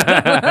 Nisha, hot.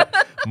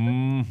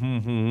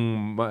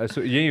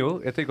 यही हो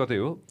यतै कतै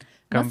हो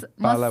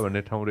काम्पाला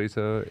भन्ने ठाउँ रहेछ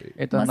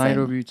यता मसाई।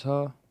 नाइरोबी छ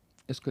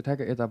यसको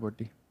ठ्याक्कै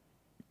यतापट्टि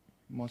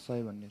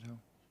मसाई भन्ने ठाउँ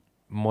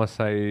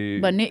मसाई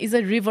भन्ने इज अ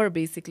रिभर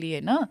बेसिकली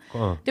होइन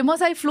त्यो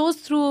मसाई फ्लोज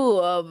थ्रु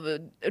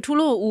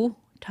ठुलो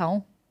ठाउँ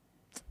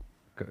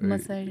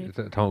मसाई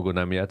ठाउँको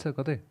नाम याद छ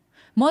कतै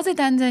म चाहिँ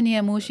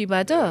तान्जानिया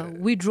मोसीबाट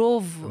वी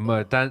ड्रोभ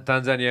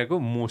तान्जानियाको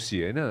मोसी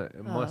होइन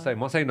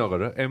मसाई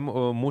नगर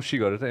मोसी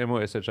गरेर त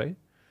MOSHI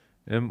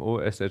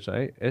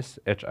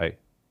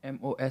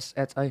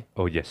MOSHI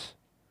Oh yes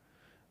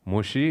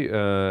मोसी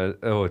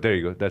oh there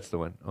you go that's the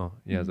one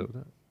यहाँ जाऊ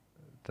त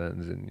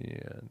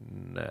Tanzania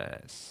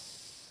nice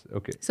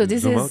okay so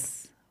this zoom is out.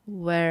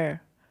 Where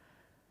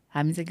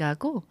हामी चाहिँ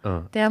गएको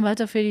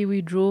त्यहाँबाट फेरि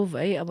वी ड्रोभ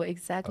है अब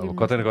एक्ज्याक्टली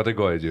कतै न कतै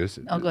गयो जोस्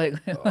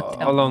गएको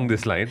along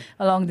this line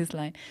along this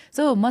line.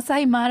 So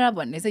Masai Mara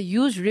भन्ने चाहिँ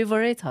huge river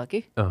छ कि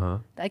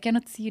I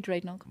cannot see it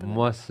right now.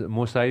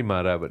 मोसाई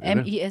मारा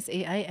भनेर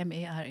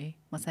MESAIMARA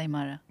Masai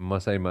Mara.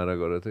 मसाई मारा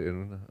गरेर त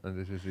हेर्नु न अनि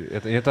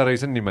त्यसपछि यता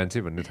रहेछ नि मान्छे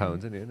भन्ने थाहा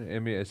हुन्छ नि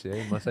होइन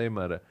MASAI मसाई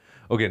मारा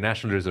ओके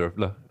नेसनल रिजर्भ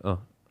ल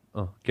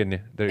केन्या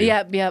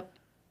Yeah.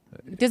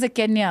 त्यो चाहिँ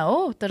केन्या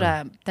हो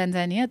तर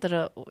तान्जानिया तर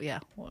या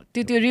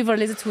त्यो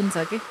रिभरले चाहिँ छुन्छ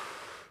कि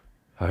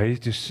है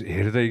त्यो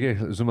हेर्दै के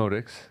जुम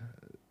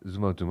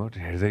आउट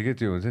हेर्दै के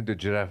त्यो हुन्छ नि त्यो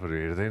जिराफहरू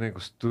हेर्दै नै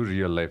कस्तो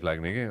रियल लाइफ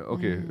लाग्ने के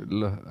ओके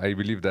ल I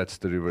believe that's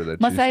the river that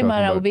Masai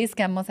Mara base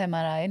camp Masai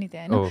मारा आयो नि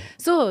त्यहाँ होइन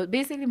सो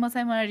बेसिकली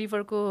मसाई मारा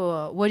रिभरको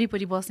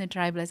वरिपरि बस्ने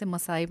ट्राइबलाई चाहिँ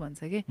मसाई भन्छ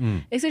कि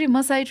यसरी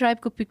मसाई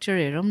ट्राइबको पिक्चर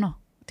हेरौँ न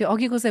त्यो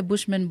अघिको चाहिँ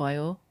बुशमेन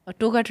भयो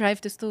टोगा ट्राइब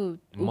त्यस्तो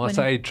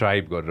मसाई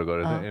ट्राइब गरेर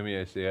गरेर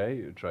MASAI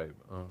ट्राइब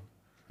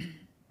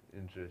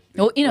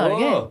इन्ट्रेस्टिङ हो यिनीहरू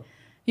के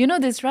यु नो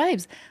दिस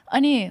ट्राइब्स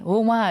अनि हो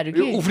उहाँहरू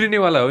के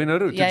उफ्रिनेवाला हो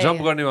यिनीहरू या, जम्प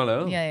या। गर्नेवाला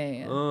हो या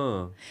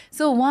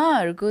सो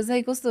उहाँहरूको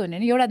चाहिँ कस्तो हुने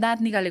नि एउटा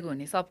दाँत निकालेको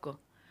हुने सबको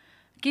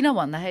किन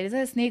भन्दाखेरि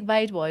चाहिँ स्नेक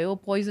बाइट भयो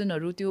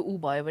पोइजनहरू त्यो ऊ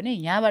भयो भने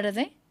यहाँबाट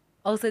चाहिँ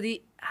औषधि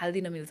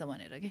हालिदिन मिल्छ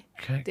भनेर कि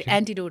त्यो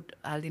एन्टिडोट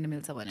हालिदिन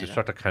मिल्छ त्यो भनेर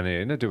सटक खाने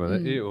होइन त्यो भन्दा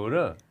ए हो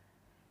र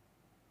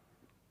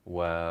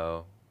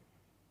वाउ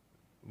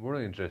बडो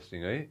इन्ट्रेस्टिङ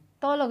है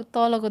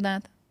तलको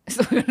दाँत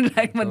यसो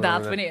म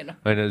दाँत पनि हेर्न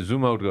होइन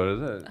जुम आउट गरेर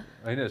त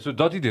होइन सो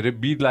जति धेरै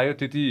बिद लाग्यो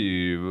त्यति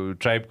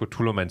ट्राइबको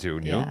ठुलो मान्छे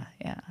हुने हो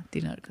या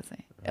तिनीहरूको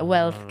चाहिँ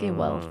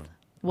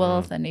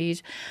वेल्थ एन्ड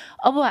एज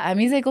अब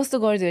हामी चाहिँ कस्तो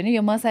गर्थ्यो भने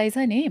यो मसाई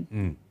छ नि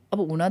अब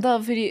हुन त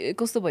फेरि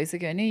कस्तो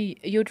भइसक्यो भने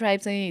यो ट्राइब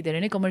चाहिँ धेरै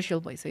नै कमर्सियल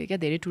भइसक्यो क्या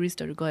धेरै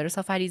टुरिस्टहरू गएर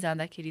सफारी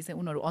जाँदाखेरि चाहिँ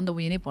उनीहरू अन द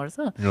वे नै पर्छ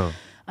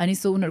अनि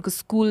सो उनीहरूको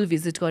स्कुल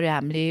भिजिट गऱ्यो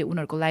हामीले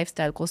उनीहरूको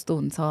लाइफस्टाइल कस्तो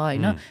हुन्छ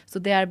होइन so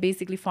they are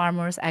basically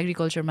farmers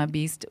एग्रिकल्चरमा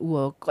based ऊ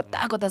हो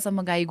कता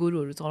कतासम्म गाई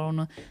गोरुहरू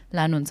चलाउन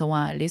लानुहुन्छ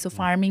उहाँहरूले सो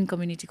फार्मिङ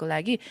कम्युनिटीको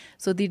लागि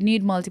so they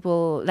need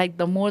multiple like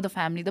the more the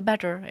family the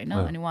better होइन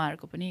अनि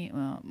उहाँहरूको पनि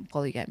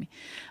पोलिग्यामी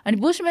अनि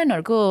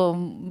बुशम्यानहरूको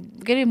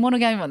के अरे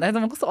मोनोग्यामी भन्दाखेरि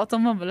त म कस्तो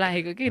अचम्म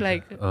लागेको कि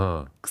लाइक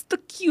कस्तो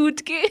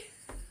क्युट के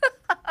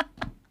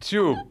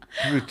त्यो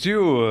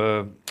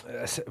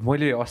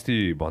मैले अस्ति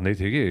भन्दै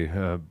थिएँ कि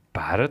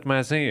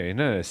भारतमा चाहिँ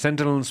होइन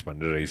सेन्टिनल्स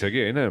भनेर रहेछ कि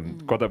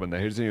होइन कता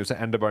भन्दाखेरि चाहिँ यो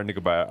चाहिँ एन्डमान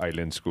निकोबार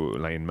आइल्यान्ड्सको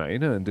लाइनमा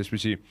होइन अनि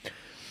त्यसपछि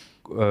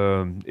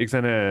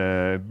एकजना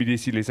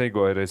विदेशीले चाहिँ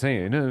गएर चाहिँ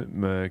होइन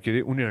के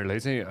अरे उनीहरूलाई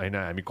चाहिँ होइन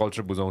हामी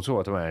कल्चर बुझाउँछौँ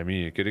अथवा हामी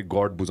के अरे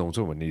गड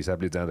बुझाउँछौँ भन्ने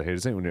हिसाबले जाँदाखेरि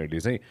चाहिँ उनीहरूले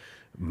चाहिँ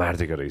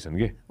मारिदिएका रहेछन्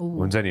कि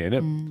हुन्छ नि होइन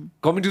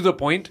कमिङ टु द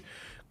पोइन्ट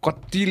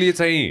कतिले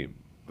चाहिँ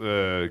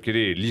के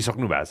अरे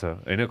लिइसक्नु भएको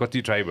छ होइन कति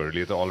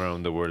ट्राइबहरूले त all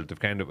around the world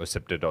kind of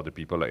accepted other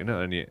people होइन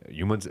अनि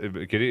ह्युमन्स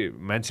के अरे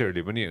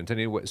मान्छेहरूले पनि हुन्छ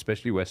नि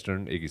स्पेसली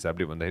वेस्टर्न एक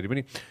हिसाबले भन्दाखेरि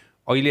पनि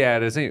अहिले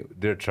आएर चाहिँ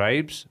देयर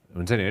ट्राइब्स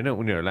हुन्छ नि होइन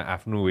उनीहरूलाई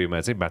आफ्नो वेमा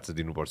चाहिँ बाँच्न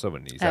दिनुपर्छ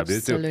भन्ने हिसाबले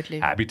त्यो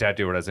ह्याबिट्याट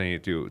एउटा चाहिँ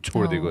त्यो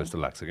छोडिदिएको जस्तो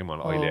लाग्छ कि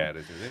मलाई अहिले आएर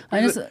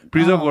चाहिँ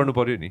प्रिजर्भ गर्नु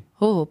पऱ्यो नि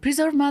हो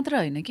प्रिजर्भ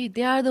मात्र होइन कि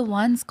दे आर द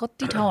वान्स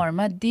कति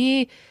ठाउँहरूमा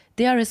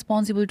they are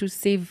responsible to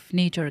save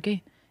nature के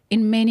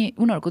इन मेनी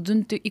उनीहरूको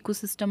जुन त्यो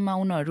इकोसिस्टममा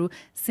उनीहरू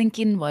सिङ्क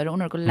इन भएर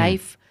उनीहरूको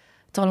लाइफ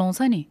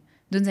चलाउँछ नि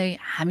जुन चाहिँ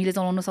हामीले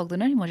चलाउन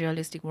सक्दैन नि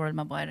मटेरियलिस्टिक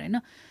वर्ल्डमा भएर होइन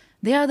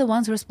they are the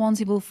ones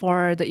responsible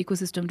for the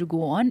ecosystem to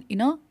go on in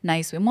a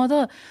nice way म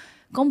त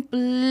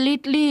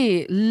कम्प्लिटली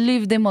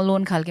लिभ देम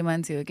अलोन खालको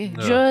मान्छे हो कि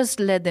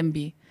जस्ट लेट देम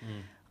बी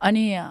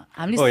अनि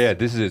हामीले Oh yeah,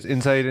 this is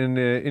inside in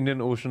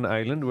Indian Ocean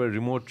Island where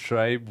remote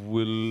tribe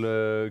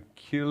will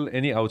kill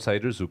any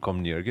outsiders who come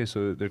near. Okay,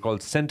 so they're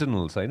called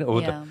sentinels. I know.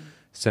 Yeah.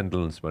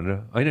 Sentinels, man.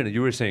 I know.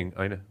 You were saying.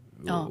 I know.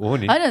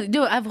 I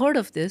know. I've heard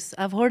of this.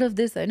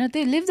 होइन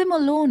they leave them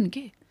alone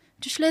के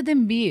just let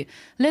them be.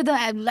 Let the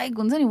like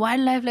हुन्छ नि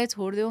wild लाइफलाई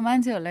छोडिदियो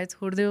मान्छेहरूलाई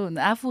छोडिदियो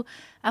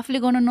आफूले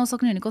गर्न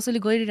नसक्ने भने कसैले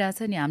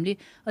गरिरहेछ नि हामीले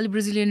अलि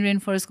ब्राजिलियन रेन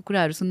फरेस्टको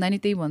कुराहरू सुन्दा नि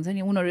त्यही भन्छ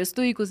नि उनीहरू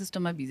यस्तो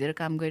इकोसिस्टममा भिजेर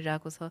काम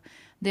गरिरहेको छ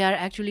they are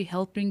actually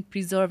helping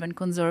preserve and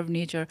conserve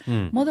nature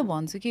म त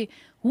भन्छु कि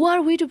हु are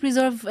we to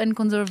preserve and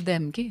conserve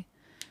them के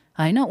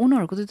होइन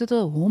उनीहरूको त त्यो त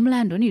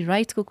होमल्यान्ड हो नि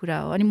राइट्सको कुरा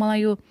हो अनि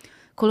मलाई यो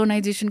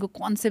कोलोनाइजेसनको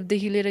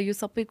कन्सेप्टदेखि लिएर यो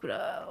सबै कुरा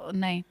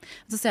नै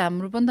जस्तै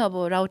हाम्रो पनि त अब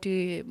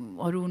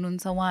राउटेहरू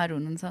हुनुहुन्छ उहाँहरू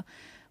हुनुहुन्छ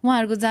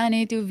उहाँहरूको जाने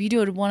त्यो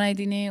भिडियोहरू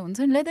बनाइदिने हुन्छ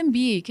नि लेट देम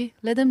बी के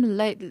लेट देम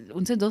लाइक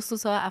हुन्छ जस्तो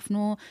छ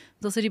आफ्नो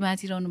जसरी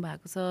बाँचिरहनु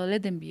भएको छ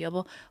लेट देम बी अब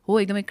हो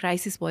एकदमै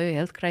क्राइसिस भयो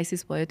हेल्थ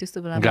क्राइसिस भयो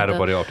त्यस्तो बेला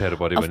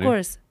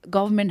of course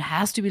government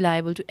has to be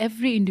liable to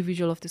every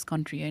individual of this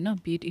country होइन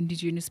be it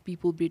indigenous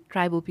people be it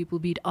tribal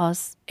people be it us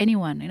any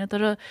one होइन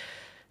तर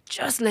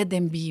just let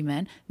them be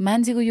man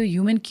मान्छेको यो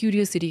ह्युमन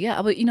क्युरियोसिटी क्या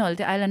अब यिनीहरूले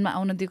त्यो आइल्यान्डमा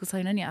आउन दिएको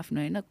छैन नि आफ्नो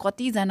होइन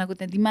कतिजनाको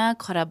त्यहाँ दिमाग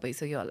खराब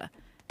भइसक्यो होला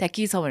त्यहाँ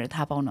के छ भनेर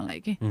थाहा पाउनलाई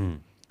कि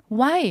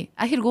वाइ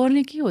आखिर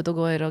गर्ने के हो त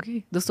गएर कि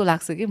जस्तो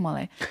लाग्छ कि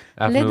मलाई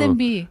लेट देम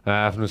बी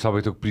आफ्नो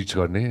सबै थोक प्रिच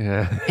गर्ने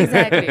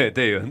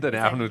त्यही हो नि त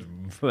आफ्नो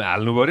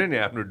हाल्नु पर्यो नि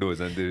आफ्नो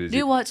dose do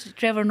you watch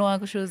ट्रेभर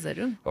नोआको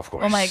सोजहरू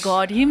oh my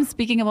God him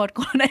speaking about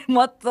corona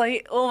म चाहिँ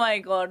ओ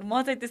माई गड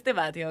म चाहिँ त्यस्तै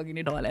भएको थिएँ अघि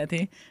नै ढलेको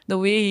थिएँ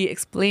द वे ही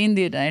एक्सप्लेन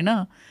दिट होइन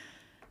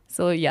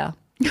So yeah.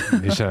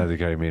 Nisha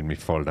Adhikari made me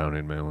fall down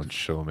in my own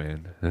show,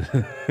 man.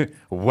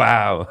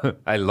 Wow,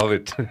 I love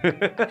it.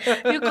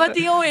 यो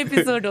कतिऔं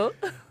एपिसोड हो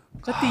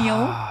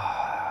कतिऔं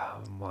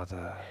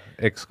मदर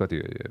एक्स कति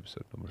हो यो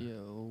एपिसोड नम्बर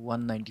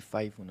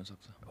 195 हुन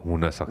सक्छ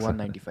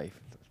 195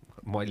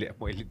 मैले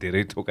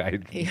धेरै थोक I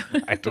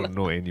don't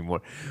know any more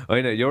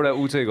होइन एउटा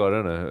ऊ चाहिँ गर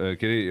न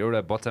के अरे एउटा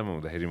बच्चामा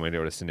हुँदाखेरि मैले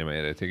एउटा सिनेमा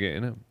हेरेको थिएँ कि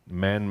होइन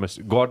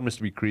God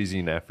must be crazy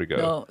in Africa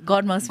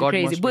God must be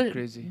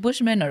crazy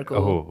बुशम्यानहरूको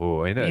हो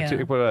होइन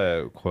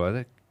एकपल्ट खोला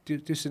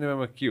त्यो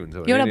सिनेमामा के हुन्छ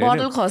एउटा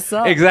बोतल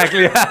खस्छ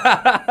एक्ज्याक्टली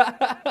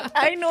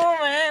आई नो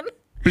म्यान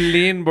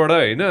प्लेनबाट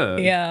होइन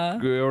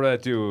एउटा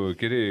त्यो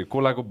के अरे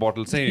कोलाको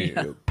बोतल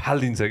चाहिँ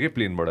फालिदिन्छ कि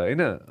प्लेनबाट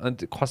होइन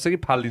अनि खस्छ कि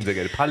फालिदिन्छ के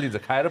अरे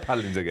फालिदिन्छ खाएर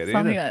फालिदिन्छ के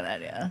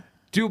अरे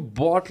त्यो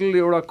बोतल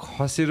एउटा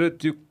खसेर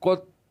त्यो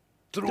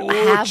कत्रो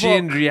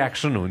चेन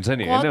रियाक्सन हुन्छ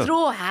नि कत्रो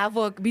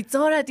ह्याभक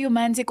बिचरा त्यो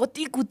मान्छे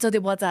कति कुद्छ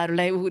त्यो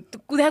बच्चाहरूलाई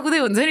कुदाकुदै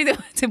हुन्छ नि त्यो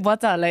मान्छे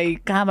बच्चाहरूलाई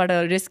कहाँबाट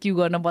रेस्क्यु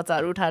गर्न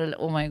बच्चाहरू उठाएर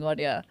ओ माई गड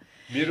या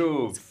मेरो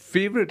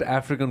फेभरेट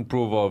अफ्रिकन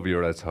प्रोभर्ब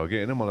एउटा छ कि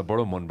होइन मलाई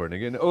बडो मनपर्ने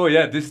कि ओ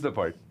या दिस द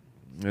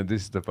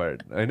पार्ट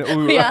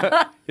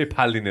होइन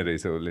फालिदिने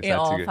रहेछ उसले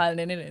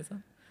फाल्ने नै रहेछ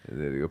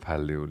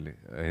फालिदियो उसले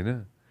होइन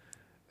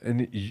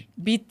अनि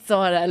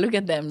बिचरा लुक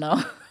एट देम नाउ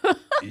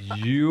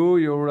यो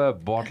एउटा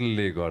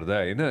बोतलले गर्दा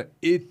होइन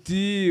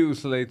यति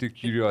उसलाई त्यो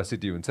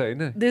क्युरियोसिटी हुन्छ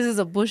होइन दिस इज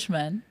अ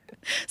बुशम्यान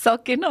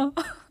सकेन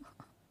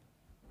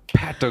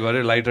फ्याट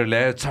गरेर लाइटर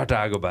ल्यायो छट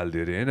आगो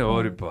बालिदियो अरे होइन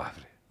अरे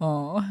बाफ्रे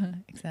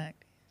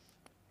एक्ज्याक्टली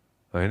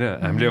होइन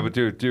हामीले अब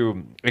त्यो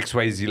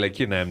एक्सवाइजीलाई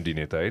के नाम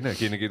दिने त होइन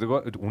किनकि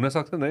त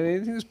हुनसक्छ नि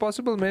anything is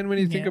possible man when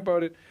you think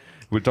about it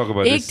will talk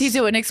about एक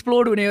थिच्यो भने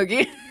एक्सप्लोड हुने हो कि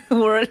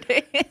world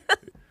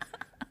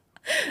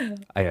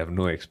I have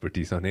no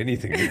expertise on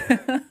anything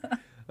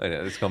होइन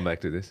let's come back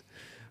to this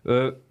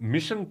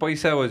mission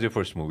पैसा वाज यो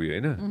फर्स्ट मुभी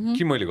होइन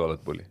कि मैले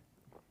गलत बोलेँ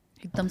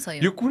एकदम सही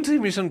यो कुन चाहिँ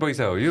मिसन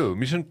पैसा हो यो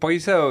मिसन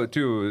पैसा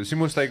त्यो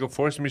सिमोस दाईको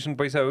फर्स्ट मिसन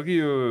पैसा हो कि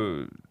यो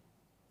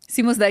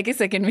सिमोस दाईकै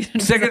सेकेन्ड मिसन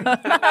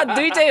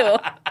दुईटै हो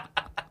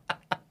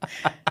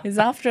is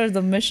after the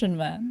mission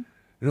man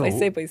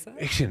पैसै पैसा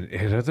एकछिन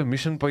हेर त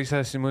मिसन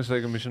पैसा सिमोस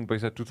दाईको मिसन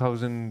पैसा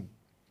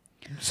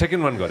 2000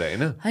 सेकेन्ड वान गरे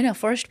होइन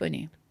फर्स्ट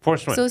पनि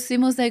फर्स्ट वान सो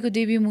सिमोस दाईको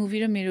डेब्यू मुभी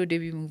र मेरो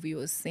डेब्यू मुभी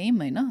हो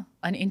सेम होइन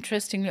अनि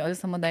इन्ट्रेस्टिङली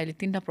अहिलेसम्म दाईले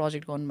 3टा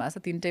प्रोजेक्ट गर्नुभएको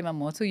छ 3टैमा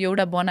म छु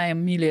एउटा बनायो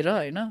मिलेर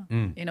होइन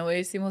इन अ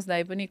वे सिमोस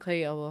दाई पनि खै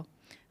अब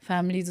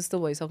फ्यामिली जस्तो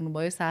भइसक्नु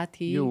भयो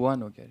साथी यो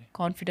वान हो के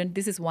कन्फिडेन्ट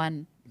दिस इज वान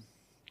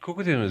को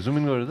थियो जुम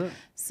इन गरेर त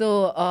सो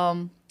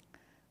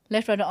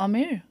लेफ्टबाट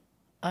अमिर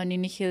अनि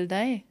निखिल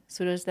दाई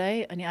सुरज दाई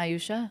अनि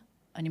आयुषा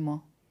अनि म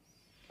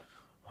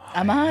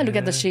Ama, look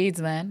at the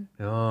shades, man.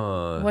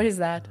 What is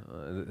that?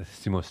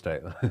 Simo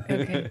style.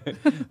 Okay.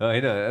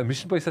 होइन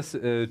मिसन पैसा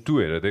 2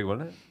 हेर त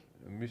एकपल्ट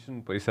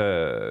मिसन पैसा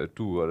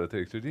 2 गरेर त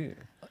एक्चुअली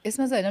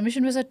यसमा चाहिँ होइन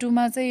मिसन पैसा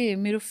 2मा चाहिँ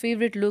मेरो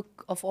favourite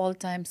look of all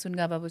time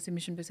सुनगा बाबु चाहिँ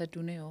मिसन पैसा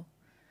 2 नै हो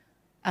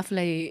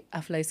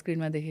आफूलाई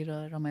स्क्रिनमा देखेर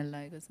रमाइलो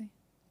लागेको चाहिँ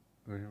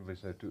मिसन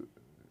पैसा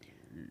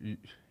 2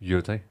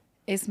 यो चाहिँ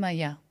यसमा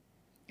या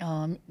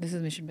दिस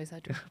इज मिसन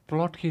पैसा 2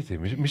 प्लट के थियो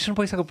मिसन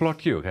पैसाको प्लट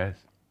के हो खास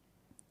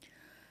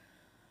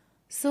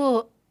सो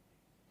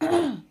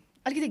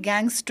अलिकति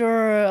ग्याङ्स्टर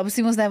अब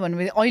सिमोस दाई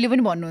भन्नुभयो अहिले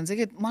पनि भन्नुहुन्छ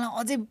कि मलाई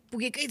अझै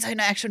पुगेकै छैन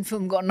एक्सन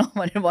फिल्म गर्न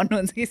भनेर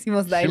भन्नुहुन्छ कि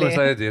सिमोस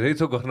दाईले धेरै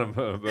छ गर्न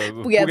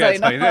पुगेको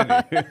छैन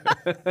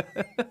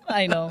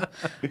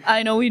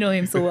I know we know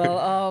him so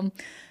well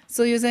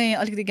so यो चाहिँ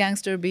अलिकति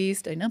ग्याङ्स्टर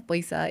बेस्ड होइन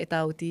पैसा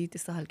यताउति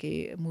त्यस्तो खालके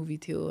मुभी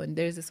थियो and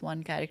there is this one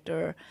character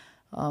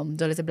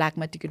जसले चाहिँ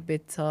ब्ल्याकमा टिकट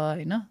बेच्छ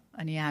होइन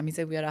अनि हामी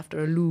चाहिँ वी आर आफ्टर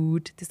अ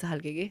लुट त्यस्तो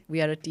खालको के वी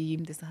आर अ टिम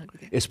त्यस्तो खालको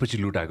के यसपछि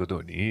लुट आएको त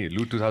हो नि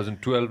लुट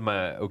 2012मा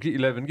हो कि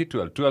 11 कि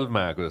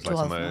 12मा आएको जस्तो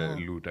लाग्छ 12 मा,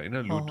 मलाई लुट होइन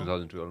लुट हो।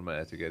 2012मा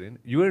आएको थियो क्यारे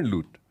यु वर इन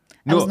लुट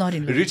I was not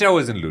in Loot. Richa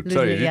was in लुट Loot,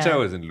 sorry yeah. Richa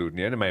was in लुट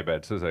नि होइन my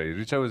bad so sorry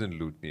Richa was in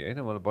लुट नि होइन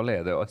मलाई बल्ल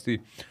याद आयो अस्ति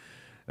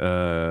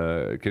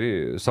के अरे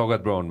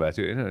सौगात ब्राउन भएको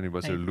थियो होइन अनि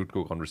बसेर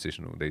लुटको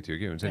कन्भर्सेसन हुँदै थियो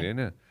कि हुन्छ नि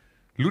होइन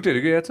लुट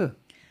हेरेको याद छ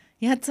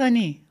याद छ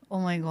नि ओ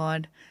माई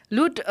गड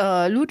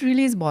लुट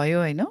रिलिज भयो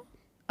होइन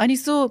अनि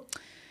सो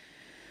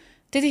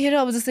त्यतिखेर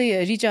अब जस्तै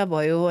रिचा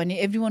भयो अनि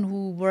every one who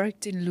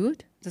work in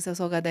लुट जस्तो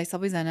सौगात दाई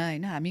सबैजना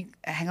होइन हामी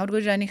ह्याङआउट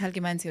गरिरहने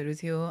खालके मान्छेहरू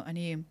थियो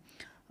अनि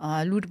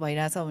लुट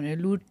भइरहेछ भनेर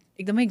लुट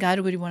एकदमै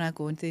गाह्रो गरी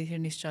बनाएको हो त्यतिखेर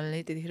निश्चलले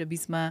त्यतिखेर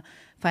बिचमा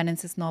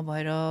फाइनेन्सेस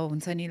नभएर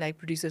हुन्छ नि लाइक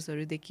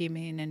प्रड्युसर्सहरू देखिए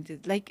मेहन एन्ड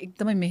लाइक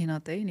एकदमै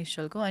मेहनत है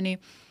निश्चलको अनि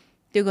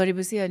त्यो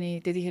गरेपछि अनि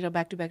त्यतिखेर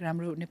ब्याक टु ब्याक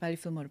राम्रो नेपाली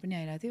फिल्महरू पनि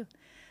आइरहेको थियो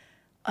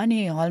अनि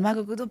हलमा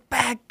गएको त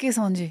प्याकै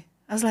सन्जे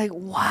आज लाइक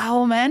वाओ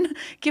म्यान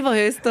के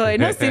भयो यस्तो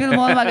होइन सिभिल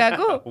मलमा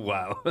गएको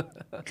वाउ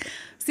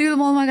सिभिल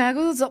मलमा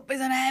गएको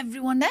सबैजना एभ्री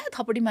वान द्या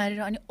थपडी मारेर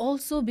अनि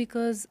अल्सो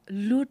बिकज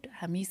लुट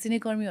हामी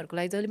सिनेकर्मीहरूको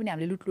लागि जहिले पनि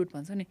हामीले लुट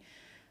भन्छौँ नि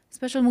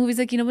स्पेसल मुभी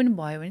चाहिँ किन पनि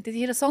भयो भने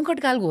त्यतिखेर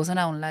सङ्कटकाल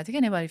घोषणा हुन लागेको थियो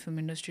क्या Nepali film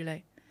इन्डस्ट्रीलाई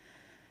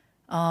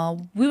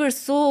we were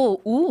so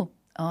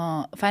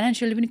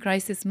financially पनि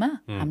क्राइसिसमा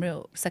हाम्रो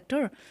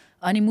सेक्टर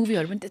अनि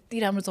मुभीहरू पनि त्यति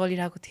राम्रो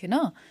चलिरहेको थिएन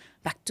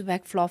ब्याक टु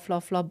ब्याक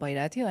फ्लप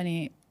भइरहेको थियो अनि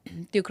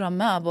त्यो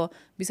क्रममा अब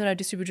बिचरा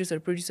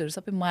डिस्ट्रिब्युटर्सहरू प्रड्युसरहरू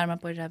सबै मारमा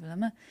परिरहेको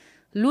बेलामा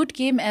लुट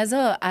केम एज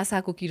अ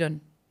आशाको किरण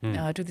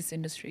टु दिस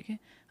इन्डस्ट्री के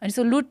अनि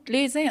सो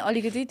लुटले चाहिँ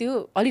अलिकति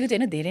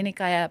होइन धेरै नै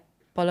काया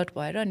पलट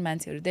भएर अनि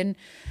मान्छेहरू देन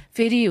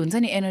फेरि हुन्छ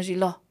नि एनर्जी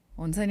ल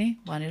हुन्छ नि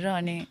भनेर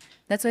अनि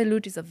द्याट्स वाइ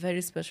लुट is a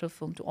very special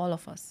film to all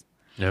of us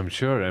I'm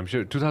sure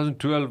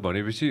 2012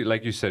 भनेपछि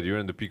like you said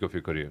you're in the peak of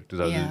your career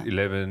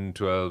 2011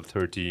 12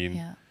 13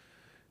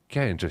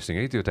 क्या इन्ट्रेस्टिङ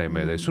है त्यो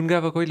टाइममा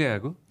सुनगावा कहिले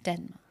आएको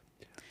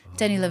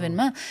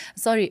 10-11मा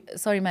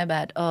सरी माई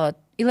ब्याड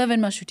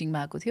 11मा सुटिङ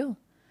भएको थियो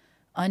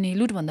अनि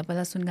लुटभन्दा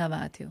पहिला सुनगावा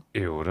आएको थियो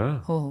ए हो र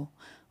हो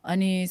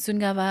अनि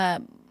सुनगावा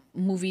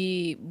मुभी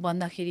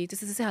बन्दाखेरि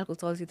त्यस्तै खालको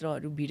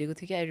चलचित्रहरू भिडेको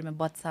थियो क्या एरियामा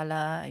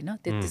बत्साला होइन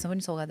त्यसमा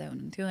पनि सौगात दाइ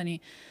हुनुहुन्थ्यो अनि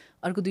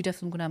अर्को दुईवटा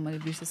फिल्मको नाम मैले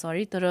बिर्सेँ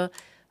सरी तर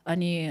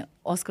अनि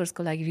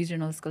अस्कर्सको लागि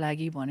रिजनल्सको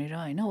लागि भनेर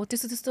होइन हो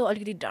त्यस्तो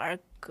अलिकति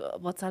dark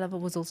बत्साला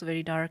was also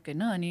very dark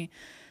होइन अनि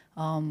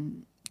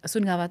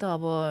सुनगावा त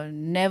अब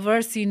never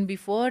seen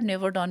before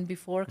never done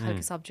before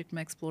खालको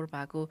सब्जेक्टमा एक्सप्लोर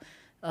भएको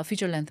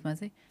फिचर लेन्थमा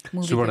चाहिँ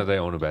सुवर्ण दाइ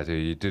आउनु भएको थियो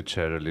he did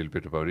share a little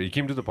bit about it. He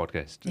came to the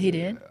podcast. He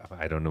did?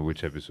 I don't know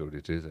which episode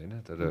it is होइन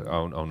तर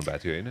आउनु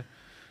भएको थियो होइन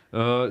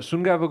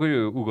सुनगावाको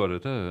यो उ गर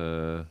त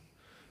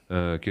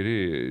के अरे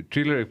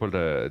ट्रेलर एकपल्ट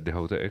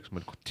देखाउ त एक्स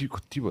मैले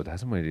कति भयो थाहा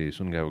छ मैले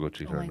सुनगावाको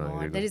trailer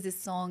नहेरेको there is this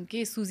song के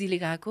सुजीले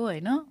गाएको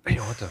होइन ए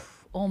हो त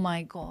ओ माई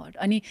गड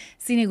अनि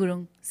सिने गुरुङ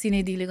सिने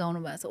दिले गाउनु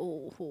भएको छ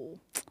ओहो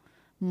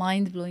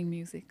माइन्ड ब्लोइङ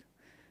म्युजिक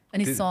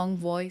अनि सङ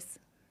भोइस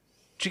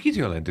ट्रिकी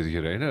थियो होला नि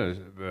त्यतिखेर होइन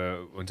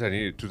हुन्छ नि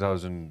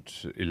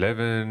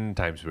 2011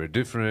 times were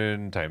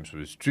different times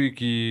was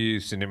tricky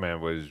cinema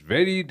was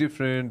very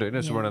different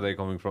होइन सुवर्ण दाइ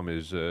कमिङ फ्रम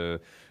हिज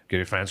के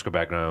अरे फ्रान्सको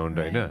ब्याकग्राउन्ड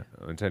होइन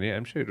हुन्छ नि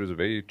I'm sure it was a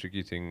very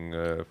tricky thing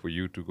for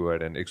you to go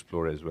ahead and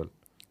explore as well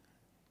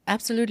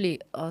absolutely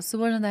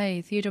सुवर्ण दाई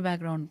theatre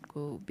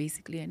ब्याकग्राउन्डको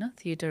basically होइन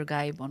थिएटर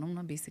गाई भनौँ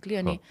न बेसिकली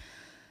अनि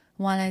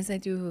उहाँलाई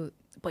चाहिँ त्यो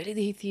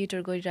पहिल्यैदेखि थिएटर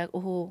गरिरहेको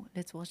ओहो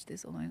लेट्स वाच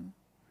दिस ओ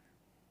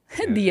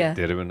दिया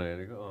धेरै पनि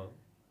नहेरेको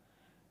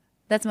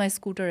द्याट्स माई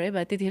स्कुटर है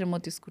भाइ त्यतिखेर म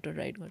त्यो स्कुटर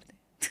राइड गर्थेँ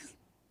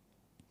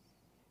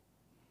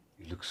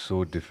It looks so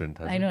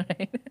different I know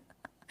right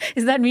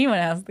is that me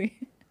भने जस्तै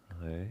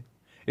है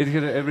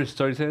यतिखेर एभरेस्ट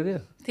चढिसकेको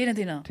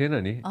थियो थिएन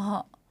नि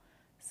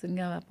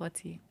सुनगावा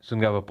पछि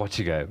सुनगावा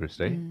पछि गयो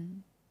एभरेस्ट है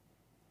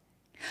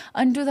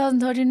अनि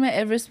 2013मा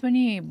एभरेस्ट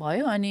पनि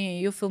भयो अनि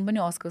यो फिल्म पनि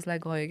अस्कर्सलाई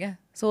गयो क्या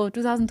सो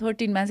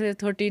 2013 मान्छेले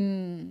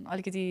 13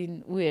 अलिकति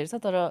ऊ हेर्छ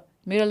तर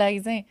मेरो लागि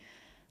चाहिँ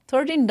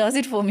 13 does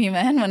it for me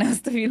man भने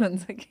जस्तो फिल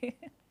हुन्छ कि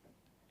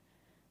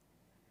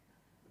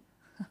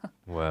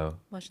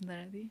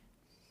वसुन्धरा दी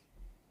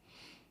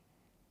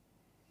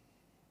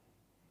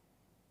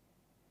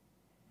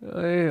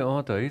ए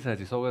अँ त है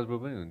साँच्ची सौगात ब्रो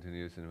पनि हुन्थ्यो नि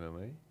यो सिनेमामा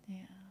है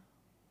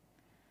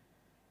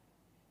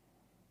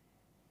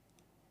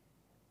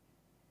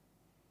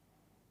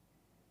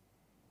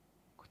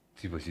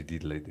कति पछि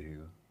दिदीलाई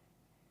देखेको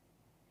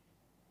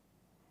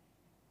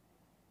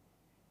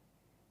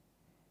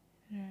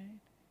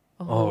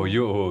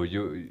यो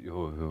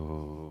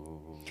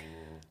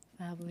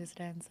Fabulous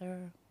dancer.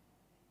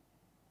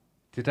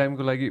 त्यो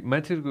टाइमको लागि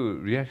मान्छेहरूको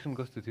रियाक्सन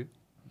कस्तो थियो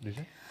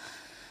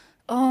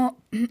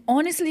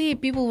Honestly,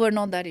 people were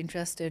not that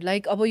interested.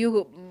 Like, अब यो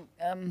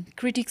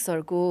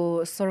क्रिटिक्सहरूको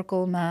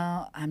सर्कलमा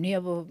हामी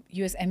अब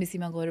US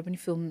एम्बेसीमा गएर पनि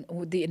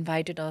film they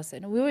invited us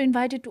and we were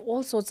invited to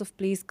all sorts of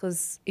places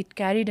because it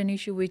carried an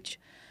issue which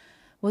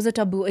was a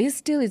taboo. It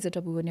still is a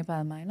taboo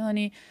नेपालमा होइन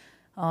अनि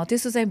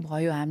त्यस्तो चाहिँ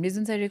भयो हामीले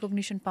जुन चाहिँ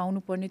रेकग्निसन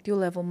पाउनुपर्ने त्यो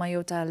लेभलमा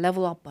एउटा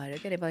लेभल अप भएर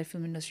क्या नेपाली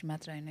फिल्म इन्डस्ट्री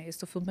मात्र होइन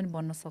यस्तो फिल्म पनि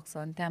बन्न सक्छ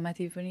अनि त्यहाँ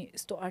माथि पनि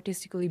यस्तो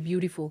आर्टिस्टिकली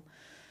ब्युटिफुल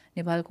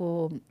नेपालको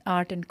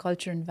आर्ट एन्ड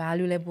कल्चर एन्ड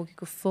भ्यालुलाई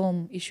बोकेको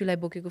फिल्म इस्युलाई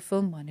बोकेको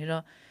फिल्म भनेर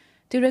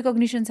त्यो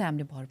रेकग्निसन चाहिँ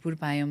हामीले भरपुर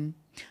पायौँ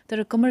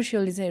तर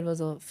कमर्सियली चाहिँ इट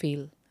वाज अ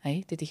फेल है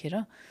त्यतिखेर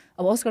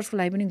अब अस्कर्सको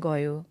लागि पनि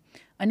गयो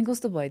अनि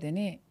कस्तो भयो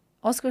भने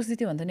अस्कर्स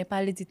जित्यो भने त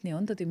नेपालले जित्ने हो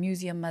नि त त्यो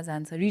म्युजियममा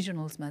जान्छ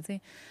रिजनल्समा चाहिँ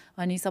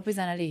अनि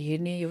सबैजनाले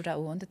हेर्ने एउटा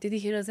हो नि त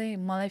त्यतिखेर चाहिँ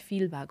मलाई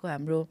फिल भएको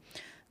हाम्रो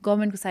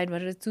गभर्मेन्टको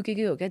साइडबाट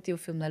चुकेकै हो क्या त्यो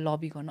फिल्मलाई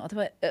लबी गर्न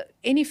अथवा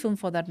any film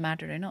for that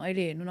matter होइन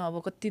अहिले हेर्नु न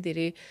अब कति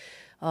धेरै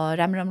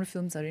राम्रो राम्रो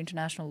फिल्मसहरू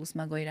इन्टरनेसनल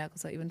उसमा गइरहेको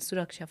छ even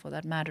Suraksha for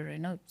that matter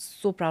होइन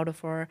so proud of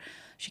her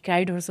she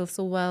carried herself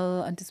so well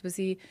अनि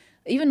त्यसपछि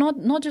इभन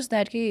नट जस्ट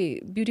द्याट कि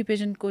ब्युटी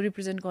पेजेन्टको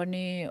रिप्रेजेन्ट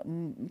गर्ने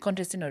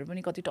कन्टेस्टेन्टहरू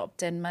पनि कति टप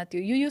 10मा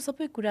त्यो यो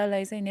सबै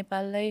कुरालाई चाहिँ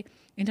नेपाललाई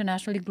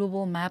इन्टरनेसनली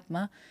ग्लोबल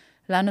म्यापमा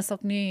लान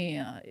सक्ने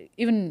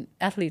इभन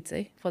एथलिट्स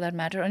है फर द्याट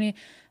म्याटर अनि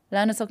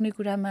लान सक्ने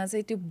कुरामा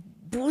चाहिँ त्यो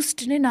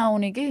बुस्ट नै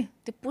नआउने कि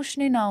त्यो पुस्ट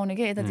नै नआउने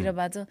क्या यतातिर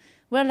बाज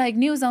वेयर लाइक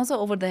न्युज आउँछ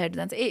ओभर द हेड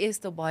जान्छ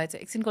यस्तो भएछ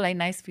एकछिनको लागि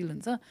नाइस फिल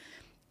हुन्छ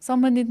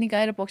सम्बन्धित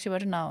निकाय र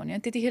पक्षबाट नआउने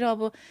त्यतिखेर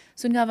अब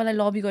सुनगावालाई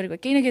लबी गरेको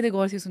केही न केही त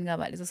गर्थ्यो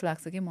सुनगावाले जस्तो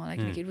लाग्छ कि मलाई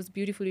किनकि इट वाज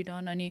ब्युटिफुली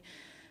डन अनि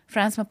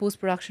फ्रान्समा पोस्ट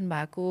प्रोडक्सन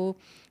भएको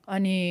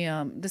अनि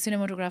द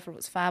सिनेमाटोग्राफर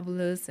वाज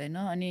फ्याबुलस होइन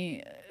अनि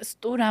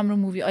यस्तो राम्रो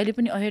मुभी अहिले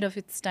पनि अहेड अफ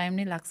इट्स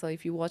टाइम नै लाग्छ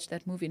if you watch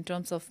that movie in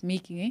terms of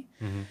making है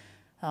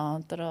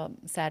तर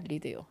स्याडली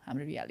त्यही हो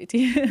हाम्रो रियालिटी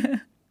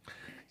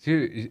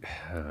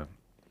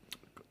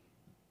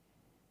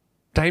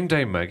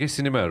टाइममा के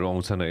सिनेमाहरू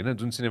आउँछन् होइन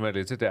जुन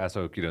सिनेमाले चाहिँ त्यो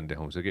आशाको किरण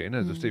देखाउँछ कि होइन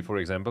जस्तै फर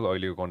इक्जाम्पल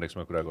अहिलेको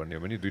कन्टेक्समा कुरा गर्ने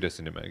हो भने 2टा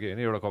सिनेमा कि होइन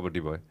एउटा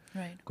कबड्डी भयो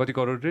कति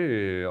करोड रे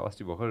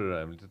अस्ति भर्खर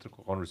हामीले त्यत्रो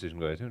कन्भर्सेसन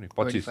गरेको थियौँ नि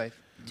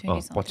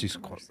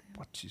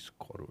 25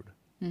 करोड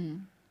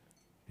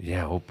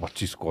यहाँ हो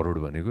 25 करोड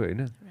भनेको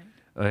होइन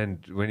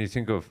and when you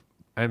think of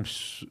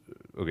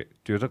okay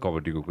त्यो त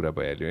कबड्डीको कुरा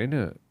भइहाल्यो होइन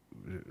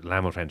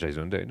लामो फ्रेन्चाइज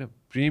हो नि त होइन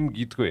प्रेम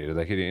गीतको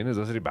हेर्दाखेरि होइन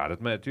जसरी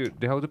भारतमा त्यो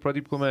देखाउँछ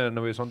प्रदीपकोमा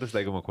नभए सन्तोष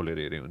दाइकोमा खोलेर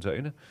हेरे हुन्छ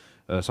होइन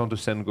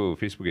सन्तोष सेनको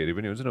फेसबुक हेरे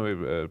पनि हुन्छ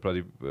नभए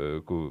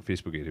प्रदीपको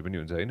फेसबुक हेरे पनि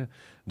हुन्छ होइन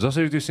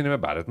जसरी त्यो सिनेमा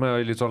भारतमा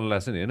अहिले चल्न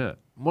लाग्छ नि होइन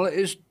मलाई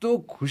यस्तो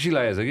खुसी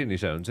लागेको छ कि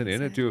निशा हुन्छ नि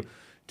होइन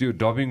त्यो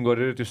डबिङ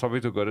गरेर त्यो सबै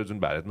थोक गरेर जुन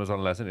भारतमा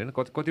चल्न लाग्छ नि होइन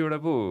कतिवटा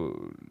पो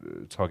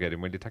छ क्या अरे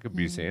मैले ठ्याक्कै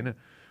बिर्सेँ होइन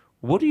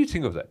what you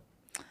think of that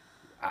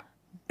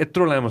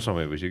यत्रो लामो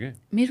समयपछि कि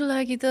मेरो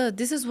लागि त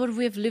this is what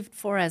we have lived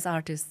for as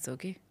artist हो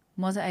कि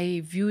म चाहिँ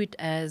I view it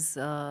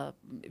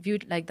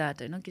like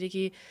that होइन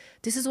किनकि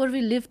this is what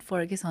we lived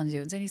for के सन्जय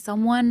हुन्छ नि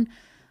someone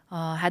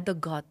had the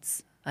guts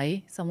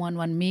है सम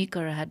वान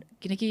मेकर ह्याड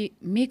किनकि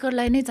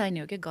मेकरलाई नै चाहिने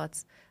हो क्या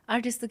गट्स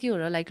आर्टिस्ट त के हो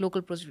र लाइक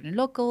लोकल प्रोजेक्ट भने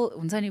लोकल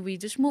हुन्छ नि we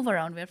just move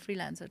around where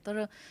freelancer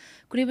तर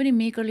कुनै पनि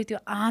मेकरले त्यो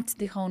आँच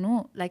देखाउनु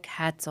लाइक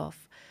ह्याट्स अफ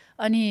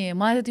अनि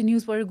मलाई त त्यो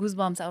न्युज पढेर गुज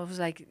बम्स अब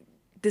लाइक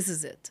दिस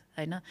इज इट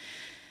होइन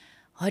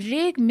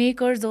हरेक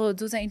मेकर जो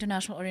चाहिँ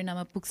इन्टरनेसनल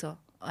अरेनामा पुग्छ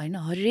होइन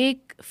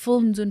हरेक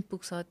फिल्म जुन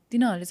पुग्छ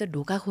तिनीहरूले चाहिँ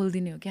ढोका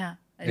खोलिदिने हो क्या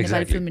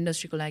नेपाली फिल्म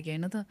इन्डस्ट्रीको लागि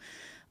होइन त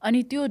अनि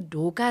त्यो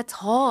ढोका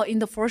छ in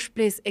the first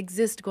place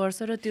exist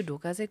गर्छ र त्यो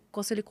ढोका चाहिँ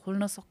कसैले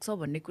खोल्न सक्छ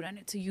भन्ने कुरा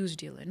नै चाहिँ युज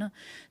डिल होइन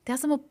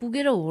त्यहाँसम्म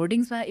पुगेर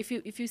होर्डिङ्समा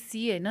इफ यु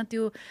सी होइन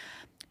त्यो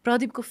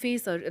प्रदीपको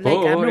फेसहरू लाइक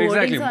हाम्रो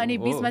होर्डिङ छ अनि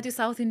बिचमा त्यो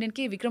साउथ इन्डियन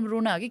के विक्रम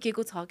रोना हो कि के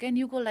को छ क्या अनि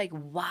UCO like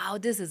wow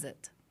this is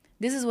it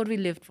this is what we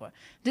leave for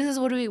this is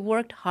what we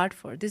work hard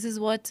for this is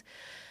what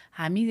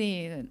हामी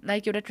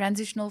लाइक एउटा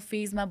ट्रान्जिसनल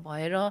फेजमा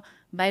भएर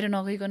बाहिर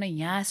नगइकन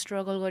यहाँ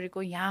स्ट्रगल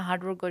गरेको यहाँ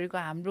हार्डवर्क गरेको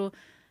हाम्रो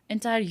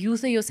एन्टायर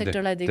युथै यो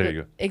सेक्टरलाई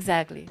देखेको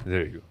एक्ज्याक्टली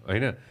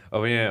होइन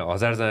अब यहाँ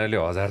 1000जनाले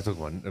 1000 थोक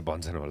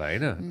भन्छन् होला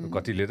होइन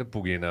कतिले त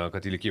पुगेन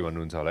कतिले के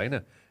भन्नुहुन्छ होला होइन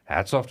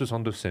hats off to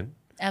Santosh Sen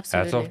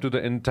hats off to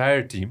the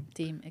entire team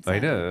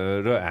होइन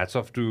र hats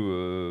off to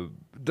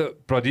the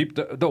Pradeep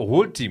the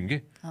whole team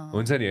के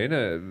हुन्छ नि होइन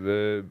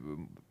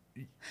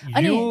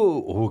यो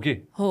हो के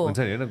हुन्छ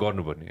नि होइन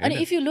गर्नुपर्ने अनि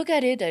if you look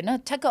at it होइन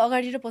ठ्याक्क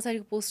अगाडि र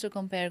पछाडिको पोस्टर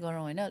कम्पेयर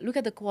गरौँ होइन लुक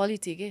एट द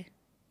क्वालिटी के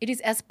इट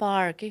इज एज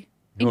पार के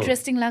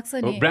इन्ट्रेस्टिङ लाग्छ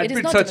नि ब्र्याड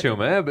पिट छ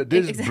छेउमा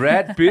this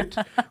ब्र्याड pit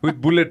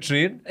with bullet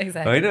train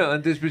होइन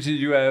अनि त्यसपछि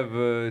यु हेभ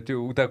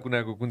त्यो उता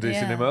कुनाको कुन चाहिँ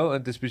सिनेमा हो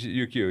अनि त्यसपछि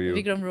यो के हो यो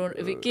विक्रम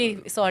रोना के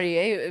सरी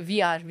है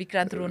भिआर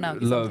विक्रान्त रोना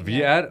ल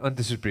भिआर अनि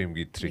त्यसपछि प्रेम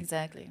गीत 3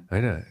 एक्ज्याक्टली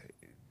होइन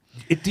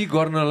यति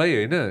गर्नलाई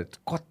होइन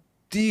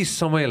कति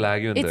समय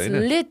लाग्यो नि त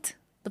होइन लिट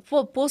द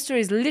पोस्टर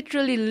इज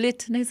लिटरली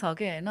लिट नै छ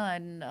क्या होइन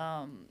एन्ड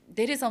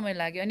धेरै समय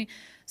लाग्यो अनि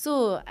so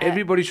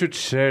everybody should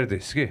share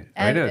this के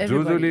होइन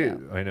जसले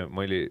होइन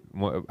मैले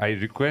I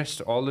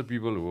request all the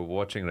people who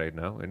watching right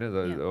now होइन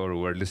or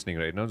who are listening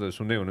right now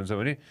सुन्दै हुनुहुन्छ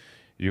भने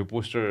यो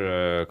पोस्टर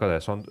कता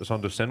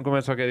सन्तोष सेनकोमा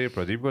छ के अरे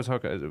प्रदीपको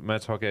छ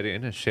के अरे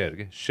होइन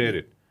सेयर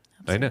इट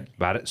होइन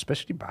भारत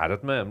स्पेसली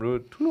भारतमा हाम्रो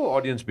ठुलो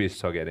अडियन्स बेस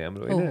छ के अरे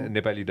हाम्रो होइन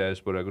नेपाली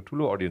डायस्पोराको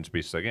ठुलो अडियन्स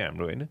बेस छ क्या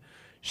हाम्रो होइन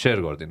सेयर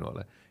गरिदिनु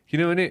होला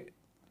किनभने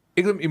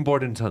एकदम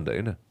इम्पोर्टेन्ट छ नि त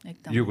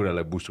होइन यो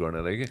कुरालाई बुस्ट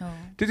गर्नलाई कि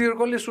त्यतिखेर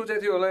कसले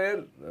सोचेको थियो होला यार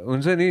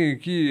हुन्छ नि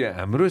कि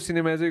हाम्रो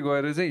सिनेमा चाहिँ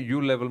गएर चाहिँ यो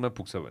लेभलमा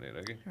पुग्छ भनेर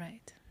कि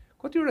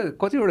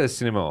कतिवटा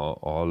सिनेमा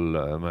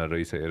हलमा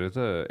रहेछ हेर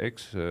त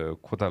एक्स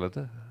खोताला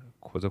त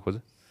खोज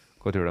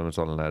कतिवटामा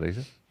चल्न लागेको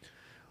रहेछ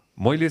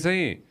मैले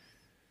चाहिँ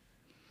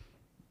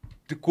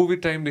त्यो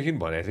कोभिड टाइमदेखि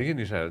भनेको थिएँ कि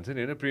निशा हुन्छ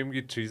नि होइन प्रेम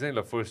गीत 3 चाहिँ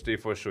ल फर्स्ट डे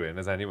फर्स्ट सो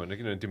हेर्न जाने भनेर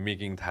किनभने त्यो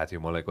मेकिङ थाहा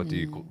थियो मलाई कति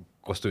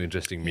कस्तो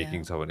इन्ट्रेस्टिङ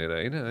मेकिङ छ भनेर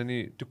होइन अनि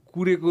त्यो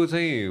कुरेको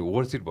चाहिँ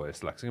वर्थ इट भयो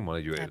जस्तो लाग्छ कि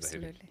मलाई यो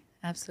हेर्दाखेरि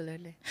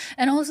Absolutely.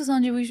 And also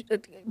Sanjay,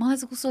 मलाई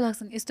चाहिँ कस्तो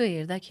लाग्छ नि यस्तो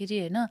हेर्दाखेरि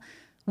होइन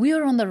we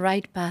are on the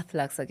right path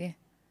लाग्छ के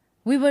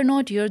we were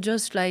not here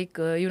just like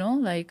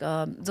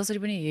जसरी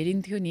पनि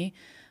हेरिन्थ्यो नि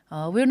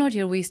we are not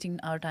here wasting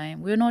our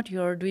time, we are not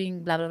here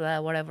doing blah blah blah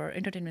whatever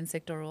entertainment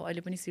sector हो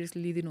अहिले पनि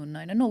सिरियसली लिदिनु हुन्न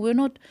होइन no we are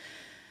not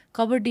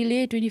कबड्डीले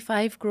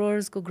 25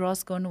 crores को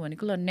ग्रस गर्नु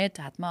भनेको ल नेट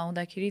हातमा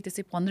आउँदाखेरि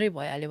त्यसै 15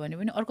 भइहाल्यो भने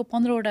पनि अर्को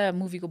 15वटा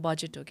मुभीको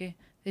बजेट हो के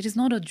it is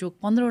not a joke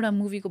 15वटा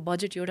मुभीको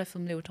budget एउटा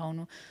फिल्मले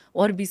उठाउनु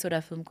अरू 20वटा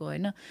फिल्मको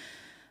होइन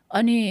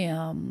अनि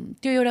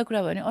त्यो एउटा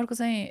कुरा भने अर्को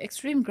चाहिँ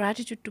extreme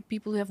gratitude to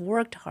people have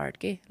worked hard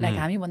के लाइक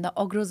हामीभन्दा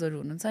अग्रजहरू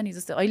हुनुहुन्छ नि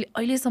जस्तै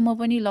अहिलेसम्म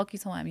पनि लकी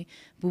छौँ हामी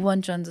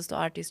भुवन चन्द जस्तो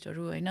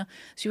आर्टिस्टहरू होइन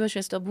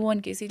शिवश्रेष्ठ Bhuwan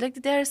KC like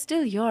they are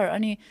still here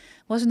अनि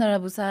वसुन्धरा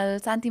भुसाल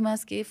शान्ति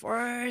मास्के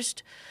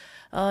फर्स्ट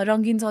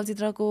रङ्गीन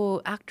चलचित्रको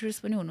एक्ट्रेस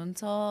पनि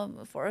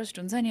हुनुहुन्छ फर्स्ट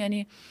हुन्छ नि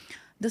अनि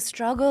the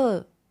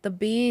struggle the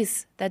base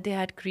that they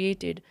had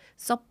created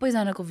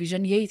सबैजनाको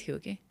भिजन यही थियो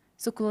कि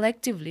सो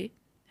कलेक्टिभली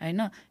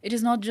होइन it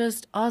is not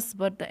just us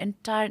but the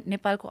entire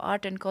नेपालको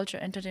art and culture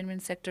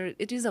entertainment sector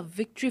it is a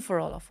victory for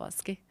all of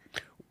us के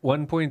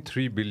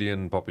 1.3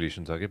 billion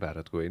population छ कि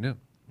भारतको होइन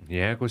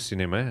यहाँको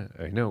सिनेमा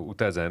होइन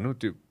उता जानु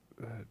त्यो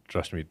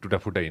ट्रस्ट मी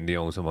टुटाफुटा हिन्दी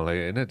आउँछ मलाई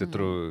होइन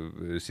त्यत्रो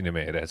सिनेमा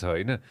हेरेको छ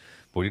होइन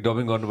भोलि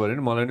डबिङ गर्नु पऱ्यो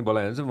भने मलाई पनि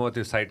बोलाइहाल्छ म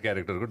त्यो साइड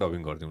क्यारेक्टरको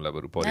डबिङ गरिदिउँला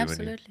बरु पऱ्यो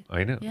भने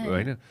होइन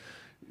होइन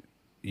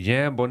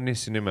यहाँ बन्ने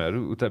सिनेमाहरू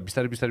उता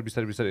बिस्तारै बिस्तारै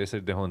बिस्तारै बिस्तारै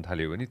यसरी देखाउन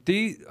थाल्यो भने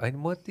त्यही होइन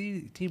म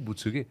त्यही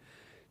बुझ्छु कि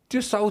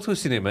त्यो साउथको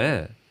सिनेमा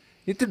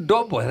त्यो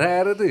डब भएर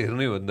आएर त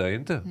हेर्नै हो नि त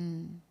होइन त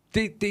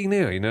त्यही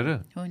नै होइन र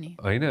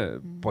होइन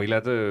पहिला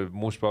त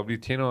मोस्ट प्रब्ली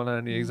थिएन होला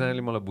अनि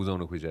एकजनाले मलाई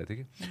बुझाउन खोजिरहेको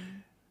थियो कि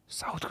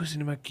साउथको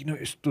सिनेमा किन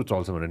यस्तो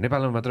चल्छ भनेर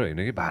नेपालमा मात्र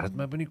होइन कि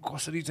भारतमा पनि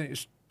कसरी चाहिँ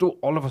यस्तो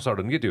अल अफ अ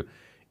सडन के त्यो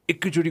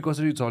एकैचोटि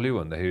कसरी चल्यो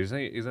भन्दाखेरि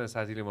चाहिँ एकजना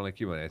साथीले मलाई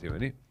के भनेको थियो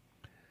भने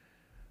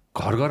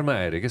घर घरमा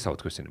आएर क्या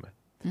साउथको सिनेमा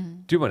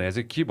त्यो भनेर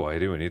चाहिँ के भयो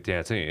अरे भने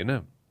त्यहाँ चाहिँ होइन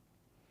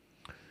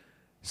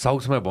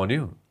साउथमा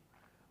बन्यो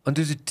अनि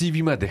त्यो चाहिँ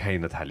टिभीमा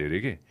देखाइन थाल्यो अरे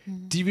कि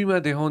टिभीमा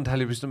देखाउन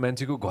थालेपछि त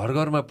मान्छेको घर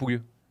घरमा पुग्यो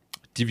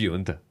टिभी हो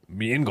नि त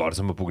मेन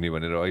घरसम्म पुग्ने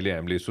भनेर अहिले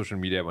हामीले सोसियल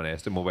मिडिया बनाए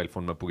जस्तै मोबाइल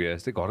फोनमा पुगे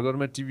जस्तै घर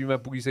घरमा टिभीमा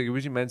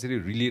पुगिसकेपछि मान्छेले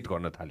रिलेट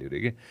गर्न थाल्यो अरे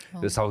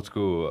कि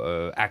साउथको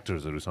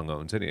एक्टर्सहरूसँग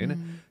हुन्छ नि होइन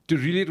त्यो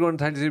रिलेट गर्न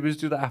थालिसकेपछि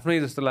त्यो त आफ्नै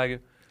जस्तो लाग्यो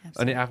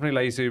अनि आफ्नै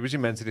लागिसकेपछि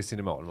मान्छेले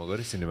सिनेमा हलमा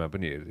गएर सिनेमा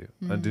पनि हेरिदियो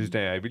अनि त्यो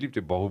चाहिँ आई बिलिभ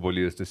त्यो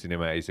बाहुबली जस्तो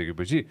सिनेमा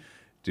आइसकेपछि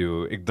त्यो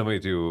एकदमै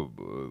त्यो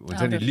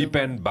हुन्छ नि लिप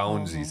एन्ड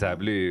बााउन्स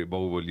हिसाबले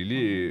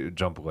बाहुबलीले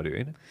जम्प गर्यो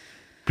होइन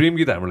प्रेम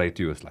गीत हाम्रो लागि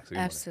त्यो जस्तो लाग्छ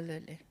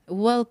एब्सोल्युटली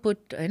वेल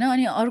पुट होइन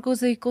अनि अर्को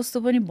चाहिँ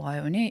कस्तो पनि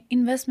भयो भने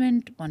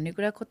इन्भेस्टमेन्ट भन्ने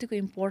कुरा कतिको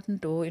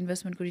इम्पोर्टेन्ट हो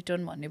इन्भेस्टमेन्टको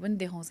रिटर्न भन्ने पनि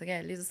देखाउँछ क्या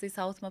अहिले जस्तै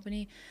साउथमा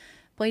पनि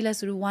पहिला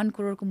सुरु 1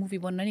 करोडको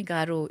मुभी बन्न नि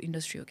गाह्रो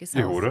इन्डस्ट्री हो कि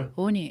साउथ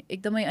हो नि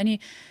एकदमै अनि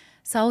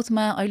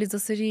साउथमा अहिले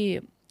जसरी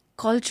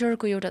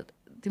कल्चरको एउटा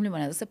तिमीले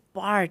भने जस्तै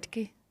पार्ट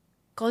के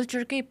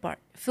कल्चरकै पार्ट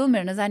फिल्म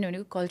हेर्न जाने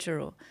भनेको कल्चर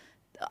हो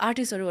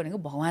आर्टिस्टहरू भनेको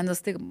भगवान्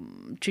जस्तै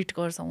ट्रिट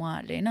गर्छ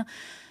उहाँहरूले होइन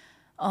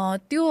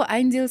त्यो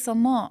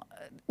आइन्जेलसम्म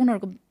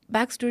उनीहरूको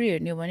ब्याक स्टोरी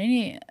हेर्ने हो भने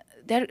नि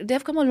they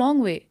have come a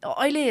long way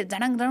अहिले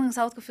झडाङ झडाङ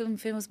साउथको फिल्म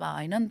फेमस भयो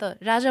होइन नि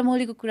त राजा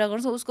मौलीको कुरा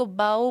गर्छ उसको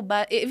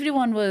बा every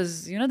one was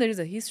there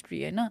is a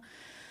history होइन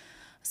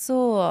सो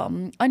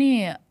अनि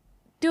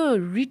त्यो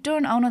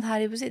रिटर्न आउन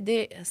थालेपछि they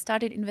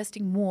started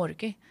investing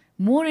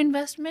more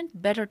investment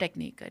better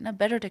technique होइन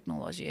बेटर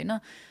टेक्नोलोजी होइन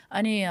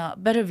अनि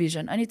बेटर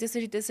भिजन अनि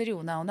त्यसरी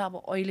हुँदा हुँदा अब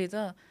अहिले त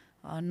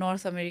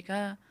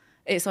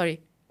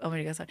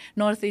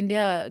नर्थ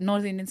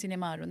इन्डियन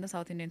सिनेमाहरू नि त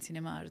साउथ इन्डियन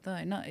सिनेमाहरू त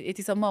होइन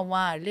यतिसम्म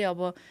उहाँहरूले अब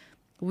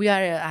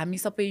हामी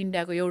सबै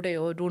इन्डियाको एउटै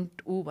हो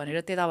डोन्ट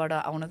भनेर त्यताबाट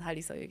आउन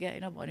थालिसक्यो क्या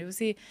होइन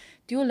भनेपछि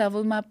त्यो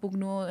लेभलमा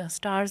पुग्नु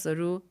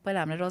स्टार्सहरू पहिला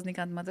हामीलाई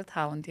रजनीकान्त मात्रै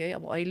थाहा हुन्थ्यो है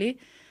अब अहिले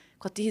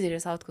कति धेरै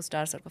साउथको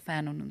स्टार्सहरूको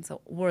फ्यान हुनुहुन्छ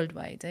वर्ल्ड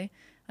वाइड चाहिँ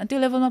अनि त्यो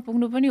लेभलमा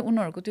पुग्नु पनि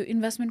उनीहरूको त्यो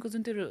इन्भेस्टमेन्टको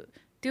जुन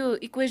त्यो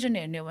इक्वेसन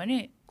हेर्ने हो भने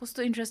कस्तो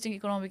इन्ट्रेस्टिङ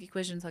इकोनोमिक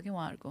इक्वेसन छ कि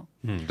उहाँहरूको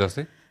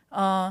जस्तै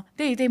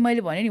त्यही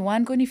मैले भने नि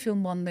 1 को नि फिल्म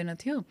बन्दैन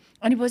थियो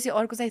अनि पछि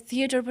अर्को चाहिँ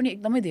थिएटर पनि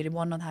एकदमै धेरै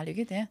बन्न थाल्यो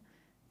कि त्यहाँ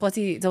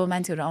पछि जब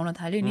मान्छेहरू आउन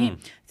थाल्यो नि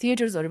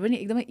थिएटर्सहरू पनि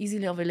एकदमै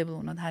इजिली अभाइलेबल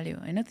हुन थाल्यो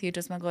होइन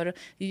थिएटर्समा गएर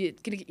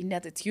किनकि इन्डिया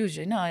त ह्युज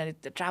होइन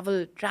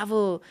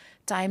ट्राभल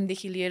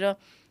टाइमदेखि लिएर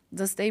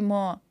जस्तै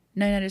म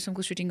नैना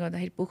रेशमको सुटिङ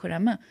गर्दाखेरि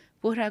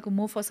पोखराको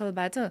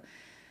मोफसलबाट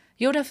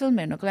एउटा फिल्म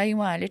हेर्नको लागि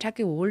उहाँहरूले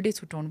ठ्याक्कै होल डे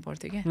छुट्याउनु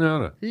पर्थ्यो क्या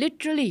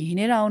लिटरली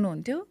हिँडेर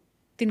आउनुहुन्थ्यो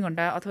 3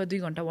 घन्टा अथवा 2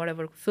 घन्टा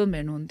वाटएभरको फिल्म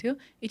हेर्नुहुन्थ्यो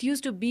it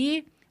use to be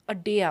a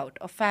day out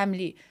a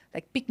family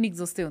like picnic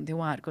जस्तै हुन्थ्यो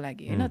उहाँहरूको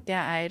लागि होइन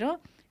त्यहाँ आएर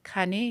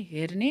खाने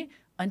हेर्ने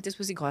अनि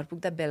त्यसपछि घर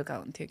पुग्दा बेलुका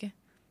हुन्थ्यो क्या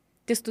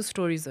त्यस्तो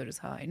स्टोरिजहरू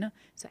छ होइन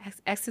सो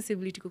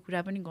एक्सेसिबिलिटीको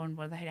कुरा पनि गर्नु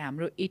पर्दाखेरि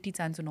हाम्रो 80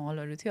 चान्सुन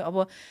हलहरू थियो अब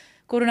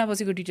कोरोना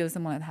पछिको डिटेल्स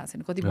चाहिँ मलाई थाहा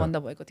छैन कति बन्द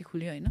भयो कति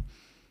खुल्यो होइन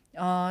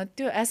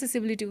त्यो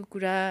एक्सेसिबिलिटीको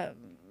कुरा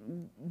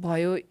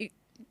भयो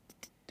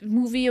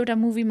एउटा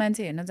मुभी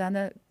मान्छे हेर्न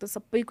जाँदा त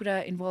सबै कुरा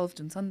इन्भल्भ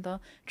हुन्छ नि त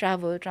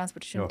ट्राभल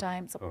ट्रान्सपोर्टेसन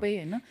टाइम सबै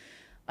होइन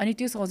अनि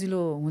त्यो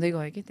सजिलो हुँदै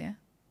गयो कि त्यहाँ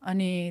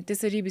अनि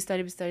त्यसरी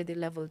बिस्तारै बिस्तारै त्यो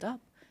लेभल त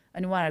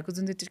अनि उहाँहरूको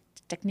जुन चाहिँ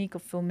टेक्निक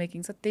अफ फिल्म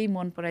मेकिङ छ त्यही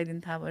मन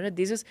पराइदिनु थाहा भएर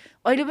दे जस्ट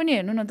अहिले पनि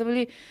हेर्नु न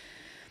तपाईँले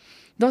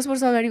 10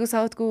 वर्ष अगाडिको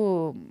साउथको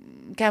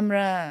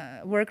क्यामेरा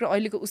वर्क र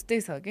अहिलेको उस्तै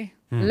छ कि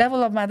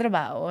लेभल अप मात्र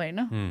भयो होइन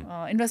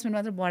इन्भेस्टमेन्ट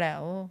मात्र बढायो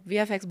हो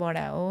भिएफएक्स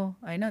बढायो हो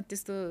होइन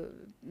त्यस्तो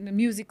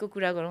म्युजिकको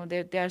कुरा गरौँ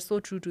they are so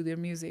true to their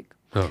music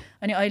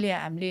अनि अहिले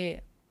हामीले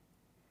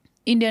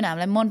इन्डियन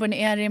हामीलाई मनपर्ने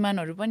एआर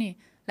रेहमानहरू पनि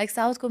लाइक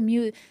साउथको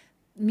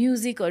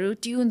म्युजिकहरू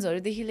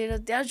ट्युन्सहरूदेखि लिएर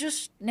they are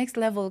just next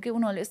level के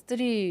उनीहरूले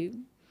यसरी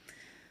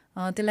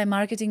त्यसलाई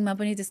मार्केटिङमा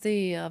पनि त्यस्तै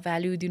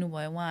भ्याल्यु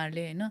दिनुभयो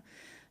उहाँहरूले होइन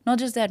नट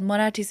जस्ट द्याट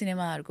मराठी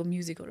सिनेमाहरूको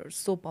म्युजिकहरू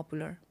सो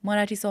पपुलर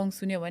मराठी सङ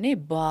सुन्यो भने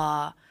बा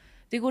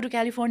they go to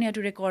California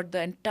to record the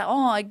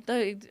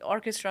एकदम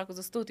अर्केस्ट्राको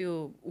जस्तो त्यो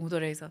हुँदो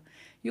रहेछ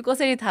यो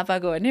कसरी थाहा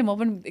पाएको भने म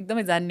पनि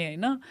एकदमै जान्ने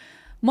होइन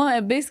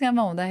म बेस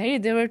क्याम्पमा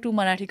हुँदाखेरि देवर 2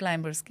 मराठी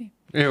क्लाइम्बर्स कि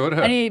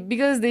अनि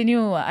because they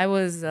knew I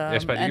was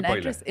an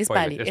actress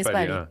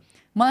यसपालि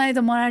मलाई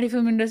त मराठी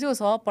फिल्म इन्डस्ट्री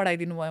सब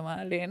पढाइदिनु भयो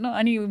उहाँले होइन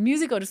अनि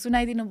म्युजिकहरू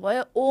सुनाइदिनु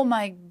भयो ओ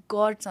माई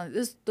गड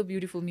यस्तो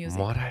ब्युटिफुल म्युजिक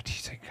मराठी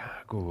चाहिँ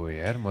कहाँको हो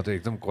यार म त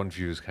एकदम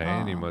कन्फ्युज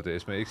खाएँ नि म त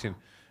यसमा एकछिन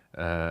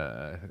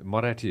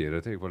मराठी हेर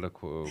त एकपल्ट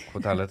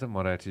खोताला त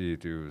मराठी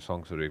त्यो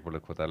सङ्ग्सहरू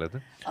एकपल्ट खोताला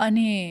त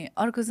अनि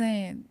अर्को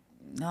चाहिँ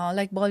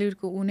लाइक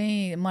बलिउडको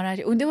उनी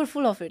Marathi they were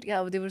full of it क्या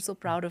अब they were so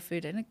proud of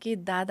it होइन के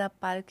दादा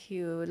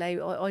पार्ख्यो लाइक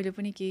अहिले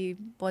पनि के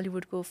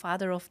बलिउडको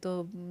father of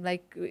the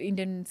like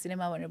Indian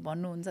cinema भनेर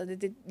भन्नुहुन्छ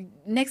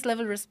नेक्स्ट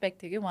लेभल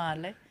रेस्पेक्ट थियो कि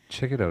उहाँहरूलाई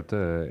चेक इट आउट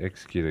त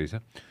एक्स के रहेछ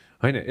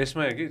होइन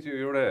यसमा कि त्यो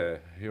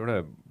एउटा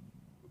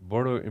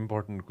बडो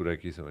इम्पोर्टेन्ट कुरा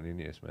के छ भने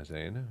नि यसमा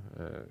चाहिँ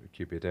होइन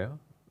के भेटायो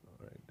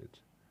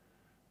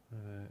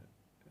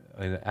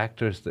होइन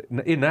एक्टर्स त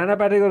नाना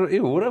पाटेकर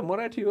हो र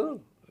मराठी हो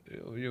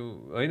यो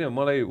होइन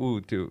मलाई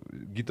त्यो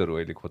गीतहरू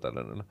अहिले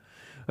खोतालन ल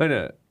होइन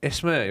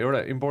यसमा एउटा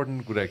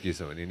इम्पोर्टेन्ट कुरा के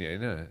छ भने नि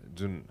होइन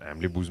जुन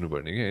हामीले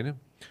बुझ्नुपर्ने कि होइन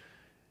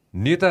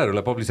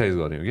नेताहरूलाई पब्लिसाइज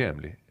गर्ने हो कि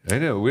हामीले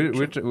होइन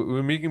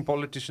वेयर मेकिङ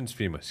पोलिटिसियन्स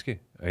फेमस के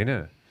होइन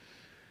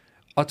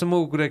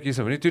अचम्मको कुरा के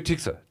छ भने त्यो ठिक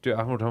छ त्यो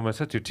आफ्नो ठाउँमा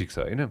छ त्यो ठिक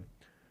छ होइन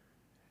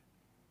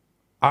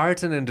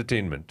आर्ट्स एन्ड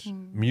इन्टरटेनमेन्ट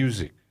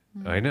म्युजिक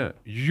होइन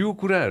यो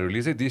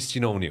कुराहरूले चाहिँ देश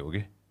चिनाउने हो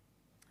कि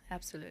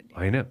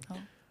होइन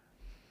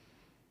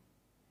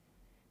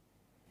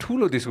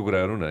ठुलो देशको कुरा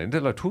गरौँ न होइन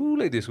ल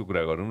ठुलै देशको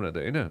कुरा गरौँ न त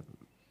होइन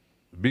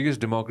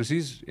बिगेस्ट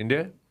डेमोक्रेसिज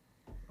इन्डिया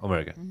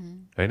अमेरिका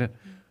होइन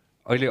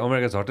अहिले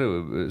अमेरिका झट्ट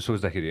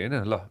सोच्दाखेरि होइन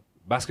ल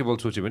बास्केटबल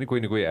सोच्यो भने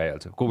कोही न कोही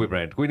आइहाल्छ कोबे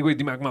ब्रायन्ट कोही न कोही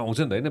दिमागमा आउँछ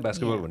नि त होइन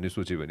बास्केटबल भन्ने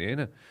सोच्यो भने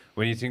होइन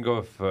वेन यु थिङ्क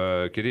अफ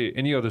के अरे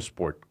एनी अदर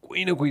स्पोर्ट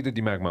कोही न कोही त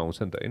दिमागमा आउँछ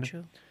नि त होइन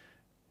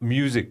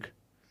म्युजिक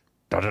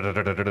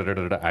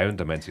आयो नि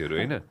त मान्छेहरू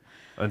होइन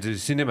अनि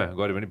सिनेमा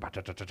गऱ्यो भने भाटा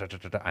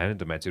आयो नि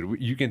त मान्छेहरू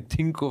you can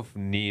think of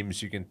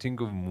names you can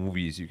think of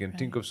movies you can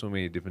think of so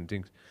many different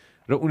things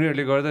र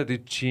उनीहरूले गर्दा they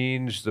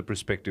change the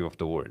perspective of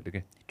the world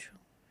क्या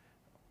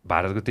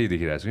भारतको त्यही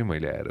देखिरहेको छु कि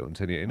मैले आएर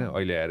हुन्छ नि होइन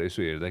अहिले आएर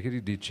यसो हेर्दाखेरि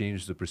दे चेन्ज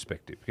द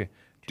पर्सपेक्टिभ क्या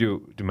त्यो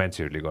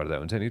मान्छेहरूले गर्दा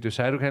हुन्छ नि त्यो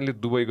शाहरुख खानले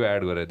दुबईको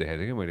एड गरेर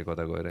देखाएको थियो कि मैले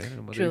कता गएर होइन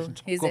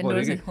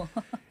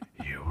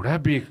एउटा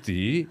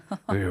व्यक्ति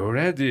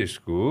एउटा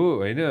देशको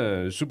होइन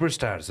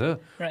सुपरस्टार छ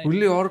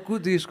उसले अर्को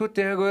देशको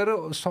त्यहाँ गएर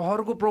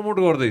सहरको प्रमोट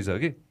गर्दैछ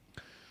कि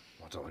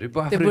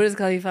बुर्ज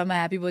खलिफामा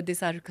ह्याप्पी बर्थडे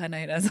शाहरुख खान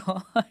आइरहेछ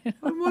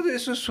म त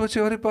यसो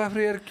सोचेँ अरे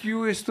बाफ्रे यार के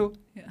हो यस्तो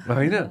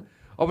होइन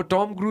अब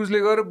टम क्रुजले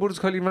गएर बुर्ज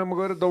खलिफामा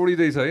गएर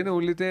दौडिँदैछ होइन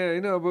उसले त्यहाँ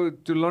होइन अब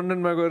त्यो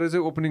लन्डनमा गएर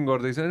चाहिँ ओपनिङ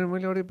गर्दैछ होइन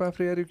मैले अरे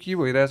बाफ्रे यार के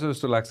भइरहेछ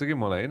जस्तो लाग्छ कि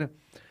मलाई होइन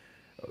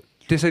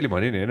त्यसैले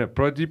भने नि होइन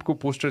प्रदीपको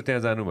पोस्टर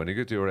त्यहाँ जानु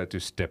भनेको त्यो एउटा त्यो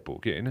स्टेप हो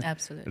कि होइन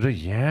र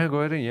यहाँ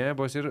गएर यहाँ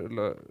बसेर ल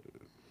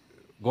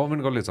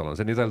गभर्मेन्ट कसले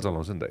चलाउँछ नेताले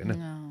चलाउँछ नि त होइन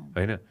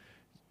होइन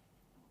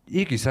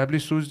एक हिसाबले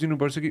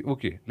सोचिदिनुपर्छ कि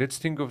okay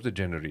let's think of the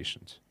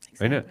generations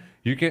होइन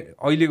यु क्यान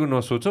अहिलेको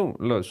नसोचौँ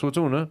ल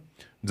सोचौँ न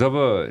जब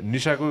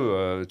निशाको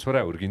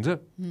छोरा हुर्किन्छ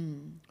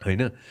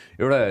होइन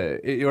एउटा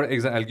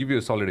I'll give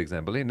you solid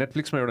example है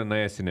नेटफ्लिक्समा एउटा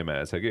नयाँ सिनेमा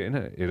आएको छ कि होइन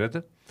हेर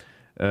त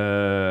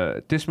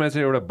त्यसमा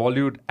चाहिँ एउटा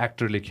बलिउड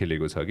एक्टरले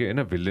खेलेको छ कि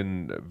होइन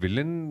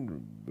भिलेन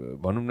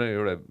भनौँ न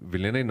एउटा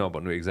भिलेनै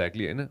नभन्नु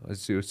एक्ज्याक्टली होइन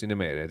यो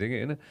सिनेमा हेरेको थिएँ कि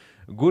होइन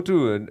गो टु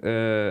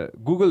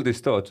गुगल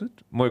दिस त अचुत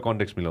म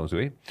कन्टेक्स्ट मिलाउँछु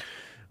है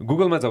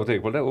गुगलमा जाउँ त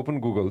एकपल्ट ओपन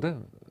गुगल त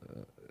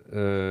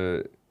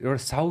एउटा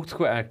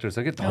साउथको एक्टर छ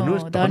कि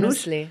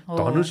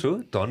धनुष हो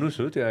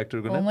त्यो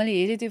एक्टरको नाम मैले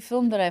हेरेँ त्यो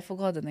फिल्म तर I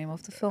forgot the name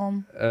of the film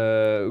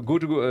go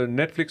to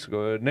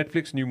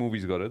Netflix new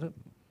movies गर त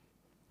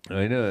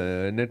होइन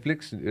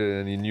नेटफ्लिक्स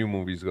अनि न्यू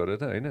मुभिज गर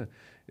त होइन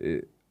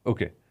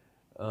ओके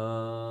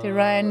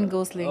रायन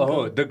गोस्लिङ हो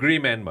द ग्रे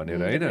म्यान भनेर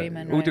होइन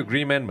ऊ त्यो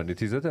ग्रे म्यान भन्ने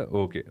थिएछ त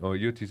ओके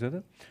यो थिएछ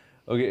त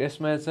ओके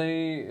यसमा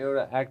चाहिँ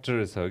एउटा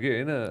एक्टर छ कि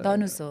होइन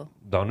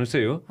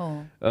धनुषै हो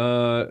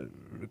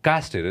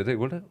कास्ट हेर त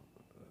एकपल्ट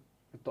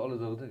तल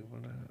जाऊ त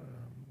एकपल्ट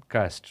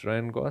कास्ट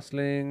रायन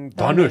गोस्लिङ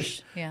धनुष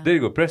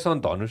त्यही प्रेस अन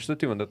धनुष त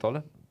त्योभन्दा तल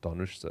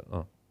धनुष छ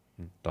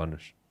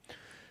धनुष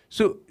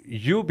सो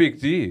यो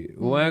व्यक्ति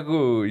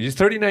उहाँको इज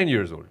 39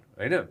 years old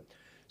होइन.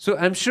 सो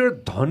आइएम स्योर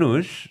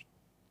धनुष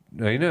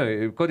होइन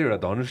कतिवटा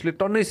धनुषले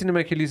टन्नै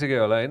सिनेमा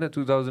खेलिसक्यो होला होइन.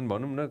 2000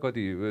 भनौँ न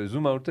कति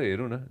जुम आउट त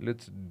हेरौँ न.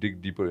 Let's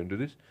dig deeper into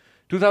this.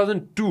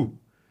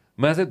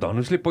 2002मा चाहिँ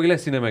धनुषले पहिला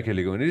सिनेमा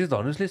खेलेको भने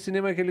धनुषले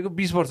सिनेमा खेलेको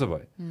 20 वर्ष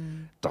भयो.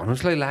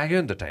 धनुषलाई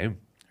लाग्यो नि त टाइम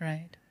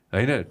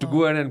होइन to go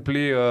and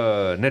play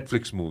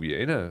Netflix movie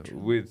होइन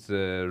विथ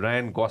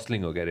रायन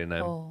गस्लिङ हो क्या अरे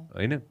नाम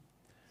होइन.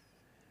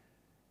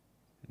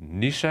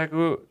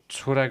 निशाको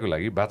छोराको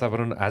लागि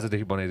वातावरण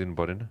आजदेखि बनाइदिनु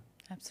परेन.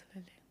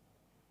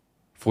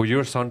 For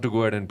your son to go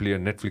ahead and play a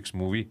Netflix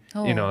movie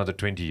in another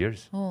 20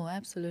 years. Oh,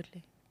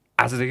 absolutely.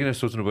 आजदेखि नै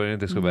सोच्नु पर्यो नि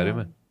त्यसको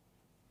बारेमा.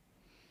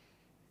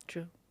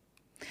 True.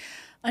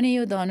 अनि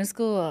यो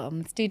धनुषको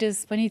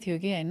स्टेटस पनि थियो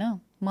कि होइन.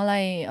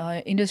 मलाई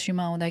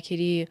इन्डस्ट्रीमा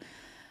आउँदाखेरि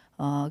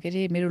के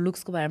अरे मेरो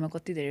लुक्सको बारेमा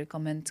कति धेरै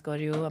कमेन्ट्स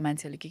गर्यो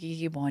मान्छेहरूले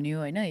के भन्यो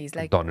होइन. इज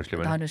लाइक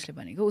धनुषले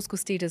भनेको उसको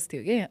स्टेटस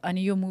थियो कि. अनि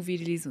यो मुभी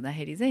रिलिज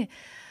हुँदाखेरि चाहिँ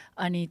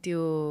अनि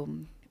त्यो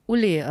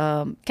उसले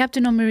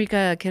क्याप्टेन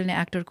अमेरिका खेल्ने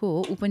एक्टरको हो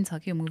ऊ पनि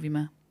छ कि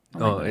मुभीमा.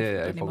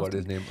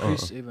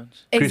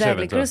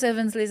 एक्ज्याक्टली क्रिस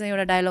एभन्सले चाहिँ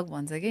एउटा डायलग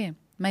भन्छ कि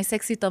माई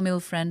सेक्सी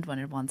तमिल फ्रेन्ड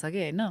भनेर भन्छ कि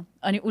होइन.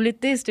 अनि उसले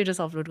त्यही स्टेटस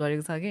अपलोड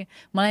गरेको छ कि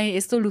मलाई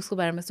यस्तो लुक्सको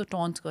बारेमा यस्तो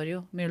टन्च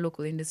गर्यो मेरो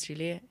लोकल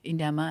इन्डस्ट्रीले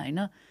इन्डियामा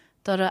होइन.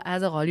 तर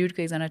एज अ हलिउडको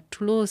एकजना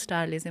ठुलो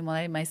स्टारले चाहिँ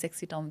मलाई माई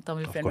सेक्सी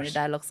तमिल फ्रेन्ड भन्ने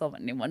डायलग छ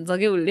भन्ने भन्छ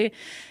कि उसले.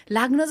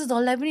 लाग्न चाहिँ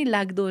जसलाई पनि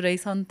लाग्दो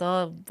रहेछ नि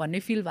त भन्ने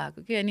फिल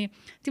भएको कि. अनि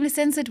तिमीले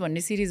सेन्सेट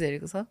भन्ने सिरिज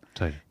हेरेको छ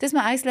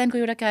त्यसमा आइसल्यान्डको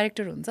एउटा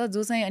क्यारेक्टर हुन्छ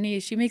जो चाहिँ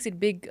अनि सी मेक्स इट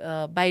बिग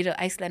बाहिर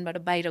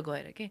आइसल्यान्डबाट बाहिर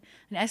गएर के.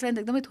 अनि आइसल्यान्ड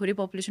त एकदमै थोरै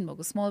पपुलेसन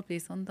भएको स्मल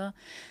प्लेस हो नि त.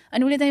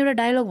 अनि उसले त्यहाँ एउटा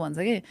डायलग भन्छ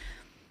कि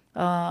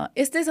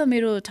यस्तै छ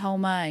मेरो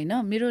ठाउँमा होइन.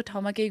 मेरो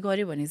ठाउँमा केही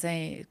गऱ्यो भने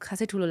चाहिँ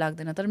खासै ठुलो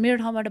लाग्दैन तर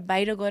मेरो ठाउँबाट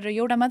बाहिर गएर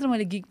एउटा मात्र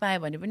मैले गिग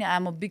पाएँ भने पनि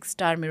आम अ बिग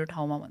स्टार मेरो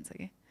ठाउँमा भन्छ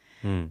कि.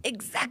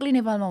 एक्ज्याक्टली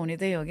नेपालमा हुने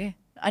त्यही हो कि.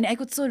 अनि I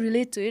could so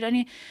relate to it.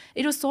 अनि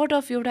इट वाज सर्ट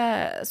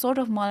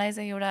अफ मलाई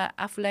चाहिँ एउटा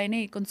आफूलाई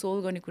नै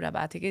कन्सोल गर्ने कुरा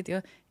भएको थियो कि त्यो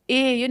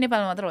यो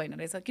नेपालमा मात्र होइन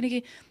रहेछ. किनकि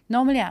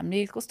नर्मली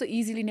हामीले कस्तो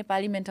इजिली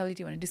नेपाली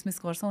मेन्टालिटी भनेर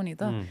डिसमिस गर्छौँ नि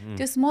त.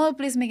 त्यो स्मल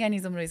प्लेस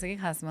मेकानिजम रहेछ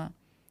कि खासमा.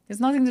 It's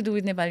nothing to do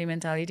with Nepali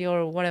mentality or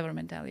whatever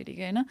mentality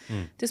होइन.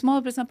 त्यो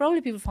स्मल प्लेसमा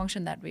probably people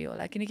function that way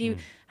होला. किनकि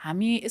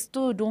हामी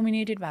यस्तो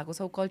डोमिनेटेड भएको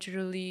छौँ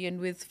कल्चरली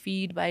एन्ड विथ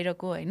फिड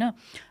बाहिरको होइन.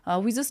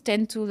 We just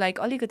tend to like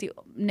अलिकति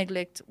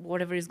neglect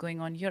whatever is going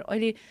on here.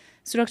 अहिले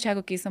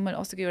सुरक्षाको केसमा मैले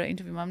अस्तिको एउटा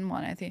इन्टरभ्यूमा पनि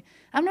भनेको थिएँ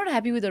I am not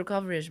happy with their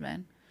coverage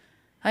man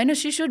होइन.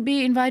 She should be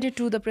invited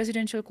to the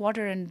presidential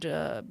quarter and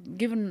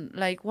given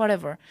like what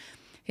ever.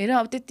 हेर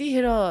अब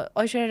त्यतिखेर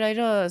ऐश्वर्या राय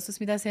र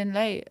सुस्मिता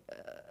सेनलाई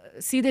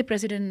सिधै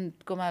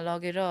प्रेसिडेन्टकोमा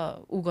लगेर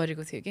ऊ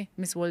गरेको थियो कि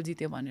मिस वर्ल्ड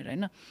जित्यो भनेर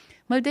होइन.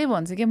 मैले त्यही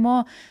भन्छु कि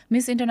म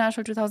मिस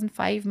इन्टरनेसनल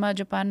 2005मा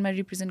जापानमा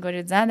रिप्रेजेन्ट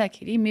गरेर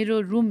जाँदाखेरि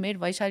मेरो रुममेट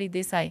वैशाली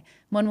देसाई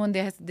मनमोहन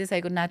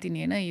देसाईको नातिनी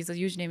होइन. Is a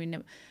use name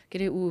in के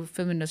अरे ऊ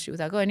फिल्म इन्डस्ट्री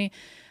उताको. अनि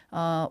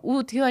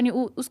ऊ थियो अनि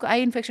उसको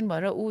आई इन्फेक्सन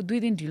भएर ऊ 2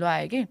 दिन ढिलो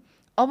आयो कि.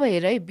 अब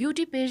हेर है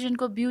ब्युटी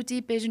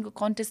पेजेन्टको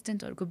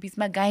कन्टेस्टेन्टहरूको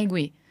बिचमा गाई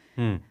गएँ.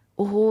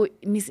 ओहो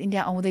मिस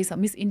इन्डिया आउँदैछ.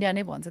 मिस इन्डिया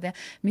नै भन्छ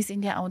त्यहाँ मिस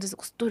इन्डिया आउँदैछ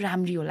कस्तो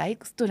राम्री होला है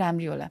कस्तो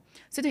राम्री होला.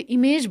 सो त्यो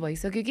इमेज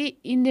भइसक्यो कि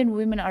इन्डियन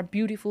वुमेन आर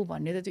ब्युटिफुल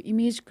भन्ने त त्यो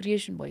इमेज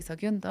क्रिएसन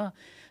भइसक्यो नि त.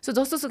 सो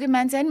जस्तो सुकै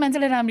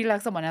मान्छेलाई राम्री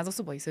लाग्छ भने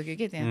जस्तो भइसक्यो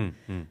कि त्यहाँ.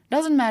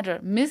 डजन्ट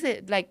म्याटर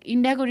मिस लाइक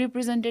इन्डियाको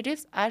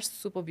representatives are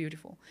super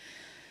beautiful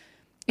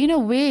in a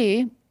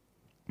way.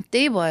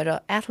 त्यही भएर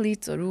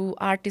एथलिट्सहरू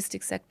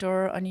आर्टिस्टिक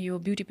सेक्टर अनि यो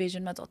ब्युटी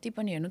पेजेन्टमा जति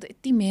पनि हेर्नु त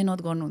यति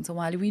मेहनत गर्नुहुन्छ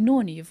उहाँले. वी नो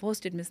नि यो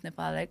फर्स्ट एड मिस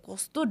नेपाललाई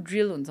कस्तो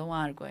ड्रिल हुन्छ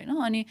उहाँहरूको होइन.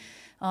 अनि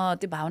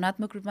त्यो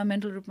भावनात्मक रूपमा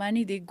मेन्टल रूपमा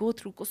नि दे गो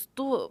थ्रु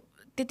कस्तो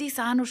त्यति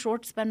सानो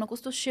सर्ट स्प्यानमा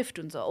कस्तो सिफ्ट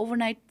हुन्छ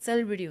ओभरनाइट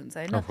सेलिब्रिटी हुन्छ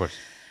होइन.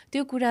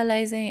 त्यो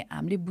कुरालाई चाहिँ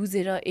हामीले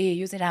बुझेर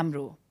यो चाहिँ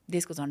राम्रो हो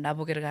देशको झन्डा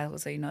बोकेर गएको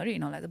छ यिनीहरू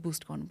यिनीहरूलाई चाहिँ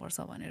बुस्ट गर्नुपर्छ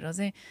भनेर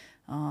चाहिँ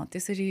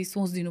त्यसरी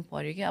सोचिदिनु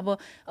पऱ्यो कि.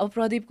 अब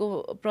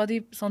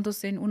प्रदीप सन्तोष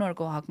सेन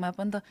उनीहरूको हकमा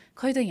पनि त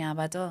खै त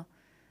यहाँबाट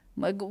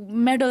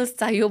मेडल्स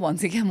चाहियो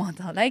भन्छु क्या म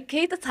त. लाइक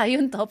केही त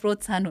चाहियो नि त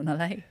प्रोत्साहन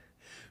हुनलाई.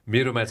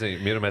 मेरोमा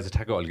चाहिँ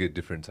ठ्याक्क अलिकति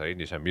डिफ्रेन्ट छ है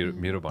निशा.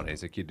 मेरो भनाइ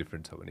चाहिँ के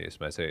डिफ्रेन्ट छ भने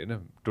यसमा चाहिँ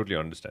होइन टोटली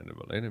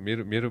अन्डरस्ट्यान्डेबल होइन.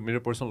 मेरो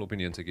पर्सनल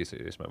ओपिनियन चाहिँ के छ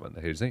यसमा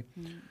भन्दाखेरि चाहिँ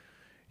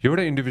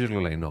एउटा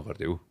इन्डिभिजुअलको लागि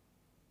नगरिदेऊ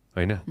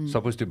होइन.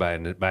 सपोज त्यो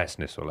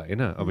बायसनेस होला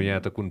होइन. अब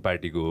यहाँ त कुन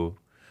पार्टीको हो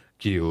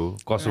के हो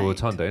कसो हो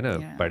छ नि त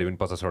होइन. पार्टी पनि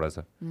 50वटा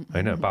छ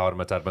होइन.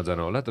 पावरमा 4-5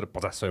 जना होला तर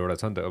 50-100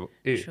 छ नि त. अब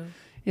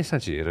ए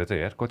साँच्ची हेर त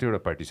यार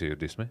कतिवटा पार्टी छ यो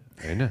देशमा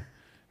होइन.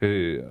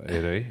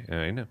 हेर है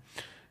होइन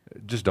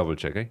जस्ट डबल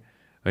चेक है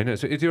होइन.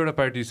 सो यतिवटा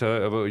पार्टी छ.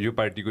 अब यो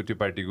पार्टीको त्यो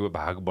पार्टीको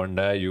भाग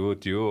बन्डा यो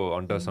त्यो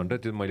अन्टा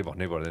सन्टा त्यो मैले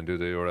भन्नै पर्दैन. त्यो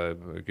त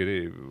एउटा के अरे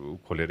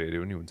खोलेर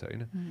हेऱ्यो पनि हुन्छ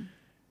होइन.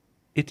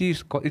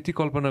 यति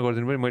कल्पना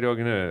गरिदिनु पनि मैले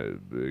अघि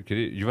नै के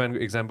अरे युवानको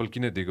इक्जाम्पल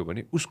किन दिएको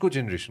भने उसको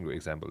जेनेरेसनको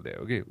इक्जाम्पल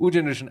दियो कि. ऊ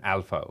जेनेरेसन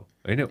एल्फा हो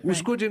होइन.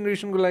 उसको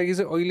जेनेरेसनको लागि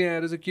चाहिँ अहिले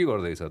आएर चाहिँ के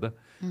गर्दैछ त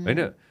होइन.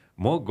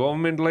 म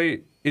गभर्मेन्टलाई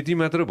यति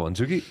मात्र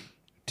भन्छु कि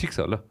ठिक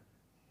छ ल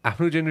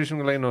आफ्नो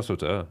जेनेरेसनको लागि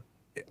नसोच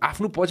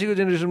आफ्नो पछिको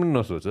जेनेरेसन पनि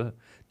नसोच.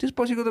 त्यस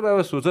पछिको त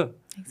बाबा सोच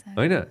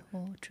होइन.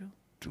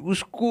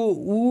 उसको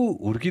ऊ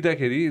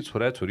हुर्किँदाखेरि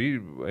छोराछोरी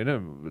होइन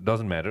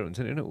डजन्ट म्याटर हुन्छ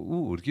नि होइन ऊ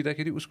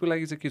हुर्किँदाखेरि उसको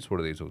लागि चाहिँ के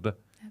छोड्दैछौ त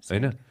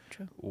होइन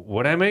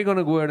what am I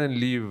gonna go ahead and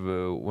leave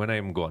when I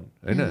am gun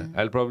होइन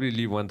I probably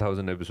leave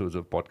 1000 episodes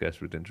of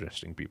podcast with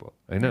interesting people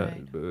होइन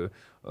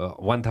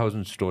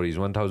 1000 stories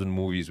 1000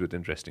 movies with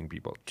interesting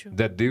people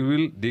that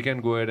they can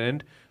go ahead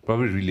and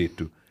probably relate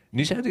to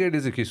Nisha तिवारीले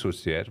चाहिँ के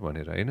सोच्छ यार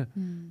भनेर होइन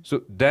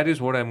so that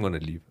is what I'm gun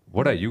leave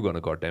what are you gonna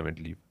got time and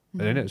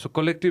leave होइन so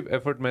collective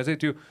एफर्टमा चाहिँ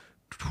त्यो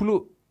ठुलो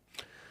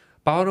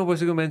पावरमा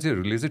बसेको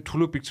मान्छेहरूले चाहिँ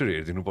ठुलो पिक्चर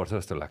हेरिदिनुपर्छ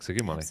जस्तो लाग्छ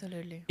कि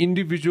मलाई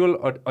इन्डिभिजुअल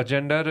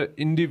एजेन्डा र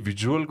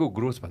इन्डिभिजुअलको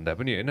ग्रोथ भन्दा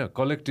पनि होइन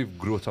collective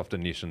growth of the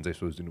nation चाहिँ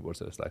सोचिदिनुपर्छ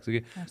जस्तो लाग्छ कि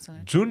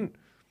जुन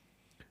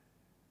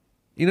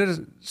यिनीहरू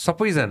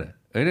सबैजना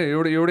होइन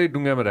एउटै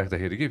डुङ्गामा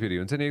राख्दाखेरि के फेरि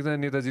हुन्छ नि एकजना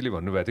नेताजीले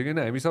भन्नुभएको थियो कि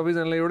होइन हामी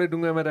सबैजनालाई एउटै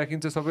डुङ्गामा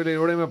राखिन्छ सबैले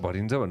एउटैमा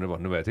भरिन्छ भनेर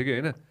भन्नुभएको थियो कि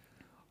होइन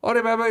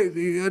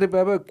अरे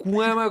बाबा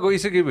कुवामा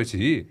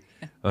गइसकेपछि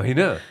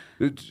होइन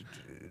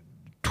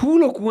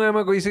ठुलो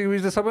कुवामा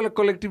गइसकेपछि त सबैलाई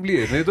कलेक्टिभली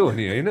हेर्ने त हो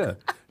नि होइन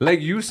like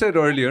you said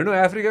earlier no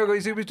Africa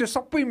गइसकेपछि त्यो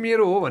सबै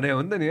मेरो हो भने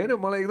हो नि त नि होइन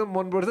मलाई एकदम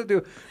मनपर्छ त्यो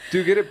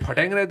के अरे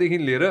फट्याङ्ग्रादेखि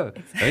लिएर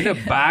होइन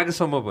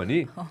बाघसम्म पनि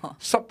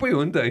सबै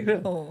हो नि त होइन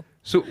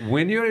so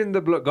when you're in the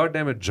god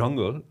damn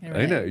jungle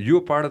होइन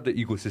यो part of the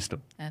ecosystem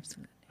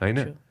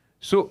होइन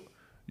सो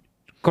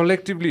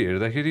कलेक्टिभली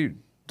हेर्दाखेरि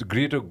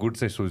ग्रेटर गुड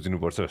चाहिँ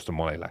सोचिदिनुपर्छ जस्तो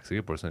मलाई लाग्छ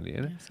कि पर्सनली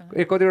होइन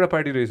कतिवटा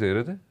पार्टी रहेछ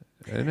हेर त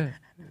होइन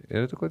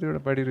हेर त कतिवटा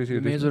पार्टी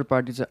रहेछ मेजर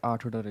पार्टी चाहिँ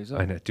 8वटा रहेछ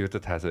होइन त्यो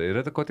त थाहा छ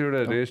हेर त कतिवटा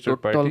रेजिस्टर्ड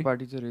टोटल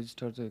पार्टी चाहिँ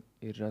रेजिस्टर चाहिँ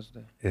हेरिरहेको छु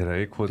त हेर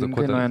है खोज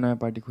नयाँ नयाँ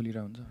पार्टी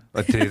खोलिरहेको हुन्छ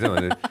त्यही त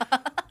भने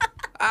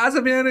आज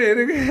बिहान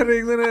हेरेको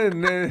एकजना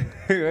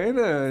होइन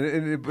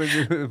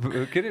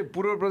के अरे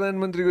पूर्व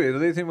प्रधानमन्त्रीको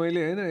हेर्दै थिएँ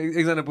मैले होइन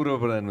एकजना पूर्व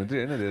प्रधानमन्त्री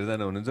होइन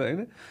धेरैजना हुनुहुन्छ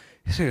होइन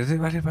यसो हेर्दै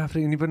बारे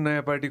बाफ्रे यिनी पनि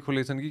नयाँ पार्टी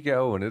खोलेछन् कि क्या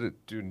हो भनेर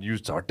त्यो न्युज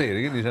झट्टै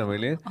हेरेँ कि निशा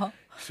मैले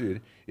यसो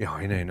हेरेँ ए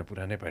होइन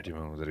पुरानै पार्टीमा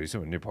हुँदो रहेछ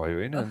भन्ने भयो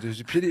होइन अनि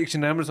त्यसपछि फेरि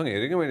एकछिन राम्रोसँग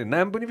हेरेँ कि मैले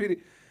नाम पनि फेरि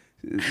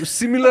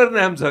सिमिलर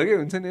नाम छ कि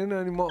हुन्छ नि होइन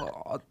अनि म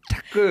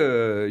ठ्याक्क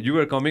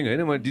युआर कमिङ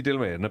होइन म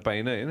डिटेलमा हेर्न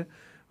पाइनँ होइन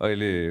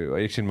अहिले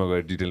एकछिनमा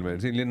गएर डिटेलमा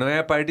हेर्छु यिनले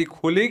नयाँ पार्टी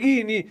खोले कि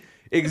यिनी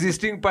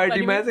एक्जिस्टिङ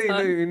पार्टीमा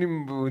चाहिँ यिनी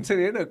हुन्छ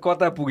नि होइन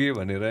कता पुगे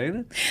भनेर होइन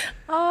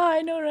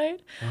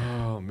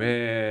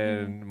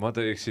म्यान म त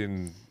एकछिन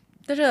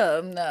तर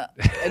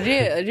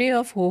रे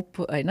अफ होप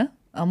होइन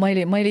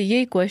मैले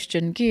यही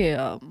क्वेसन कि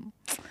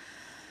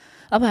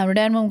अब हाम्रो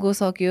ड्यानमम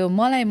गइसक्यो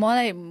मलाई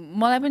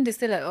पनि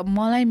त्यस्तै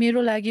मलाई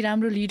मेरो लागि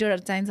राम्रो लिडर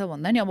चाहिन्छ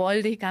भन्दा नि अब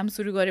अहिलेदेखि काम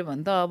सुरु गऱ्यो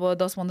भने त अब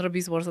 10, 15,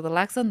 20 वर्ष त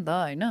लाग्छ नि त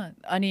होइन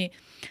अनि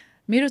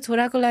मेरो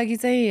छोराको लागि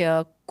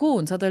चाहिँ को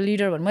हुन्छ त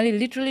लिडर भने मैले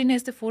लिटरली नै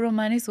यस्तै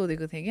फोरममा नै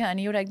सोधेको थिएँ कि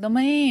अनि एउटा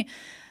एकदमै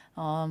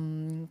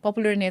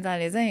पपुलर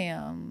नेताले चाहिँ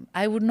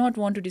I would not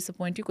want to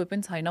disappoint you कोही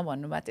पनि छैन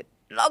भन्नुभएको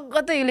थियो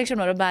लगत्तै इलेक्सन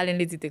भएर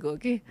बालेनले जितेको हो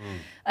कि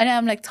अनि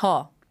आम लाइक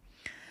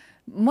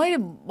मैले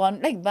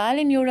लाइक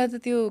बालेन एउटा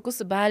त त्यो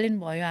कस्तो बालेन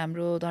भयो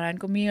हाम्रो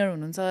धरानको मेयर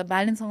हुनुहुन्छ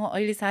बालेनसँग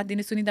अहिले साथ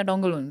दिने सुनिता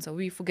डङ्गल हुनुहुन्छ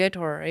वी फुगेट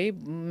हर है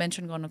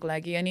मेन्सन गर्नको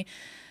लागि अनि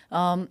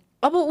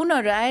अब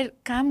उनीहरू आएर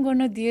काम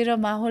गर्न दिएर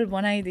माहौल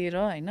बनाइदिएर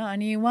होइन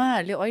अनि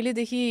उहाँहरूले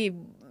अहिलेदेखि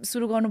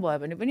सुरु गर्नुभयो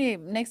भने पनि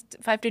नेक्स्ट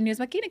 5-10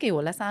 इयर्समा केही न केही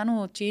होला सानो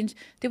चेन्ज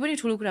त्यो पनि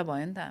ठुलो कुरा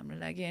भयो नि त हाम्रो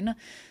लागि होइन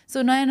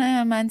सो नयाँ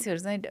नयाँ मान्छेहरू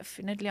चाहिँ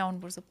डेफिनेटली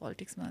आउनुपर्छ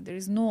पोलिटिक्समा there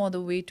is no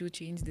other way to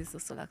change this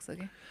जस्तो लाग्छ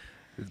कि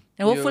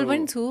होपफुल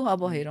पनि छु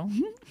अब हेरौँ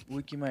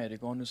विकिमा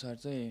हेरेको अनुसार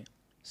चाहिँ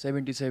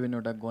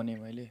 77वटा गने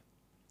मैले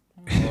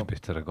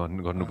बेचरा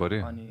गर्नु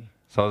पर्यो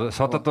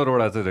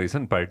 77वटा चाहिँ रहेछ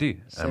नि पार्टी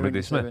हाम्रो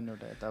देशमा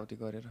यताउति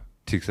गरेर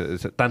ठिक छ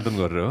तानतुन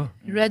गरेर हो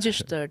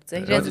रेजिस्टर्ड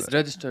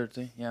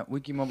चाहिँ यहाँ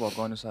विकिमा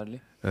भएको अनुसारले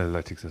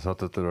ल ठिक छ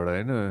 77वटा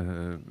होइन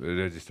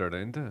रेजिस्टर्ड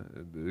होइन त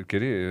के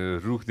अरे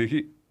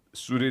रुखदेखि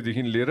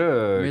सूर्यदेखि लिएर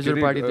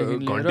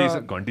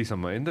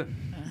घन्टीसम्म होइन त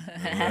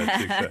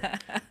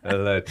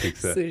ल ठिक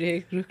छ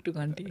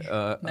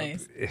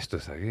यस्तो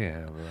छ कि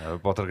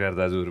अब पत्रकार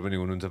दाजुहरू पनि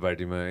हुनुहुन्छ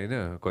पार्टीमा होइन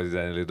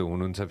कतिजनाले त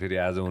हुनुहुन्छ फेरि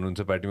आज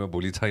हुनुहुन्छ पार्टीमा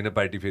भोलि छैन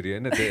पार्टी फेरि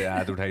होइन त्यही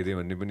हात उठाइदियो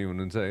भन्ने पनि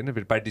हुनुहुन्छ होइन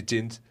फेरि पार्टी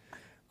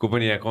चेन्जको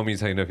पनि यहाँ कमी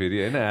छैन फेरि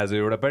होइन आज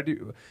एउटा पार्टी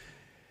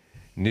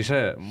निशा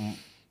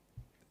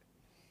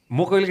म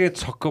कहिलेकाहीँ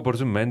छक्क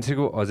पर्छु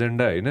मान्छेको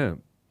एजेन्डा होइन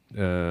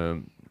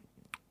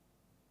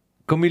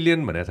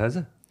कमिलियन भनेर थाहा छ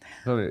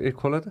एक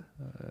खोला त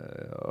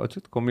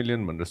अच्युत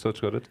कमिलियन भनेर सर्च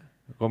गर त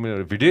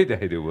कमिलियन भिडियो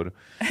देखाइदियो बरु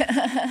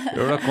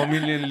एउटा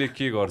कमिलियनले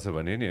के गर्छ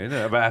भने नि होइन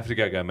अब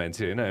अफ्रिकाका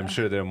मान्छे होइन I'm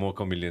sure there more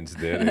chameleons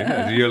there होइन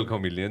रियल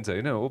कमिलियन्स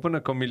होइन ओपन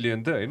अ कमिलियन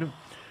त होइन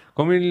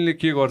कमिलियनले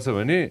के गर्छ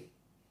भने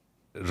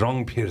रङ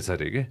फेर्छ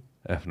अरे के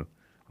आफ्नो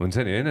हुन्छ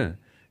नि होइन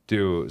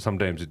त्यो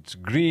sometimes it's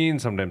green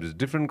sometimes it's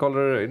different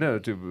colour होइन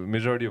त्यो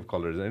मेजोरिटी अफ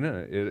कलर्स होइन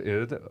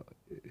हेर त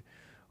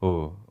हो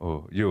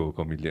यो हो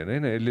कमिलियन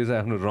होइन यसले चाहिँ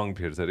आफ्नो रङ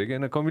फेर्छ अरे कि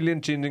होइन कमिलियन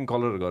चेन्जिङ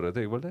कलर गर त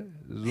एकपल्ट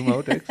zoom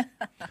out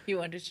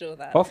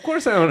of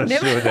course I want to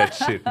show that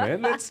shit man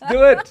let's do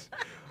it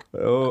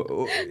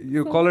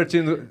यो कलर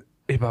चेन्ज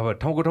ए बाबा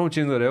ठाउँको ठाउँ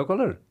चेन्ज गरेको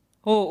कलर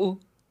हो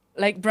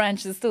लाइक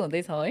ब्रान्च जस्तो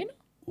हुँदैछ होइन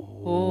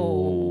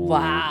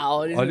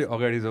अलि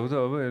अगाडि जाउँ त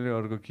अब यसले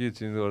अर्को के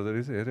चेन्ज गर्दो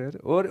रहेछ हेर हेर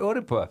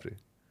अरे पो आफै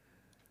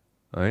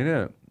होइन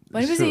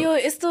भनेपछि यो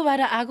यस्तो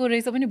भएर आएको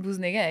रहेछ पनि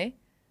बुझ्ने क्या है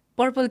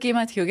पर्पल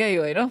केमा थियो क्या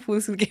यो होइन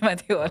फुलसुल केमा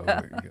थियो होला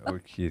अब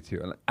के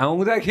थियो होला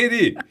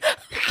आउँदाखेरि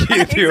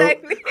के थियो होइन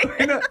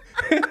होइन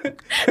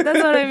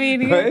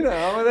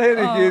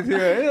आउँदाखेरि के थियो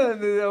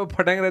होइन अब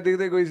फटाङ्ग्रा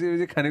देख्दै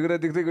गइसकेपछि खानेकुरा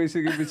देख्दै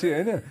गइसकेपछि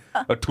होइन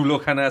ठुलो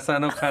खाना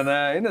सानो खाना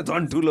होइन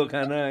झन् ठुलो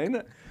खाना होइन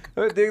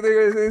देख्दै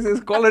गइसकेपछि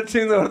कलर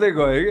चेन्ज गर्दै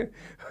गयो कि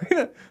होइन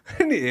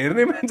अनि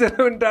हेर्ने मान्छेलाई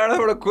पनि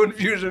टाढाबाट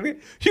कन्फ्युजन कि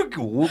यो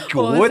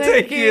हो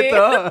चाहिँ के त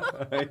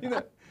होइन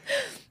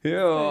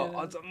यो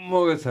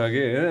अचम्मको छ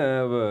कि होइन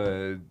अब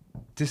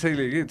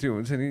त्यसैले के त्यो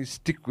हुन्छ नि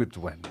स्टिक विथ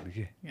वान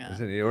के हुन्छ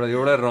नि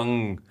एउटा रङ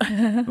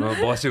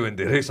बस्यो भने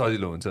धेरै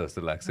सजिलो हुन्छ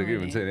जस्तो लाग्छ कि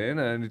हुन्छ नि होइन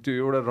अनि त्यो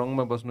एउटा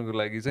रङमा बस्नुको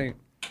लागि चाहिँ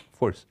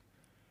फोर्स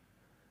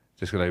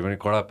त्यसको लागि पनि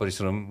कडा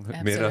परिश्रम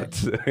मेहनत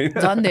होइन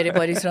झन् धेरै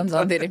परिश्रम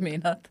झन् धेरै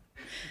मेहनत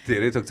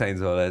धेरै थोक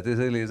चाहिन्छ होला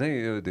त्यसैले चाहिँ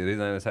यो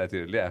धेरैजना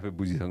साथीहरूले आफै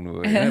बुझिसक्नु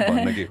भयो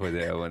भन्न के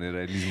खोजे भनेर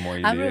एटलिस्ट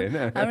मैले होइन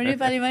हाम्रो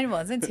नेपालीमा पनि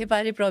भन्छ नि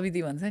छेपारे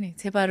प्रविधि भन्छ नि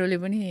छेपारोले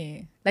पनि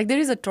like there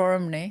is a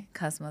term नै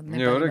खासमा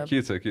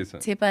के छ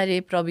छेपारे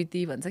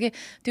प्रविधि भन्छ कि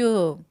त्यो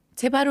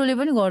छेपारोले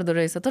पनि गर्दो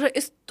रहेछ तर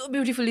यस्तो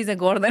ब्युटिफुल्ली चाहिँ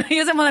गर्दैन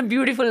यो चाहिँ मलाई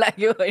ब्युटिफुल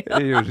लाग्यो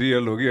होइन यो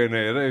रियल हो कि होइन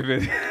हेर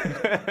फेरि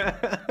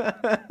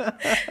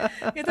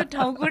यो त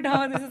ठाउँको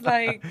ठाउँ this is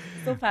like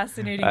so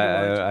fascinating I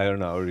don't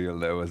know how real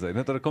that was होइन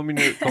तर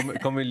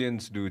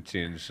chameleons do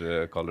change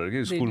color कि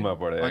स्कुलमा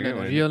पढायो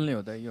रियल नै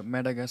हो त यो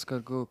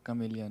म्याडागास्करको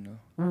कमेलियन हो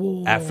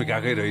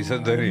अफ्रिकाकै रहेछ नि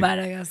त नि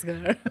म्याडागास्कर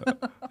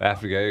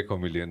अफ्रिकाकै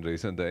कमेलियन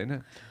रहेछ नि त होइन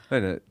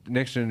होइन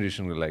नेक्स्ट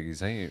जेनेरेसनको लागि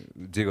चाहिँ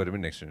जे गरे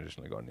पनि नेक्स्ट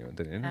जेनेरेसनलाई गर्ने हो नि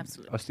त नि होइन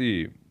अस्ति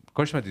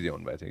करिश्मा दिदी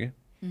आउनुभएको थियो कि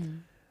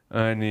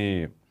अनि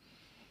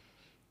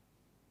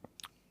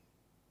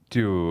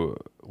त्यो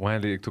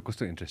उहाँले एक त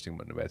कस्तो इन्ट्रेस्टिङ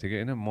भन्नुभएको थियो कि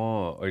होइन म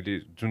अहिले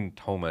जुन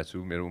ठाउँमा छु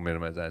मेरो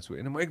उमेरमा जहाँ छु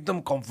होइन म एकदम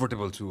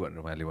कम्फोर्टेबल छु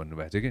भनेर उहाँले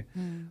भन्नुभएको थियो कि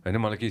होइन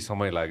मलाई केही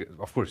समय लाग्यो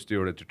अफकोर्स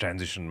त्यो एउटा त्यो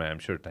ट्रान्जिसनमा आइम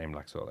स्योर टाइम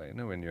लाग्छ होला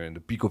होइन when you in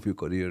the peak of you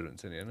career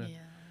हुन्छ नि होइन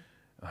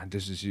अनि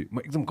त्यसपछि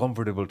म एकदम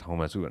कम्फोर्टेबल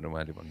ठाउँमा छु भनेर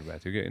उहाँले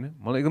भन्नुभएको थियो कि होइन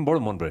मलाई एकदम बडो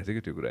मन परेको थियो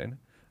कि त्यो कुरा होइन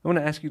I want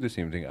to ask you the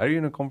same thing. Are you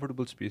in a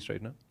comfortable space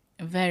right now?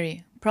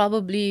 Very.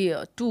 Probably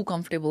too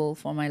comfortable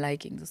for my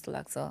liking जस्तो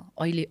लाग्छ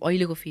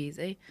अहिलेको फेज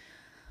है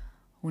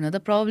हुन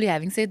त probably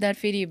having said that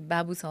फेरि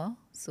बाबु छ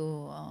so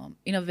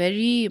in a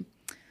very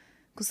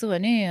कस्तो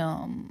भने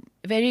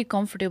very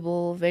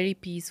comfortable, very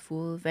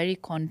peaceful, very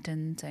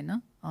content होइन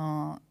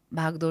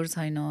भागदौड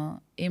छैन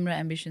एम र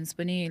एम्बिसन्स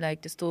पनि लाइक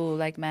त्यस्तो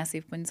लाइक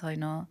म्यासिभ पनि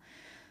छैन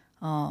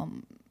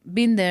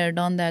बिन देयर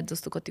डन द्याट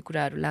जस्तो कति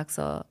कुराहरू लाग्छ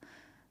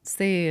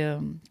जस्तै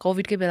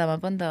कोभिडकै बेलामा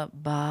पनि त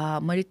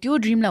मैले त्यो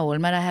ड्रिमलाई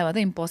होलमा राखेँ भए त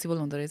इम्पोसिबल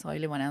हुँदो रहेछ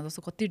अहिले भने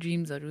जस्तो कति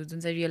ड्रिम्सहरू जुन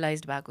चाहिँ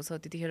रियलाइज भएको छ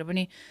त्यतिखेर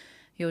पनि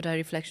एउटा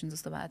रिफ्लेक्सन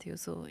जस्तो भएको थियो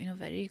so in a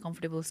very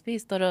comfortable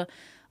space तर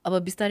अब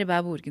बिस्तारै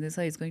बाबु हुर्किँदैछ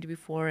इज गोइङ टु बी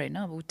 4 होइन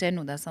अब 10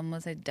 हुँदासम्म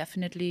चाहिँ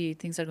definitely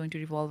things are going to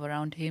revolve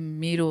around him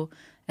मेरो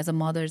एज अ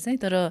मदर चाहिँ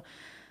तर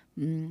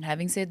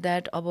ह्याभिङ सेड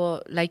द्याट अब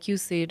लाइक यु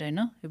सेड होइन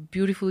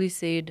beautifully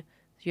said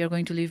you are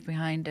going to live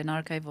behind an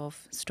archive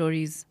of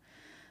stories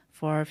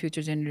for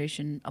future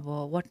generation अब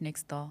what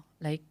next त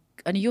like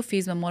अनि यो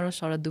फेजमा म र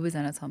शरद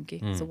दुवैजना छौँ कि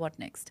सो वाट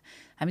नेक्स्ट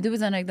हामी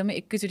दुवैजना एकदमै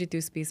एकैचोटि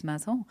त्यो स्पेसमा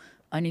छौँ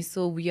अनि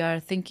so we are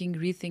thinking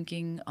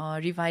rethinking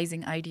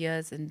revising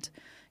ideas and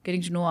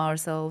getting to know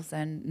ourselves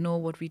and know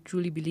what we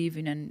truly believe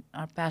in and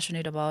are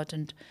passionate about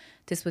and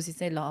त्यसपछि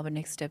चाहिँ ल अब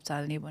नेक्स्ट स्टेप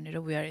चाल्ने भनेर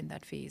we are in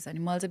that phase अनि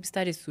मैले चाहिँ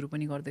बिस्तारै सुरु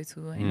पनि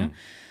गर्दैछु होइन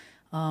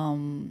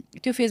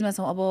त्यो फेजमा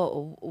छौँ अब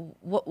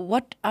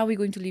what are we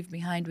going to live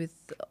behind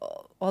with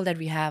all that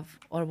we have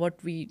or what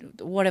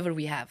ever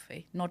we have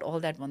है नट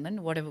अल द्याट भन्दा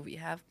नि वाट एभर वी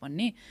हेभ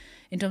भन्ने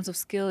in terms of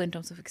skill in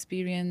terms of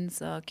experience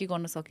के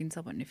गर्न सकिन्छ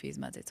भन्ने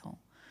फेजमा चाहिँ छौँ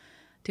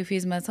त्यो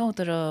फेजमा छौँ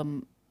तर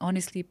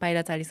अनेस्टली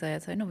पाइला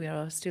चालिसकेको छैन वी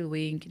आर स्टिल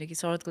वेइङ किनकि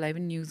शरदको लागि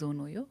पनि न्युज जोन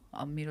हो यो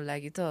अब मेरो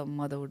लागि त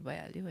मदरहुड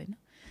भइहाल्यो होइन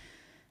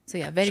सो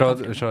या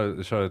भेरी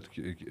शरद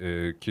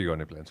के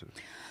गर्ने प्लान छ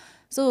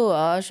सो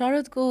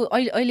शरदको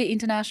अहिले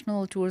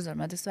इन्टरनेसनल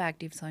टुर्सहरूमा त्यस्तो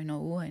एक्टिभ छैन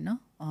ऊ होइन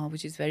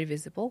विच इज भेरी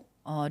भिजिबल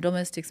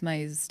डोमेस्टिक्समा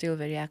इज स्टिल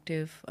भेरी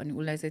एक्टिभ अनि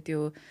उसलाई चाहिँ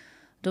त्यो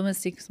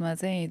डोमेस्टिक्समा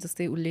चाहिँ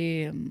जस्तै उसले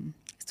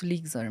यस्तो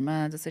लिग्सहरूमा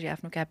जसरी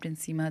आफ्नो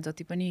क्याप्टेन्सीमा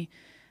जति पनि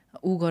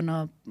ऊ गर्न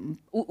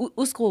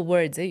उसको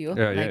वर्ड है यो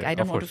like I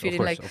don't want to feel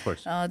in like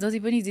जति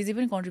पनि जे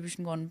पनि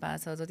कन्ट्रिब्युसन गर्नु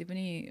पाएको छ जति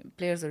पनि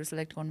प्लेयर्सहरू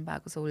सेलेक्ट गर्नु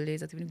भएको छ उसले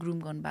जति पनि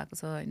ग्रुम गर्नु भएको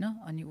छ होइन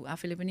अनि ऊ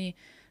आफैले पनि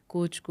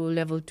कोचको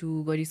लेभल 2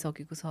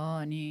 गरिसकेको छ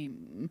अनि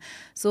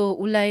सो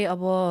उसलाई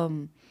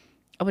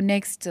अब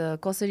नेक्स्ट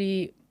कसरी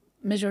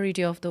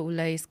मेजोरिटी अफ द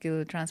उसलाई स्किल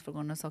ट्रान्सफर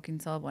गर्न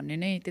सकिन्छ भन्ने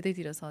नै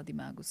त्यतैतिर छ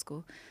दिमाग उसको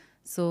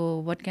so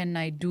what can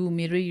I do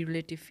मेरै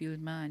रिलेटिभ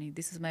फिल्डमा अनि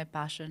दिस इज माई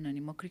प्यासन अनि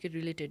म क्रिकेट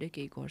रिलेटेडै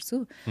केही गर्छु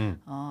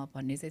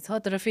भन्ने चाहिँ छ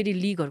तर फेरि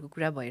लिगहरूको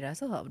कुरा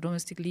भइरहेछ अब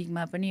डोमेस्टिक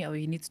लिगमा पनि अब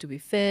he needs to be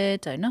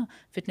fit होइन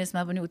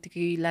फिटनेसमा पनि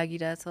उत्तिकै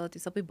लागिरहेछ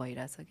त्यो सबै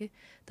भइरहेछ कि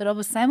तर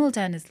अब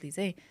साइमल्टेनियसली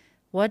चाहिँ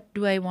what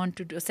do I want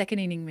to do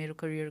second inning मेरो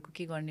करियरको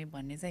के गर्ने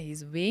भन्ने चाहिँ हि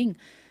इज वेइङ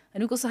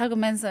अनि कस्तो खालको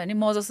मान्छे भने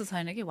म जस्तो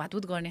छैन कि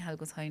वातुत गर्ने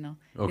खालको छैन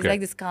इज लाइक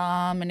दिस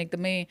काम एन्ड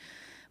एकदमै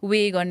वे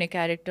गर्ने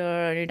क्यारेक्टर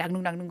अनि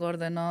ढाक्नु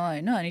गर्दैन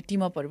होइन अनि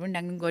टिमअपहरू पनि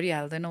ढाक्नु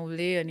गरिहाल्दैन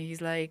उसले अनि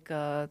हिज लाइक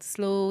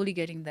स्लोली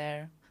गेटिङ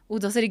देयर ऊ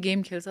जसरी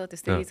गेम खेल्छ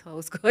त्यस्तै छ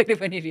उसको अहिले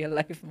पनि रियल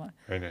लाइफमा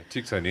होइन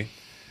ठिक छ नि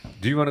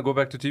do you want to go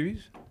back to TV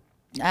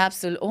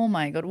Absolutely. Oh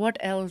my God, what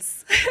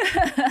else?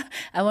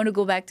 I want to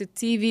go back to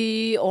TV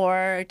or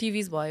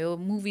TVs भयो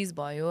movies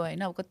भयो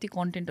होइन अब कति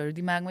कन्टेन्टहरू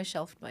दिमागमै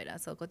सेल्फ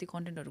भइरहेछ कति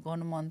कन्टेन्टहरू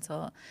गर्नु मन छ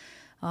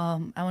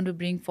I want to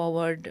bring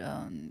forward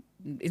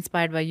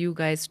inspired by you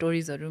guys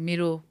स्टोरिजहरू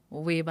मेरो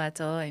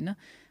वेबाट होइन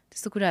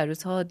त्यस्तो कुराहरू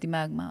छ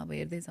दिमागमा अब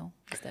हेर्दै जाउँ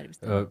बिस्तारै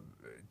बिस्तारै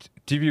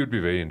TV would be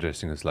very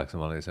interesting जस्तो लाग्छ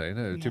मलाई चाहिँ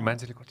होइन त्यो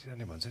मान्छेले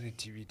कतिजनाले भन्छ नि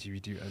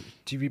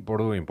टिभी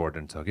बडो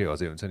इम्पोर्टेन्ट छ कि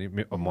अझै हुन्छ नि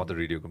म त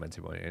रेडियोको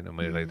मान्छे भएँ होइन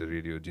मलाई त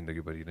रेडियो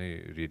जिन्दगीभरि नै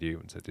रेडियो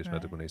हुन्छ त्यसमा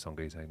त कुनै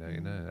शङ्कै छैन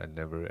होइन I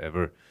never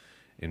ever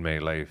in my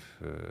life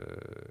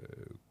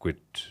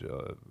quit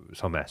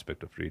some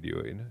aspect of radio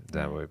होइन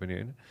जहाँ भए पनि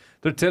होइन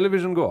तर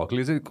टेलिभिजनको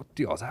हकले चाहिँ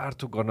कति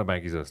हजार थुक गर्न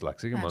बाँकी जस्तो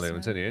लाग्छ कि मलाई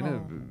हुन्छ नि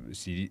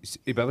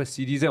होइन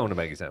सिरिजै आउनु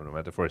बाँकी छ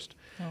हाम्रोमा त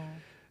फर्स्ट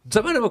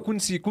जमानामा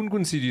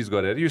कुन सिरिज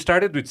गरेर यु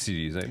स्टार्टेड विथ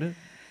सिरिज होइन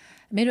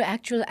मेरो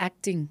एक्चुअल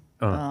एक्टिङ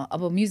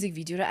अब म्युजिक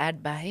भिडियो र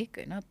एड बाहेक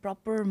होइन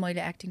प्रपर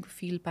मैले एक्टिङको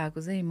फिल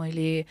पाएको चाहिँ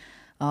मैले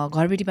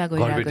घरबेटीमा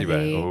गइरहेको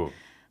थिएँ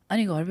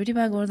अनि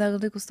घरबेटीमा गर्दा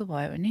गर्दै कस्तो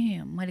भयो भने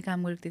मैले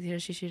काम गरेको त्यतिखेर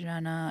शिशिर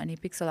राणा अनि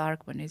पिक्सल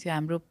आर्क भन्ने थियो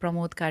हाम्रो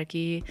प्रमोद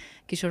कार्की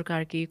किशोर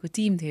कार्कीको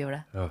टिम थियो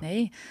एउटा है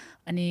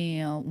अनि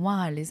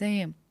उहाँहरूले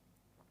चाहिँ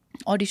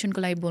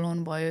अडिसनको लागि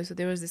बोलाउनु भयो so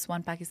there was this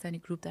one Pakistani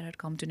group that head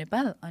come to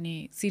Nepal अनि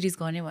सिरिज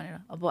गर्ने भनेर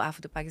अब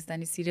आफू त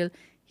पाकिस्तानी सिरियल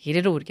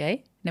हेरेर हुर्क्या है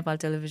नेपाल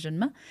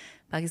टेलिभिजनमा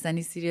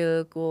पाकिस्तानी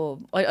सिरियलको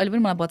अहिले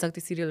पनि मलाई बच्चाको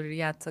त्यो सिरियलहरू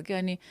याद छ कि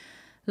अनि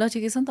ल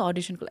ठिकै छ नि त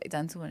अडिसनको लागि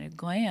जान्छु भनेर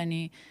गएँ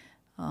अनि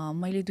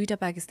मैले 2टा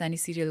पाकिस्तानी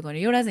सिरियल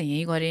गरेँ एउटा चाहिँ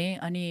यहीँ गरेँ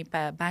अनि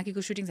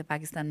बाँकीको सुटिङ चाहिँ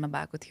पाकिस्तानमा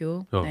भएको थियो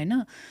होइन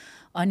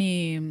अनि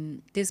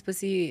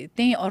त्यसपछि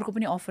त्यहीँ अर्को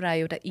पनि अफर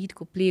आयो एउटा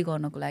ईदको प्ले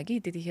गर्नको लागि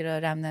त्यतिखेर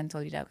रामदान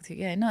चलिरहेको थियो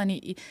कि होइन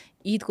अनि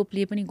ईदको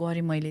प्ले पनि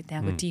गरेँ मैले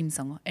त्यहाँको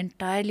टिमसँग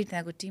एन्टायरली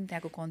त्यहाँको टिम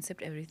त्यहाँको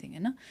कन्सेप्ट एभ्रिथिङ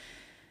होइन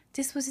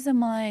त्यसपछि चाहिँ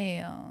मलाई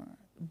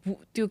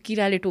त्यो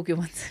किराले टोक्यो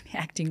भन्छ नि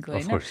एक्टिङको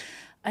होइन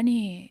अनि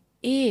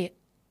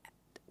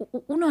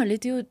उनीहरूले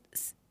त्यो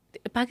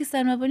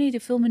पाकिस्तानमा पनि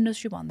त्यो फिल्म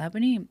इन्डस्ट्री भन्दा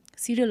पनि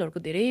सिरियलहरूको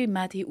धेरै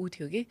माथि ऊ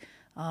थियो कि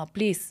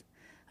प्लेस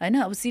होइन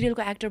अब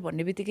सिरियलको एक्टर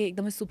भन्ने बित्तिकै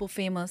एकदमै सुपर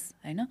फेमस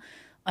होइन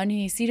अनि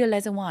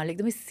सिरियललाई चाहिँ उहाँहरूले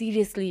एकदमै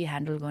सिरियसली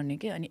ह्यान्डल गर्ने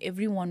कि अनि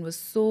everyone was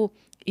so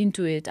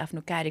into it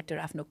आफ्नो क्यारेक्टर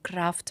आफ्नो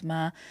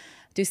क्राफ्टमा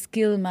त्यो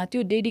स्किलमा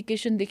त्यो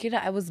डेडिकेसन देखेर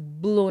आई वाज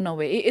ब्लोन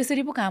अवे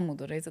यसरी पो काम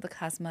हुँदो रहेछ त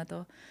खासमा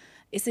त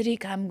यसरी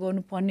काम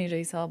गर्नुपर्ने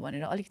रहेछ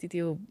भनेर अलिकति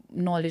त्यो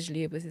नलेज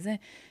लिएपछि चाहिँ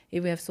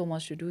we have so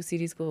much to do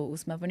सिरिजको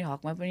उसमा पनि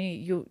हकमा पनि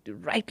यो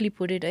राइटली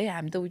पुट इट है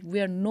हामी त वी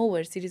आर नो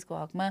वेयर सिरिजको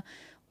हकमा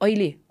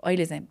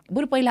अहिले चाहिँ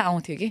बरु पहिला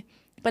आउँथ्यो कि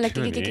पहिला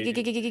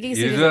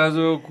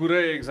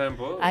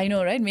I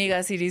know right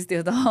mega series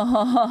त्यो त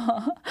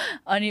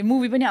अनि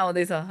मुभी पनि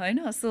आउँदैछ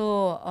होइन सो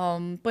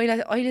पहिला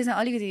अहिले चाहिँ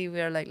अलिकति we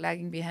are like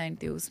lagging behind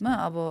त्यो उसमा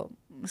अब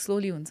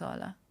स्लोली हुन्छ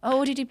होला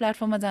ओटिटी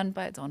प्लेटफर्ममा जानु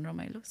पाए झन्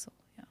रमाइलो सो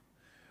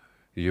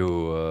यो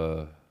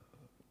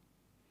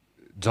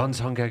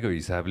जनसङ्ख्याको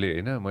हिसाबले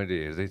होइन मैले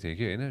हेर्दै थिएँ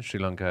कि होइन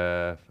श्रीलङ्का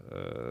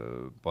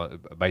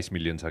 22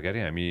 मिलियन छ क्या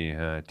अरे हामी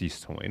 30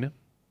 छौँ होइन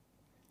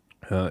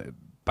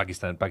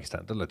पाकिस्तान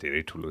त ल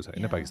धेरै ठुलो छ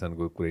होइन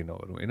पाकिस्तानको कुरै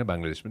नगरौँ होइन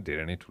बङ्गलादेश पनि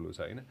धेरै नै ठुलो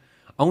छ होइन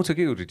आउँछ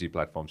कि ओटिटी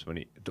प्लेटफर्म्स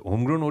पनि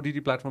होमग्रोन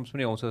ओटिटी प्लेटफर्म्स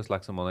पनि आउँछ जस्तो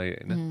लाग्छ मलाई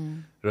होइन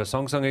र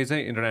सँगसँगै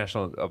चाहिँ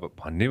इन्टरनेसनल अब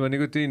भन्ने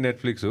भनेको त्यही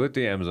नेटफ्लिक्स हो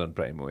त्यही एमाजोन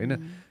प्राइम हो होइन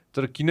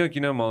तर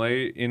किन मलाई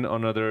इन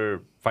अनदर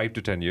 5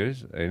 to 10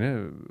 years होइन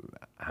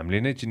हामीले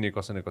नै चिन्ने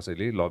कसै न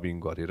कसैले लबिङ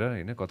गरेर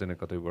होइन कतै न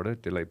कतैबाट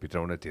त्यसलाई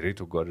भित्राउन धेरै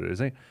थोक गरेर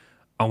चाहिँ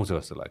आउँछ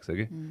जस्तो लाग्छ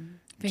कि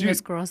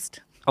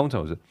आउँछ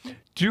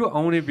त्यो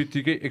आउने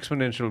बित्तिकै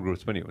एक्सपोनेन्सियल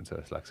ग्रोथ पनि हुन्छ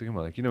जस्तो लाग्छ कि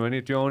मलाई किनभने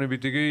त्यो आउने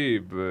बित्तिकै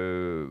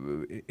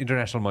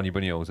इन्टरनेसनल मनी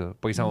पनि आउँछ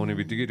पैसा आउने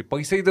बित्तिकै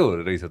पैसै त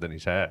हो रहेछ त नि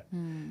सा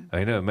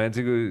होइन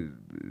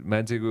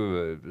मान्छेको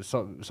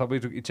सबै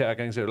थोक इच्छा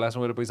आकाङ्क्षाहरू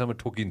लास्टमा गएर पैसामा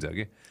ठोकिन्छ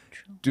कि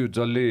त्यो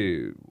जसले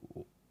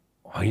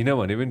होइन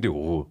भने पनि त्यो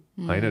हो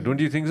होइन don't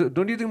you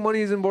think money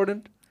is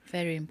important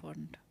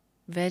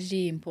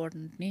very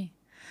important नि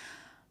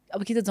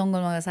अब कि त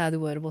जङ्गलमा साधु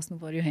भएर बस्नु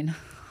पऱ्यो होइन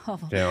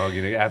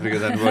अफ्रिका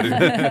जानु पऱ्यो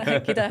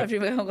कि त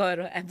अफ्रिकामा गएर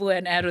बो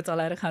एन्ड एरो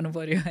चलाएर खानु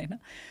पऱ्यो होइन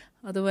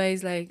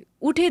अदरवाइज लाइक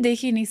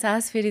उठेदेखि नि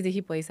सास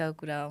फेरिदेखि पैसाको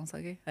कुरा आउँछ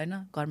कि होइन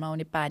घरमा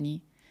आउने पानी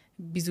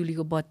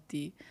बिजुलीको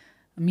बत्ती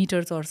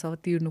मिटर चढ्छ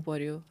तिर्नु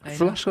पऱ्यो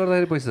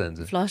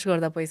फ्लस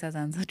गर्दा पैसा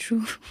जान्छ ट्रु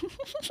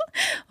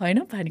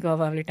होइन पानीको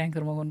अभावले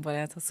ट्याङ्कर मगाउनु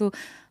परेको छ सो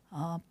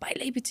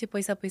पहिल्यै पछि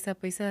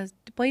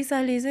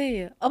पैसाले चाहिँ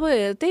अब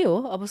त्यही हो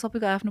अब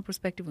सबैको आफ्नो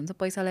पर्सपेक्टिभ हुन्छ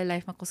पैसालाई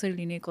लाइफमा कसरी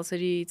लिने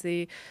कसरी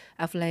चाहिँ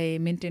आफूलाई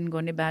मेन्टेन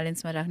गर्ने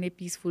ब्यालेन्समा राख्ने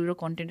पिसफुल र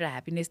कन्टेन्ट र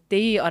ह्याप्पिनेस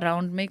त्यही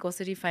अराउन्डमै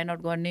कसरी फाइन्ड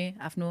आउट गर्ने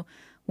आफ्नो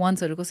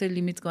वान्ट्सहरू कसरी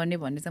लिमिट गर्ने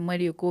भन्ने चाहिँ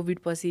मैले यो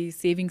कोभिड पछि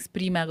सेभिङ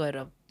स्प्रीमा गएर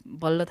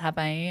बल्ल थाहा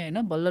पाएँ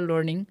होइन बल्ल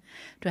learning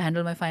to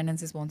handle my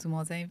finances भन्छु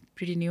म चाहिँ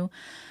प्रिटी न्यू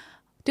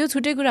त्यो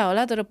छुट्टै कुरा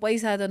होला तर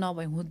पैसा त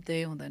नभए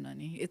हुँदैन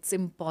नि इट्स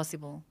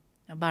इम्पोसिबल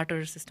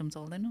बाटर सिस्टम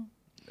चल्दैन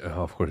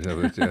अफकोर्स अब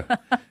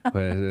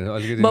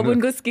अलिकति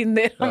बबुनको स्किन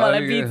दिएर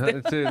मलाई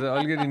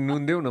अलिकति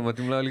नुन देऊ न म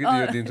तिमीलाई अलिकति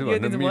यो दिन्छु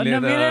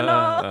भन्न मिलेन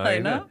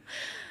होइन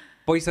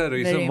पैसा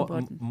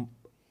रहेछ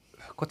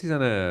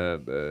कतिजना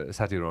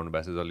साथीहरू आउनु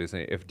भएको छ जसले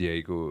चाहिँ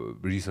एफडिआईको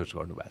रिसर्च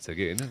गर्नुभएको छ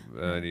कि होइन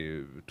अनि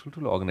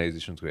ठुल्ठुलो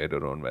अर्गनाइजेसन्सको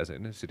हेडहरू आउनु भएको छ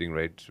होइन sitting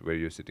right where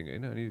you sitting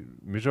होइन अनि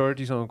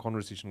मेजोरिटीसँग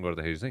कन्भर्सेसन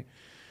गर्दाखेरि चाहिँ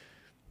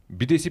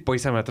विदेशी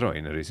पैसा मात्र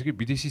होइन रहेछ कि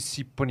विदेशी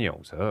सिप पनि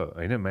आउँछ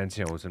होइन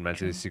मान्छे आउँछन्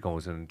मान्छेले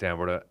सिकाउँछन्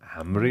त्यहाँबाट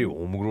हाम्रै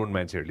होमग्रोन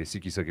मान्छेहरूले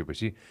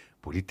सिकिसकेपछि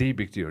भोलि त्यही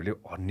व्यक्तिहरूले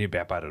अन्य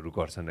व्यापारहरू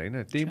गर्छन्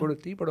होइन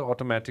त्यहीबाट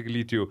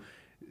अटोमेटिकली त्यो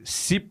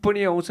सिप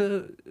पनि आउँछ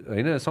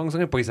होइन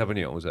सँगसँगै पैसा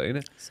पनि आउँछ होइन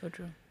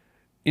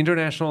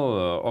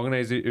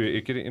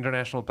इन्टरनेसनल के अरे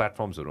इन्टरनेसनल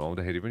प्लेटफर्म्सहरू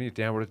आउँदाखेरि पनि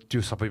त्यहाँबाट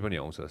त्यो सबै पनि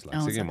आउँछ जस्तो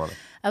लाग्छ कि मलाई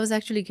I was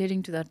actually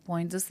getting to that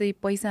point जस्तै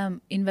पैसा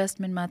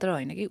इन्भेस्टमेन्ट मात्र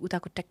होइन कि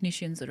उताको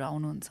टेक्निसियन्सहरू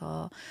आउनुहुन्छ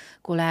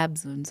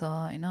कोल्याब्स हुन्छ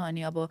होइन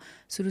अनि अब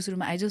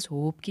सुरुमा आई जस्ट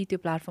होप कि त्यो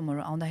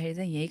प्लेटफर्महरू आउँदाखेरि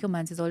चाहिँ यहीँको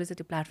मान्छे जसले चाहिँ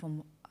त्यो प्लेटफर्म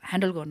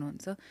ह्यान्डल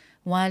गर्नुहुन्छ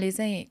उहाँले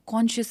चाहिँ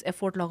कन्सियस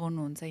एफोर्ट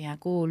लगाउनुहुन्छ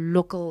यहाँको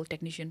लोकल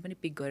टेक्निसियन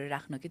पनि पिक गरेर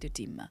राख्न कि त्यो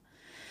टिममा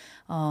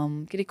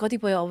के अरे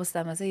कतिपय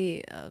अवस्थामा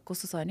चाहिँ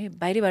कस्तो छ भने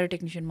बाहिरबाट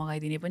टेक्निसियन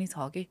मगाइदिने पनि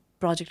छ कि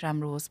प्रोजेक्ट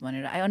राम्रो होस्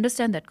भनेर आई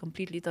अन्डरस्ट्यान्ड द्याट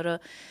कम्प्लिटली तर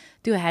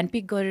त्यो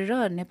ह्यान्डपिक गरेर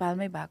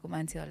नेपालमै भएको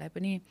मान्छेहरूलाई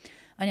पनि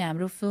अनि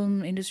हाम्रो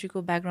फिल्म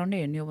इन्डस्ट्रीको ब्याकग्राउन्डै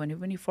हेर्ने हो भने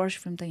पनि फर्स्ट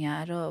फिल्म त यहाँ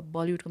आएर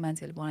बलिउडको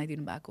मान्छेहरूले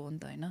बनाइदिनु भएको हो नि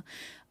त होइन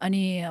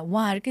अनि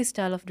उहाँहरूकै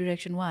स्टाइल अफ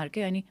डिरेक्सन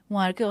उहाँहरूकै अनि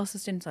उहाँहरूकै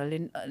असिस्टेन्ट्सहरूले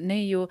नै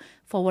यो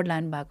फरवर्ड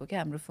लानु भएको क्या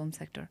हाम्रो फिल्म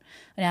सेक्टर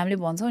अनि हामीले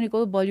भन्छौँ नि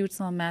को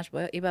बलिउडसँग म्याच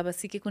भयो ए बाबा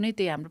सिकेको नै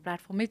त्यही हाम्रो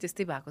प्लेटफर्मै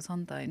त्यस्तै भएको छ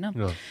नि त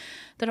होइन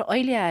तर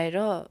अहिले आएर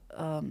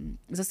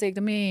जस्तै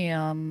एकदमै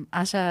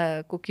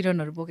आशाको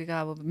किरणहरू बोकेका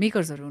अब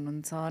मेकर्सहरू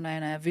हुनुहुन्छ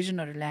नयाँ नयाँ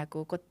भिजनहरू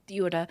ल्याएको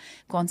कतिवटा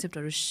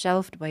कन्सेप्टहरू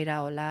सेल्फ्ड भइरह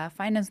होला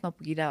फाइनेन्स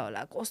नपुगिरह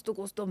होला कस्तो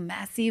कस्तो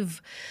म्यासिभ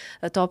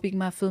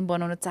टपिकमा फिल्म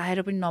बनाउन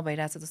चाहेर पनि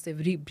नभइरहेछ जस्तै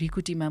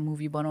भ्रिकुटीमा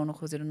मुभी बनाउन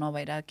खोजेर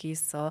नभइरहेको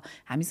केस छ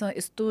हामीसँग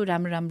यस्तो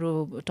राम्रो राम्रो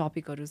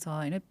टपिकहरू छ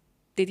होइन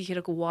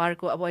त्यतिखेरको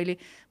वारको अब अहिले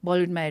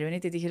बलिउडमा हेऱ्यो भने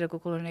त्यतिखेरको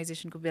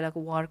कोलोनाइजेसनको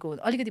बेलाको वारको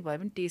अलिकति भए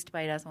पनि टेस्ट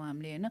पाइरहेछौँ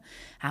हामीले होइन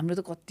हाम्रो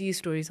त कति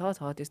स्टोरी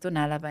छ त्यस्तो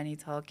नालापानी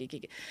छ के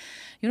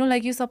यु नो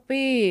लाइक यो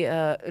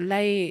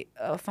सबैलाई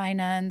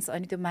फाइनेन्स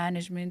अनि त्यो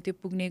म्यानेजमेन्ट त्यो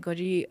पुग्ने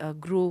गरी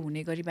ग्रो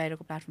हुने गरी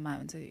बाहिरको प्लेटफर्ममा आयो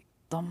भने चाहिँ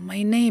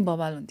एकदमै नै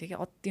बवाल हुन्थ्यो कि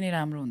अति नै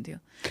राम्रो हुन्थ्यो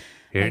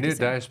हेर्ने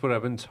डायस्पोरा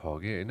पनि छ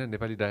कि होइन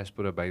नेपाली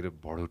डायस्पोरा बाहिर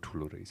बडो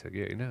ठुलो रहेछ कि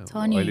होइन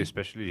अहिले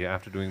especially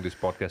after doing this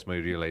podcast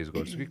मैले रियलाइज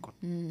गर्छु कि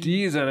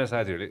कतिजना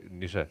साथीहरूले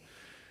निशा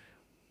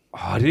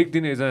हरेक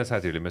दिन एकजना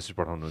साथीहरूले मेसेज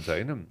पठाउनुहुन्छ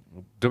होइन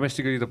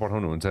डोमेस्टिकली त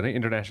पठाउनुहुन्छ नै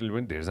इन्टरनेसनली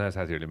पनि धेरैजना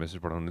साथीहरूले मेसेज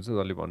पठाउनुहुन्छ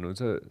जसले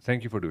भन्नुहुन्छ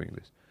thank you for doing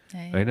this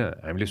होइन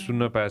हामीले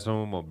सुन्न पाएछौँ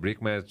म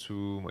ब्रेकमा छु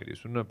मैले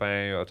सुन्न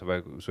पाएँ अथवा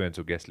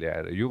सोएन्सो गेस्टले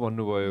आएर यो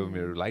भन्नुभयो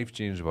मेरो लाइफ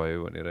चेन्ज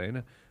भयो भनेर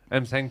होइन आइ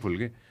एम थ्याङ्कफुल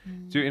कि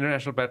त्यो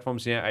इन्टरनेसनल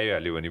प्लेटफर्म्स यहाँ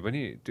आइहाल्यो भने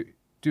पनि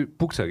त्यो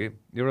पुग्छ कि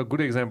एउटा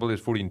गुड एक्जाम्पल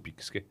इज 14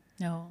 पिक्स के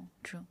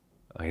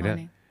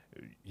होइन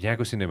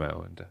यहाँको सिनेमा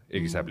हो नि त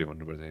एक हिसाबले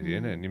भन्नुपर्दाखेरि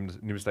होइन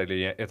निमिष दाइले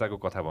यहाँ यताको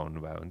कथा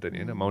भन्नुभयो भने त नि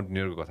होइन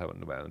माउन्टेनियरको कथा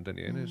भन्नुभयो भने त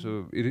नि होइन सो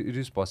इट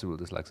इज पोसिबल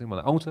जस्तो लाग्छ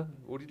मलाई आउँछ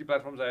ओटिटी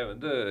प्लेटफर्म्स आयो भने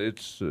त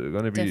इट्स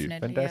गन बी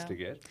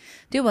फ्यान्टास्टिक यार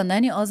त्यो भन्दा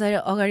नि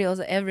अगाडि अझ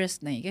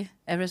एभरेस्ट नै के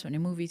एभरेस्ट भन्ने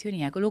मुभी थियो नि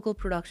यहाँको लोकल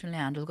प्रोडक्सनले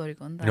ह्यान्डल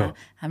गरेको हो नि त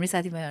हाम्रै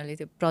साथीभाइहरूले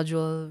त्यो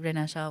प्रज्वल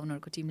रेनासा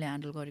उनीहरूको टिमले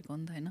ह्यान्डल गरेको हो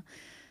नि त होइन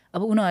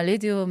अब उनीहरूले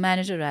त्यो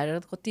म्यानेजरहरू आएर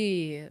कति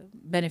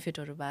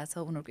बेनिफिटहरू भएको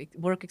छ उनीहरूको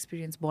वर्क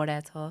एक्सपिरियन्स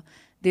बढाएको छ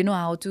दे नो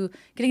हाउ टु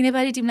किनकि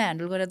नेपाली टिमलाई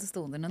ह्यान्डल गरेर जस्तो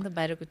हुँदैन नि त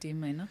बाहिरको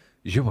टिम होइन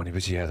यो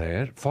भनेपछि याद आयो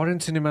यार फरेन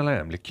सिनेमालाई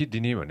हामीले के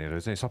दिने भनेर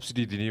चाहिँ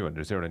सब्सिडी दिने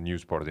भनेर चाहिँ एउटा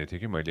न्युज पढ्दै थिएँ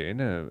कि मैले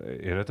होइन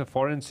हेर त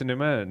फरेन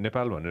सिनेमा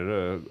नेपाल भनेर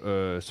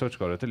सर्च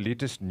गरेर त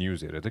लेटेस्ट न्युज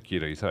हेरेर त के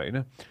रहेछ होइन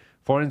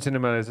फरेन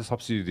सिनेमालाई चाहिँ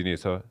सब्सिडी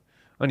दिनेछ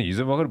अनि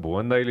हिजो मगर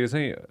भुवन दाईले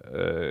चाहिँ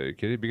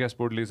के अरे विकास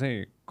बोर्डले चाहिँ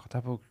कता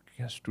पो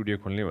यहाँ स्टुडियो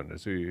खोल्ने भनेर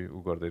चाहिँ ऊ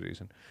गर्दै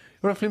रहेछन्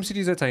एउटा फिल्म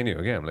सिटी चाहिँ चाहिने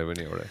हो क्या हामीलाई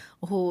पनि एउटा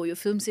हो यो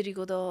फिल्म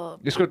सिटीको त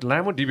यसको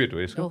लामो डिबेट हो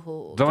यसको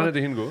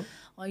जमानादेखिको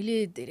अहिले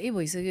धेरै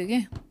भइसक्यो कि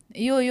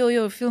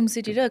यो फिल्म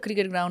सिटी र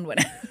क्रिकेट ग्राउन्ड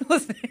भने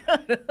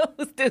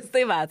उस्तै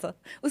उस्तै भएको छ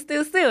उस्तै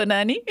उस्तै हो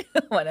नानी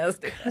भने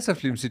जस्तै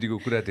फिल्म सिटीको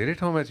कुरा धेरै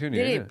ठाउँमा थियो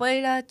नि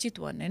पहिला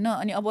चितवन होइन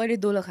अनि अब अहिले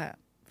दोलखा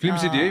फिल्म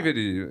सिटी है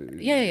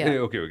फेरि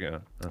ओके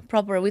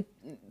प्रपर विथ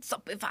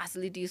सबै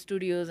फेसिलिटी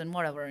स्टुडियोज एन्ड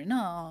वटएभर होइन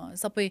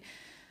सबै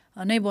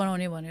नै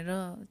बनाउने भनेर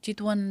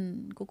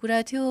चितवनको कुरा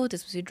थियो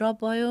त्यसपछि ड्रप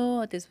भयो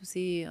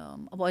त्यसपछि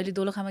अब अहिले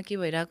दोलखामा के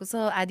भइरहेको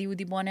छ आधी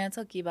उधी बनाएको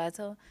छ के भएको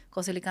छ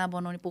कसैले कहाँ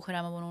बनाउने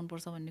पोखरामा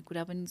बनाउनुपर्छ भन्ने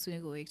कुरा पनि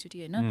सुनेको हो एकचोटि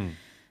होइन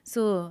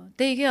सो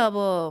त्यही के अब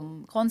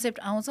कन्सेप्ट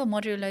आउँछ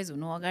मटेरियलाइज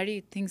हुनु अगाडि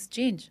थिङ्स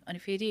चेन्ज अनि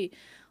फेरि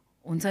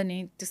हुन्छ नि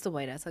त्यस्तो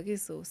भइरहेछ कि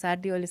सो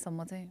स्याडली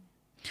अहिलेसम्म चाहिँ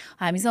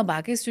हामीसँग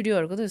भएकै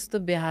स्टुडियोहरूको त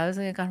यस्तो बेहाल छ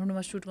यहाँ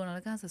काठमाडौँमा सुट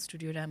गर्नलाई कहाँ छ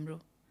स्टुडियो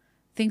राम्रो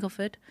थिङ्क अफ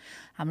इट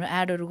हाम्रो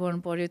एडहरू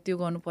गर्नु पऱ्यो त्यो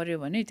गर्नु पऱ्यो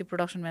भने त्यो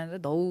प्रोडक्सन म्यानेजर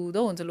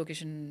धौधौ हुन्छ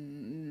लोकेसन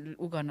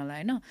ऊ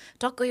गर्नलाई होइन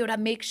टक्क एउटा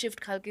मेक सिफ्ट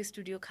खालको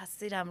स्टुडियो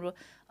खासै राम्रो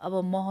अब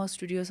मह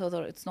स्टुडियो छ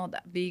तर it's not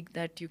that big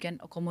that you can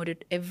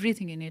accommodate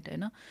everything in it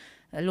होइन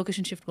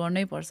लोकेसन सिफ्ट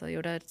गर्नै पर्छ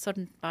एउटा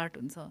सर्टन पार्ट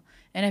हुन्छ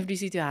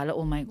एनएफडिसी त्यो हाल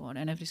ओ माई गड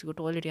एनएफडिसीको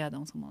टोयलेट याद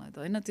आउँछ मलाई त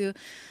होइन त्यो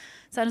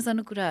सानो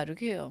सानो कुराहरू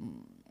के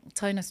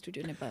छैन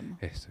स्टुडियो नेपालमा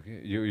यस्तो कि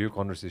यो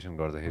कन्भर्सेसन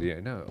गर्दाखेरि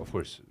होइन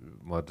अफकोर्स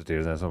म त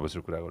धेरैजनासँग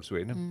बसेर कुरा गर्छु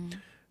होइन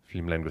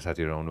फिल्म लाइनको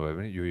साथीहरू आउनुभयो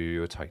भने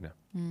यो छैन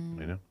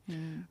होइन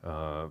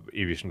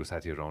एभिएसनको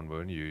साथीहरू आउनुभयो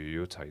भने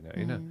यो छैन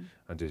होइन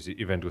अनि त्यसपछि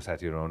इभेन्टको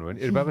साथीहरू आउनुभयो भने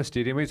ए बाबा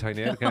स्टेडियमै छैन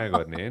यार कहाँ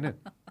गर्ने होइन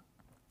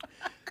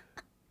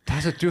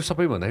थाहा छ त्यो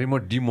सबै भन्दाखेरि म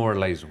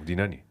डिमोरलाइज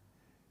हुँदिनँ नि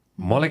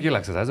मलाई के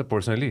लाग्छ थाहा छ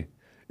पर्सनली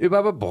ए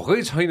बाबा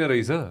भएकै छैन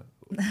रहेछ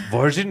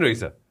भर्जिन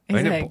रहेछ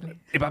होइन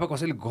ए बाबा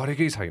कसैले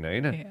गरेकै छैन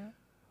होइन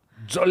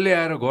जसले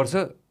आएर गर्छ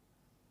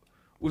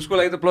उसको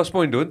लागि त प्लस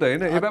पोइन्ट हो नि त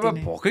होइन ए बाबा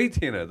भएकै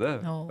थिएन त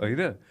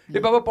होइन ए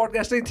बाबा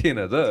पडकास्टै थिएन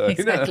त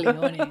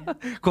होइन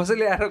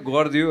कसैले आएर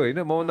गरिदियो होइन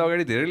मभन्दा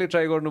अगाडि धेरैले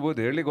ट्राई गर्नुभयो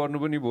धेरैले गर्नु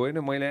पनि भयो होइन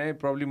मैले आएँ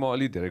प्रब्लम म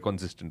अलिक धेरै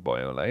कन्सिस्टेन्ट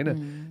भयो होला होइन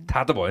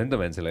थाहा त भयो नि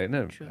त मान्छेलाई होइन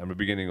हाम्रो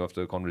बिगिनिङ अफ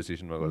द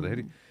कन्भर्सेसनमा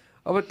गर्दाखेरि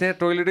अब त्यहाँ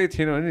टोइलेटै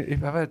थिएन भने ए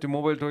बाबा त्यो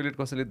मोबाइल टोइलेट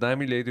कसैले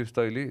दामी ल्याइदियोस् त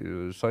अहिले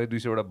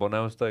 100-200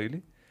 बनाओस् त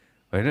अहिले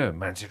होइन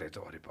मान्छेलाई त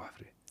अरे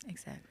बाफ्रे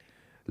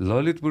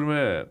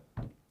ललितपुरमा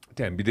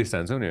त्यहाँ हामी विदेश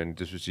जान्छौँ नि अनि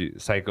त्यसपछि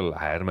साइकल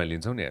हायरमा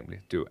लिन्छौँ नि हामीले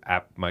त्यो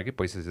एपमा के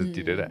पैसा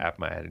तिरेर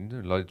एपमा हायर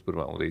लिन्छौँ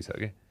ललितपुरमा आउँदैछ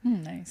क्या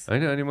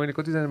होइन अनि मैले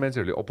कतिजना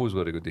मान्छेहरूले अपोज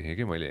गरेको देखेँ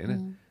कि मैले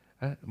होइन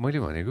मैले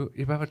भनेको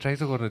ए बाबा ट्राई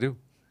त गर्न देऊ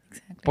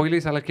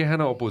पहिल्यै साला के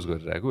खान अपोज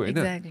गरिरहेको होइन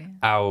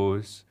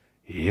आओस्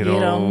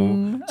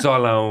हेरौँ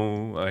चलाउँ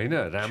होइन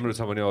राम्रो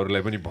छ भने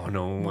अरूलाई पनि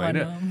भनौँ होइन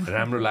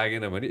राम्रो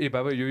लागेन भने ए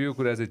बाबा यो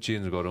कुरा चाहिँ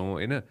चेन्ज गरौँ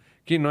होइन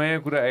कि नयाँ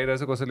कुरा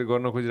आइरहेछ कसैले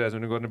गर्न खोजिरहेछ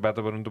भने गर्ने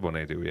वातावरण त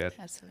बनाइदेऊ यार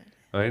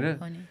होइन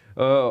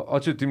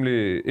अचु तिमीले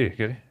ए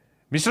के अरे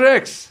mister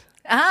x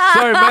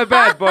my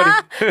bad body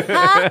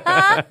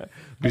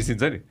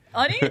बिर्सिन्छ नि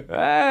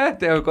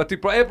त्यहाँ कति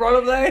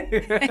प्रब्लम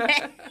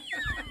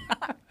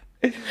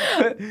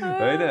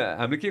होइन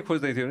हामीले के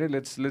खोज्दै थियौँ भने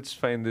लेट्स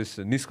फाइन्ड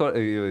दिस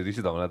यो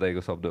ऋषि धमला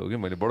दाईको शब्द हो कि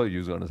मैले बडो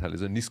युज गर्न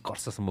थालेँ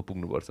निष्कर्षसम्म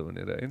पुग्नुपर्छ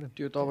भनेर होइन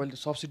त्यो तपाईँले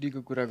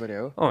सब्सिडीको कुरा गरे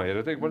हो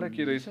हेर त एकपल्ट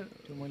के रहेछ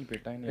त्यो मैले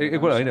भेटाएन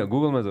एकपल्ट होइन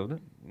गुगलमा जाउँ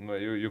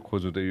न यो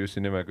खोज्नु त यो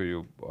सिनेमाको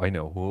यो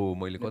होइन हो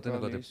मैले कतै न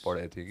कतै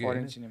पढाएको थिएँ कि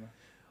foreign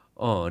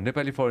cinema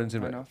Nepali foreign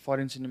cinema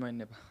foreign cinema in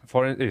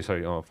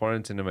Nepal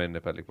foreign cinema in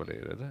Nepal एकपल्ट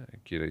हेर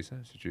त के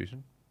रहेछ सिचुएसन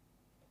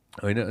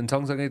होइन अनि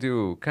सँगसँगै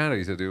त्यो कहाँ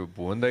रहेछ त्यो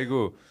भुवन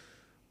दाईको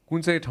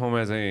कुन चाहिँ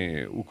ठाउँमा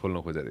चाहिँ ऊ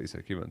खोल्न खोजेको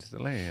रहेछ के भन्छ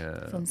त्यसलाई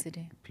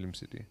फिल्म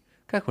सिटी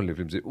कहाँ खोल्ने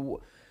film city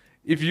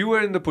if you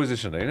are in the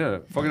position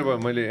होइन फकेर भयो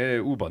मैले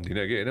ऊ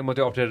भन्दिनँ कि होइन म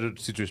त्यो अप्ठ्यारो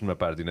सिचुएसनमा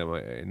पार्दिनँ म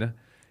होइन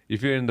if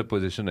you are in the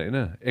position होइन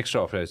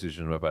एक्स्ट्रा अप्ठ्यारो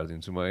सिचुएसनमा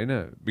पारिदिन्छु म होइन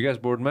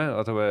विकास बोर्डमा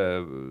अथवा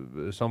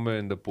somewhere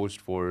in the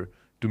post for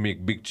to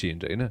make big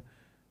change होइन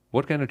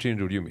what kind of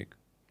change would you make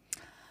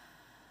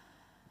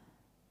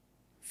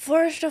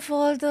first of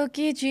all त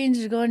के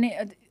चेन्ज गर्ने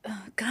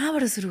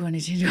कहाँबाट सुरु गर्ने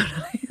चेन्ज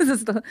गर्न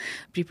जस्तो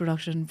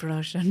प्रिप्रोडक्सन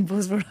प्रोडक्सन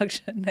पोस्ट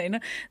प्रोडक्सन होइन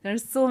there are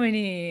so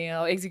many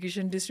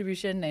execution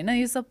distribution होइन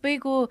यो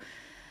सबैको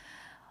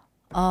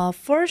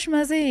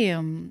फर्स्टमा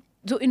चाहिँ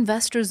जो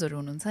इन्भेस्टर्सहरू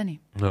हुनुहुन्छ नि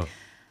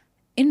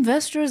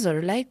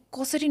इन्भेस्टर्सहरूलाई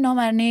कसरी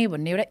नमार्ने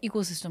भन्ने एउटा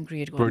इकोसिस्टम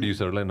क्रिएट गर्नु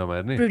प्रड्युसरलाई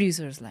नमार्ने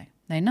प्रड्युसर्सलाई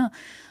होइन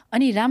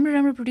अनि राम्रो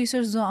राम्रो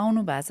प्रड्युसर्स जो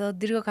आउनु भएको छ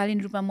दीर्घकालीन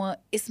रूपमा म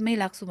यसमै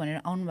लाग्छु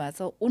भनेर आउनु भएको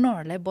छ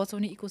उनीहरूलाई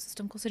बचाउने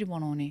इकोसिस्टम कसरी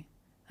बनाउने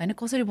होइन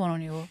कसरी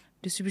बनाउने हो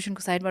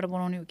डिस्ट्रिब्युसनको साइडबाट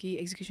बनाउने हो कि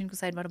एक्जिक्युसनको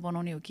साइडबाट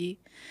बनाउने हो कि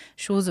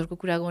सोजहरूको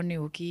कुरा गर्ने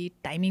हो कि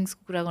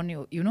टाइमिङ्सको कुरा गर्ने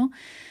हो यु नो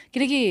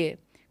किनकि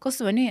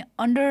कस्तो भने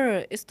अन्डर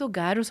यस्तो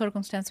गाह्रो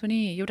सर्कमस्टान्स पनि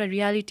एउटा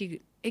रियालिटी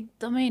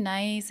एकदमै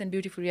नाइस एन्ड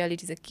ब्युटिफुल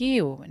रियालिटी चाहिँ के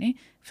हो भने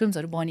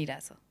फिल्मसहरू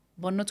बनिरहेछ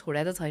बन्न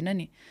छोडा त छैन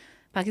नि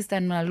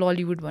पाकिस्तानमा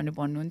ललिउड भनेर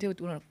भन्नुहुन्थ्यो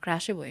उनीहरू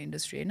क्रासै भयो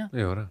इन्डस्ट्री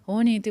होइन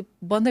हो नि त्यो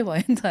बन्दै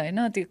भयो नि त होइन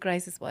त्यो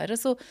क्राइसिस भएर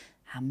सो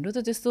हाम्रो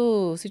त त्यस्तो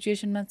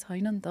सिचुएसनमा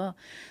छैन नि त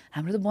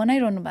हाम्रो त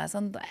बनाइरहनु भएको छ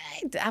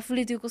नि त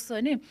आफूले त्यो कस्तो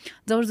होइन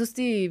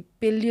जबरजस्ती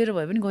पेलिएर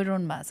भए पनि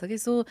गरिरहनु भएको छ कि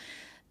सो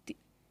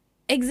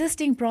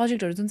एक्जिस्टिङ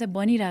प्रोजेक्टहरू जुन चाहिँ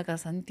बनिरहेका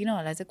छन्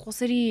तिनीहरूलाई चाहिँ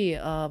कसरी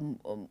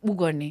उ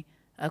गर्ने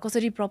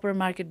कसरी प्रपर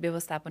मार्केट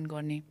व्यवस्थापन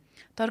गर्ने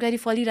तरकारी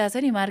फलिरहेछ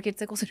नि मार्केट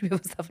चाहिँ कसरी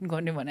व्यवस्थापन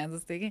गर्ने भने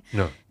जस्तै कि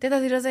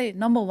त्यतातिर चाहिँ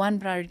नम्बर 1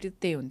 प्रायोरिटी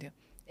त्यही हुन्थ्यो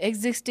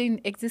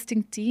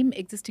एक्जिस्टिङ टिम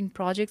एक्जिस्टिङ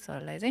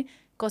प्रोजेक्ट्सहरूलाई चाहिँ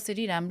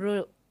कसरी राम्रो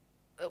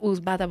उस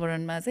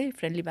वातावरणमा चाहिँ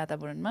फ्रेन्डली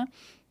वातावरणमा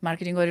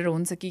मार्केटिङ गरेर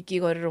हुन्छ कि के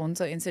गरेर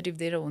हुन्छ इन्सेन्टिभ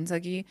दिएर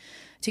हुन्छ कि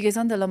ठिकै छ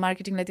नि त ल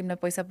मार्केटिङलाई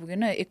तिमीलाई पैसा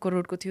पुगेन 1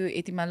 करोडको थियो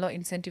यतिमा ल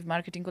इन्सेन्टिभ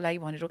मार्केटिङको लागि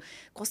भनेर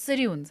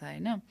कसरी हुन्छ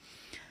होइन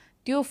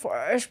त्यो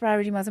फर्स्ट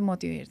प्रायोरिटीमा चाहिँ म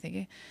त्यो हेर्थेँ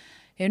कि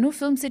हेर्नु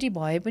फिल्म सिटी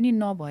भए पनि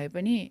नभए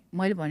पनि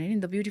मैले भने नि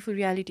द ब्युटिफुल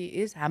रियालिटी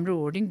इज हाम्रो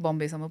होर्डिङ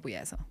बम्बेसम्म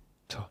पुगेको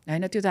छ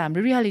होइन त्यो त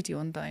हाम्रो रियालिटी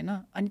हो नि त होइन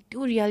अनि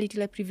त्यो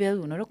रियालिटीलाई प्रिभेल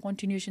हुन र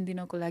कन्टिन्युएसन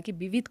दिनको लागि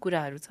विविध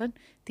कुराहरू छन्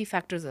ती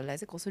फ्याक्टर्सहरूलाई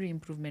चाहिँ कसरी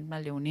इम्प्रुभमेन्टमा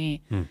ल्याउने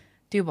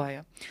त्यो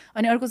भयो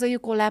अनि अर्को चाहिँ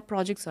यो कोल्याब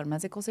प्रोजेक्ट्सहरूमा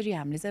चाहिँ कसरी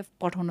हामीले चाहिँ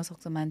पठाउन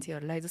सक्छौँ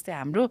मान्छेहरूलाई जस्तै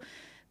हाम्रो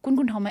कुन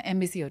कुन ठाउँमा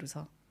एम्बेसीहरू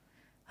छ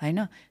होइन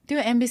त्यो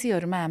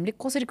एम्बेसीहरूमा हामीले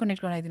कसरी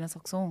कनेक्ट गराइदिन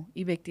सक्छौँ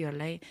यी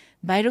व्यक्तिहरूलाई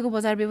बाहिरको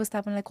बजार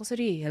व्यवस्थापनलाई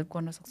कसरी हेल्प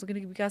गर्न सक्छौँ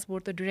किनकि विकास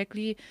बोर्ड त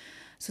डिरेक्टली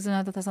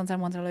सूचना तथा सञ्चार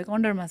मन्त्रालयको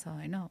अन्डरमा छ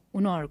होइन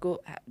उनीहरूको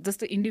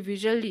जस्तो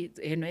इन्डिभिजुअली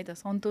हेर्नु है त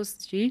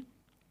सन्तोषजी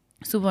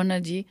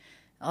सुवर्णजी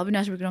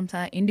अविनाश विक्रम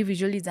शाह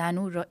इन्डिभिजुअली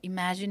जानु र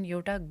इमेजिन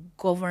एउटा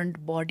गभर्न्ड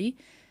बडी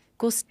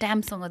को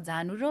स्ट्याम्पसँग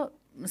जानु र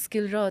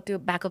स्किल र त्यो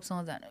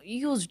ब्याकअपसँग जानु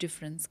ह्युज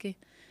डिफरेन्स के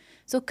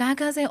सो कहाँ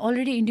चाहिँ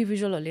अलरेडी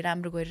इन्डिभिजुअलहरूले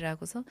राम्रो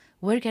गरिरहेको छ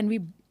वेयर क्यान बी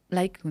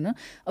लाइक होइन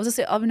अब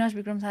जस्तै अविनाश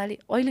विक्रम शाहले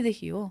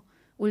अहिलेदेखि हो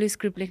उसले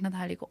स्क्रिप्ट लेख्न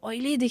थालेको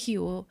अहिलेदेखि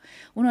हो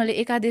उनीहरूले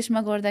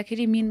एकादेशमा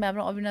गर्दाखेरि मिन बाब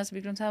र अविनाश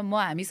विक्रम शाह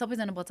हामी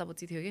सबैजना बच्चा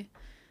बच्ची थियो कि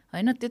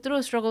होइन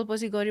त्यत्रो स्ट्रगल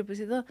पछि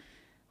गरेपछि त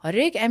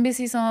हरेक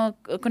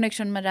एम्बेसीसँग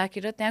कनेक्सनमा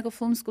राखेर त्यहाँको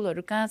फिल्म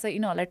स्कुलहरू कहाँ छ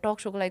यिनीहरूलाई टक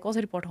सोको लागि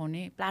कसरी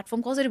पठाउने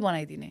प्लेटफर्म कसरी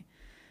बनाइदिने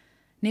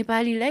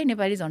नेपालीलाई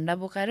नेपाली झन्डा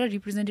बोकाएर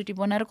रिप्रेजेन्टेटिभ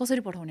बनाएर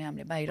कसरी पठाउने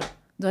हामीले बाहिर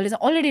जसले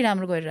चाहिँ अलरेडी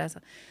राम्रो गरिरहेछ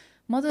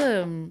म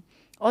त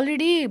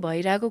अलरेडी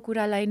भइरहेको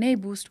कुरालाई नै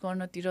बुस्ट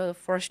गर्नतिर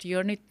फर्स्ट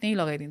इयर नै त्यहीँ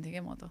लगाइदिन्थेँ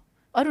क्या म त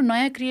अरू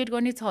नयाँ क्रिएट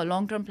गर्ने छ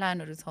लङ टर्म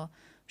प्लानहरू छ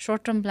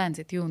सर्ट टर्म प्लान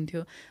चाहिँ त्यो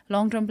हुन्थ्यो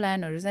लङ टर्म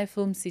प्लानहरू चाहिँ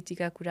फिल्म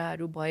सिटीका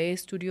कुराहरू भए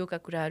स्टुडियोका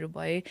कुराहरू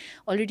भए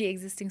अलरेडी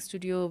एक्जिस्टिङ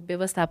स्टुडियो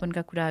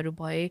व्यवस्थापनका कुराहरू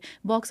भए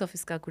बक्स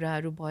अफिसका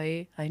कुराहरू भए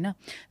होइन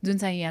जुन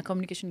चाहिँ यहाँ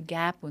कम्युनिकेसन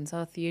ग्याप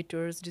हुन्छ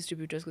थिएटर्स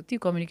डिस्ट्रिब्युटर्सको त्यो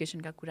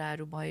कम्युनिकेसनका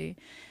कुराहरू भए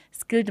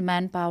स्किल्ड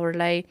म्यान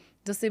पावरलाई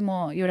जस्तै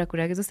म एउटा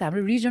कुरा कि जस्तै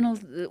हाम्रो रिजनल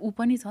ऊ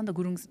पनि छ नि त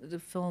गुरुङ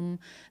फिल्म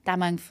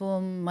तामाङ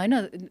फिल्म होइन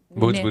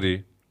भोजपुरी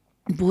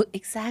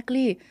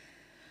एक्ज्याक्टली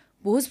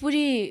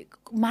भोजपुरी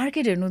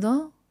मार्केट हेर्नु त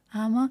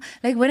आमा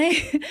like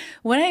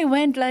when I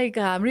went like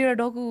हाम्रो एउटा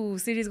डकु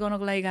सिरिज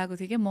गर्नको लागि गएको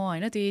थिएँ क्या म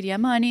होइन त्यो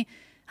एरियामा अनि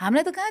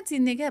हामीलाई त कहाँ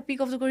चिन्ने क्या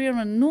पिक अफ द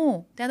करियरमा नो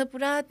त्यहाँ त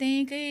पुरा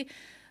त्यहीँकै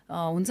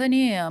हुन्छ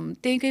नि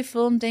त्यहीँकै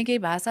फिल्म त्यहीँकै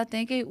भाषा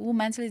त्यहीँकै ऊ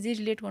मान्छेले जे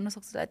रिलेट गर्न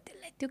सक्छ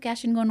त्यसलाई त्यो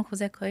क्यास इन गर्नु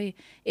खोजेको खै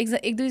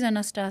एक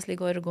दुईजना स्टार्सले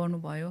गएर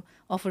गर्नुभयो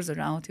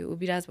अफर्सहरू आउँथ्यो ऊ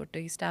Biraj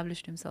Bhatt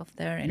established himself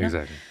there होइन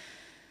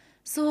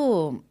सो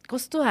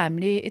कस्तो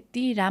हामीले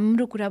यति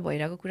राम्रो कुरा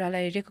भइरहेको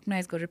कुरालाई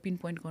रेकगनाइज गरेर पिन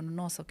पोइन्ट गर्नु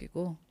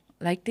नसकेको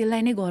लाइक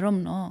त्यसलाई नै गरौँ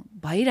न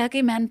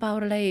भइरहेकै म्यान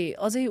पावरलाई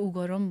अझै उ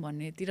गरौँ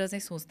भन्नेतिर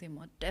चाहिँ सोच्थेँ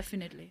म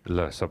डेफिनेटली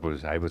ल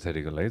सपोज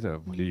हाइपोथेटिकल है त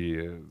भोलि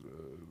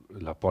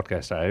ल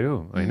पडकास्ट आयो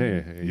होइन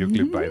यो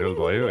क्लिप भाइरल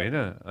भयो होइन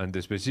अनि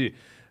त्यसपछि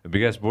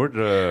विकास बोर्ड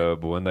र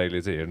भुवन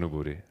दाईले चाहिँ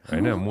हेर्नुभयो अरे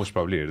होइन मोस्ट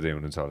प्रब्ली हेर्दै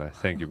हुनुहुन्छ होला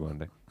थ्याङ्क यू भुवन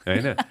दाई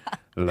होइन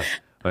ल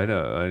होइन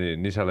अनि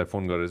निशालाई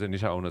फोन गरेर चाहिँ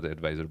निशा आउन त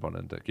एडभाइजर बन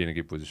नि त केही न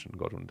केही पोजिसन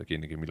गरौँ नि त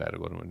केही न केही मिलाएर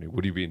गरौँ भने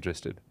would you be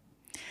interested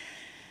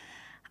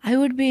I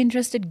would be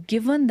interested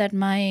given that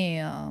my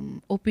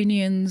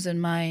opinions and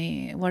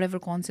my whatever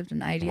concepts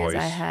and ideas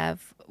I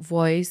have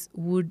voice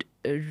would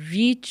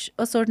reach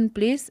a certain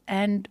place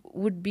and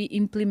would be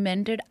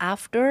implemented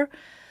after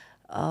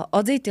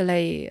अझै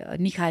त्यसलाई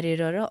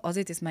निखारेर र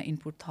अझै त्यसमा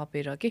input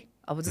थपेर के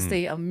अब जस्तै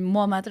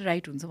म मात्र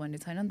राइट हुन्छ भन्ने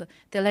छैन नि त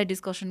त्यसलाई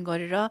डिस्कसन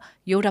गरेर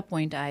एउटा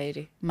पोइन्ट आयो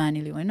अरे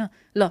मानिलिउँ होइन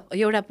ल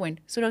एउटा पोइन्ट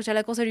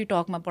सुरक्षालाई कसरी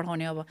टकमा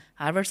पठाउने अब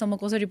हार्वर्डसम्म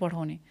कसरी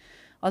पठाउने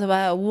अथवा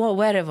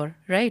वेयर एभर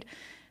राइट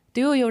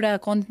त्यो एउटा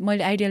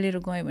मैले आइडिया लिएर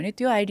गएँ भने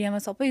त्यो आइडियामा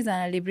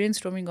सबैजनाले ब्रेन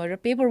स्टोमिङ गरेर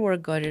पेपर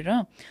वर्क गरेर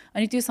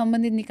अनि त्यो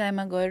सम्बन्धित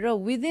निकायमा गएर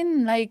विदिन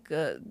लाइक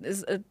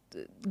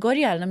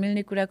गरिहाल्न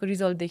मिल्ने कुराको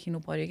रिजल्ट देखिनु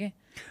पऱ्यो क्या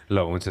ल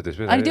हुन्छ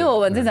त्यसपछि अनि त्यो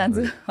हो भने चाहिँ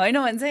जान्छु होइन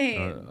भने चाहिँ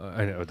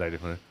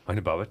होइन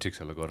बाबा ठिक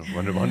छ ल गरौँ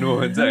भनेर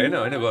भन्नुभयो भने चाहिँ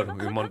होइन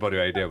गरौँ मन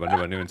पऱ्यो आइडिया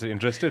भनेर भन्यो भने चाहिँ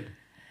interested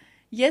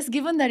Yes,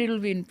 given that it will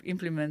be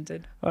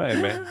implemented. All right,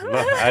 man.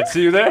 Well, I'll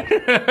see you there.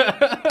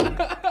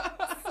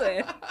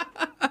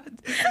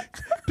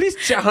 Please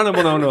चाहना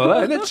बनाउनु होला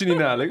होइन चिनी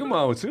नहालेको म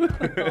आउँछु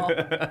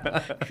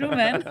True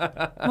man.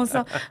 म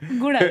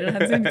गुड हालेर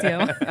खान्छु नि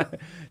चियामा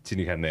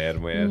चिनी खान्न यार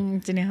म यार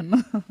चिनी खान्न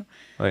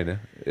होइन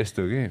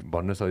यस्तो कि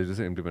भन्न सजिलो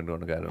चाहिँ इम्प्लिमेन्ट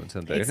गर्न गाह्रो हुन्छ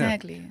नि त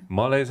Exactly. होइन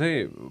मलाई चाहिँ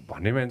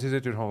भन्ने मान्छे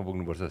चाहिँ त्यो ठाउँमा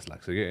पुग्नुपर्छ जस्तो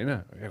लाग्छ कि होइन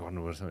ए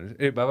गर्नुपर्छ भने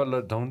ए बाबा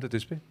ल जाउँ त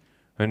त्यसपछि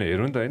होइन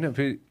हेरौँ नि त होइन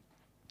फेरि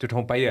त्यो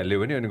ठाउँ पाइहाल्यो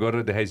भने अनि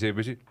गरेर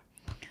देखाइसकेपछि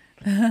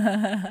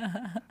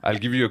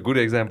I'll give you a good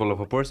example of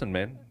a person,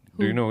 man.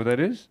 Do you know who that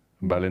is?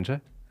 Balencha.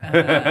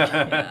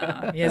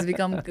 He has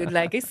become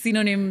like a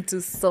synonym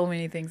to so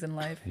many things in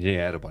life.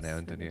 Yeah,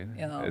 Anthony.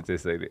 Yeah. It's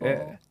just like,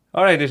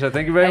 all right, Nisha,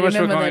 thank you very much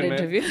for coming, man.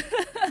 Interview.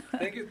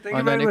 Thank you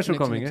very much for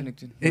coming.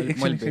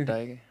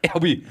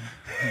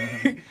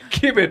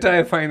 Keep it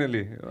tight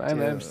finally.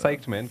 I'm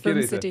psyched, man.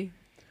 Film City.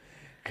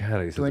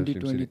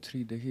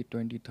 2023 देखि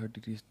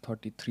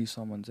 2033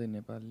 सम्म चाहिँ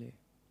नेपालले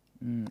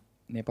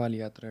नेपाल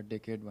यात्रा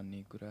decade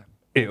भन्ने कुरा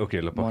ए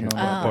okay ल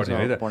पढ्ने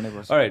है त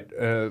अलराइट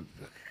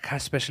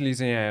खास स्पेसली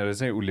चाहिँ यहाँ आएर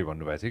चाहिँ उसले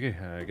भन्नुभएको थियो कि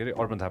के अरे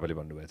अर्पण थापाले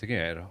भन्नुभएको थियो कि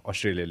यहाँ आएर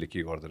अस्ट्रेलियाले के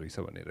गर्दो रहेछ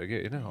भनेर कि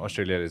होइन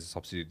अस्ट्रेलियाले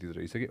सब्सिडी दिँदो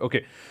रहेछ कि okay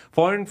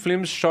foreign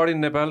film CERT In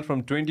Nepal from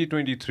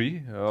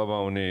 2023 अब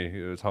आउने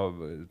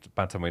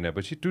 5-6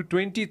 महिनापछि टु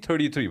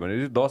 2033 भनेर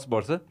 10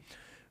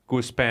 वर्षको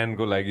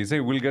स्प्यानको लागि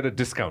चाहिँ will get a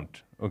discount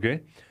okay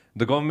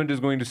The government is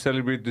going to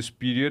celebrate this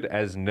period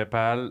as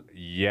Nepal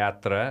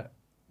Yatra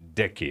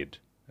Decade.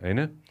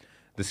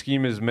 The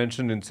scheme is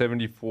mentioned in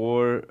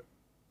 74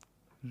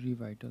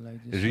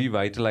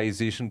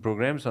 revitalization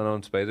programs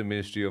announced by the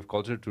Ministry of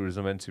Culture,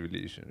 Tourism and Civil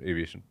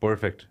Aviation.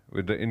 Perfect.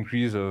 With the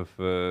increase of,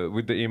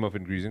 with the aim of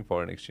increasing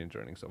foreign exchange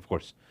earnings, of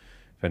course.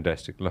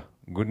 Fantastic.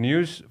 Good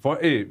news. For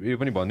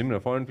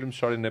foreign films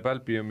shot in Nepal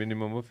pay a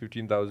minimum of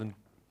 15,000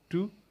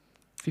 to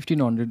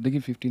 $1,500 देखि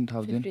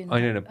 15,000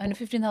 and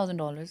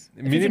 $15,000.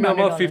 Minimum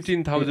of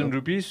 15,000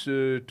 rupees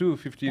to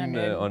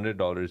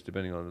 $1,500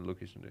 depending on the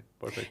location.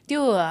 Perfect.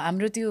 त्यो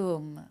हाम्रो त्यो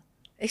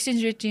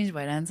exchange rate change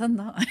भइरहन्छ नि त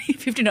अनि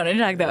 1500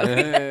 राख्दा होला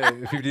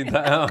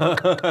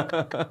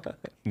 15,000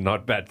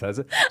 not bad थाहा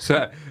छ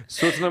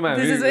सोच्नमा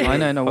This is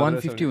होइन होइन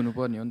 150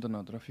 हुनुपर्ने हो नि त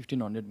नत्र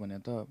 1500 भने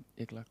त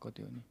 1 लाख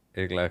कति हो नि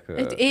 1 लाख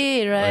ए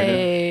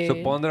राइट सो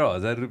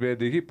 15,000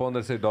 रुपियाँदेखि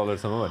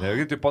 $1,500 सम्म भनेको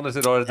कि त्यो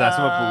 $1,500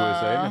 जहाँसम्म पुगेको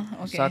छ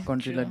होइन सात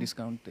कन्ट्रीलाई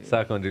डिस्काउन्ट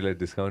सात कन्ट्रीलाई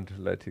डिस्काउन्ट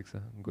ल ठिक छ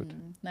गुड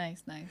नाइस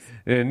नाइस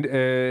एन्ड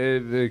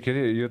के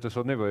अरे यो त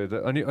सोध्नै भयो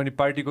त अनि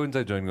पार्टी कुन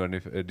चाहिँ जोइन गर्ने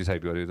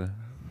डिसाइड गर्यो त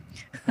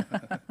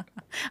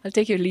I'll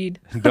take your lead.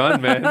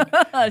 Done, man.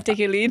 I'll take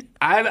your lead.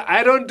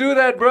 I don't do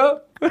that, bro.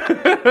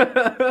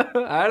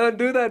 I don't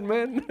do that,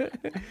 man.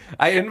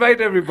 I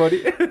invite everybody.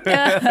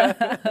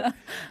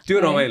 त्यो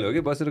रमाइलो हो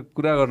कि बसेर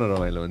कुरा गर्न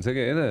रमाइलो हुन्छ कि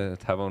हैन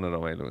थाहा पाउन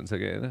रमाइलो हुन्छ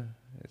कि हैन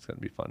It's going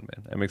to be fun,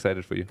 man. I'm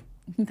excited for you.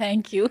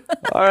 Thank you.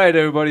 All right,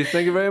 everybody.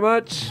 Thank you very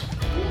much.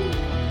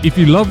 If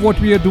you love what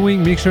we are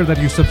doing, make sure that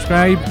you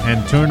subscribe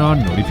and turn on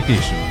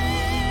notifications.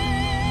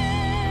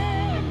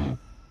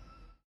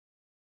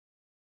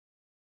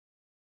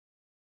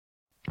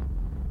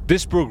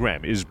 This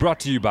program is brought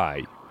to you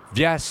by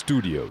Vyas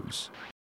Studios.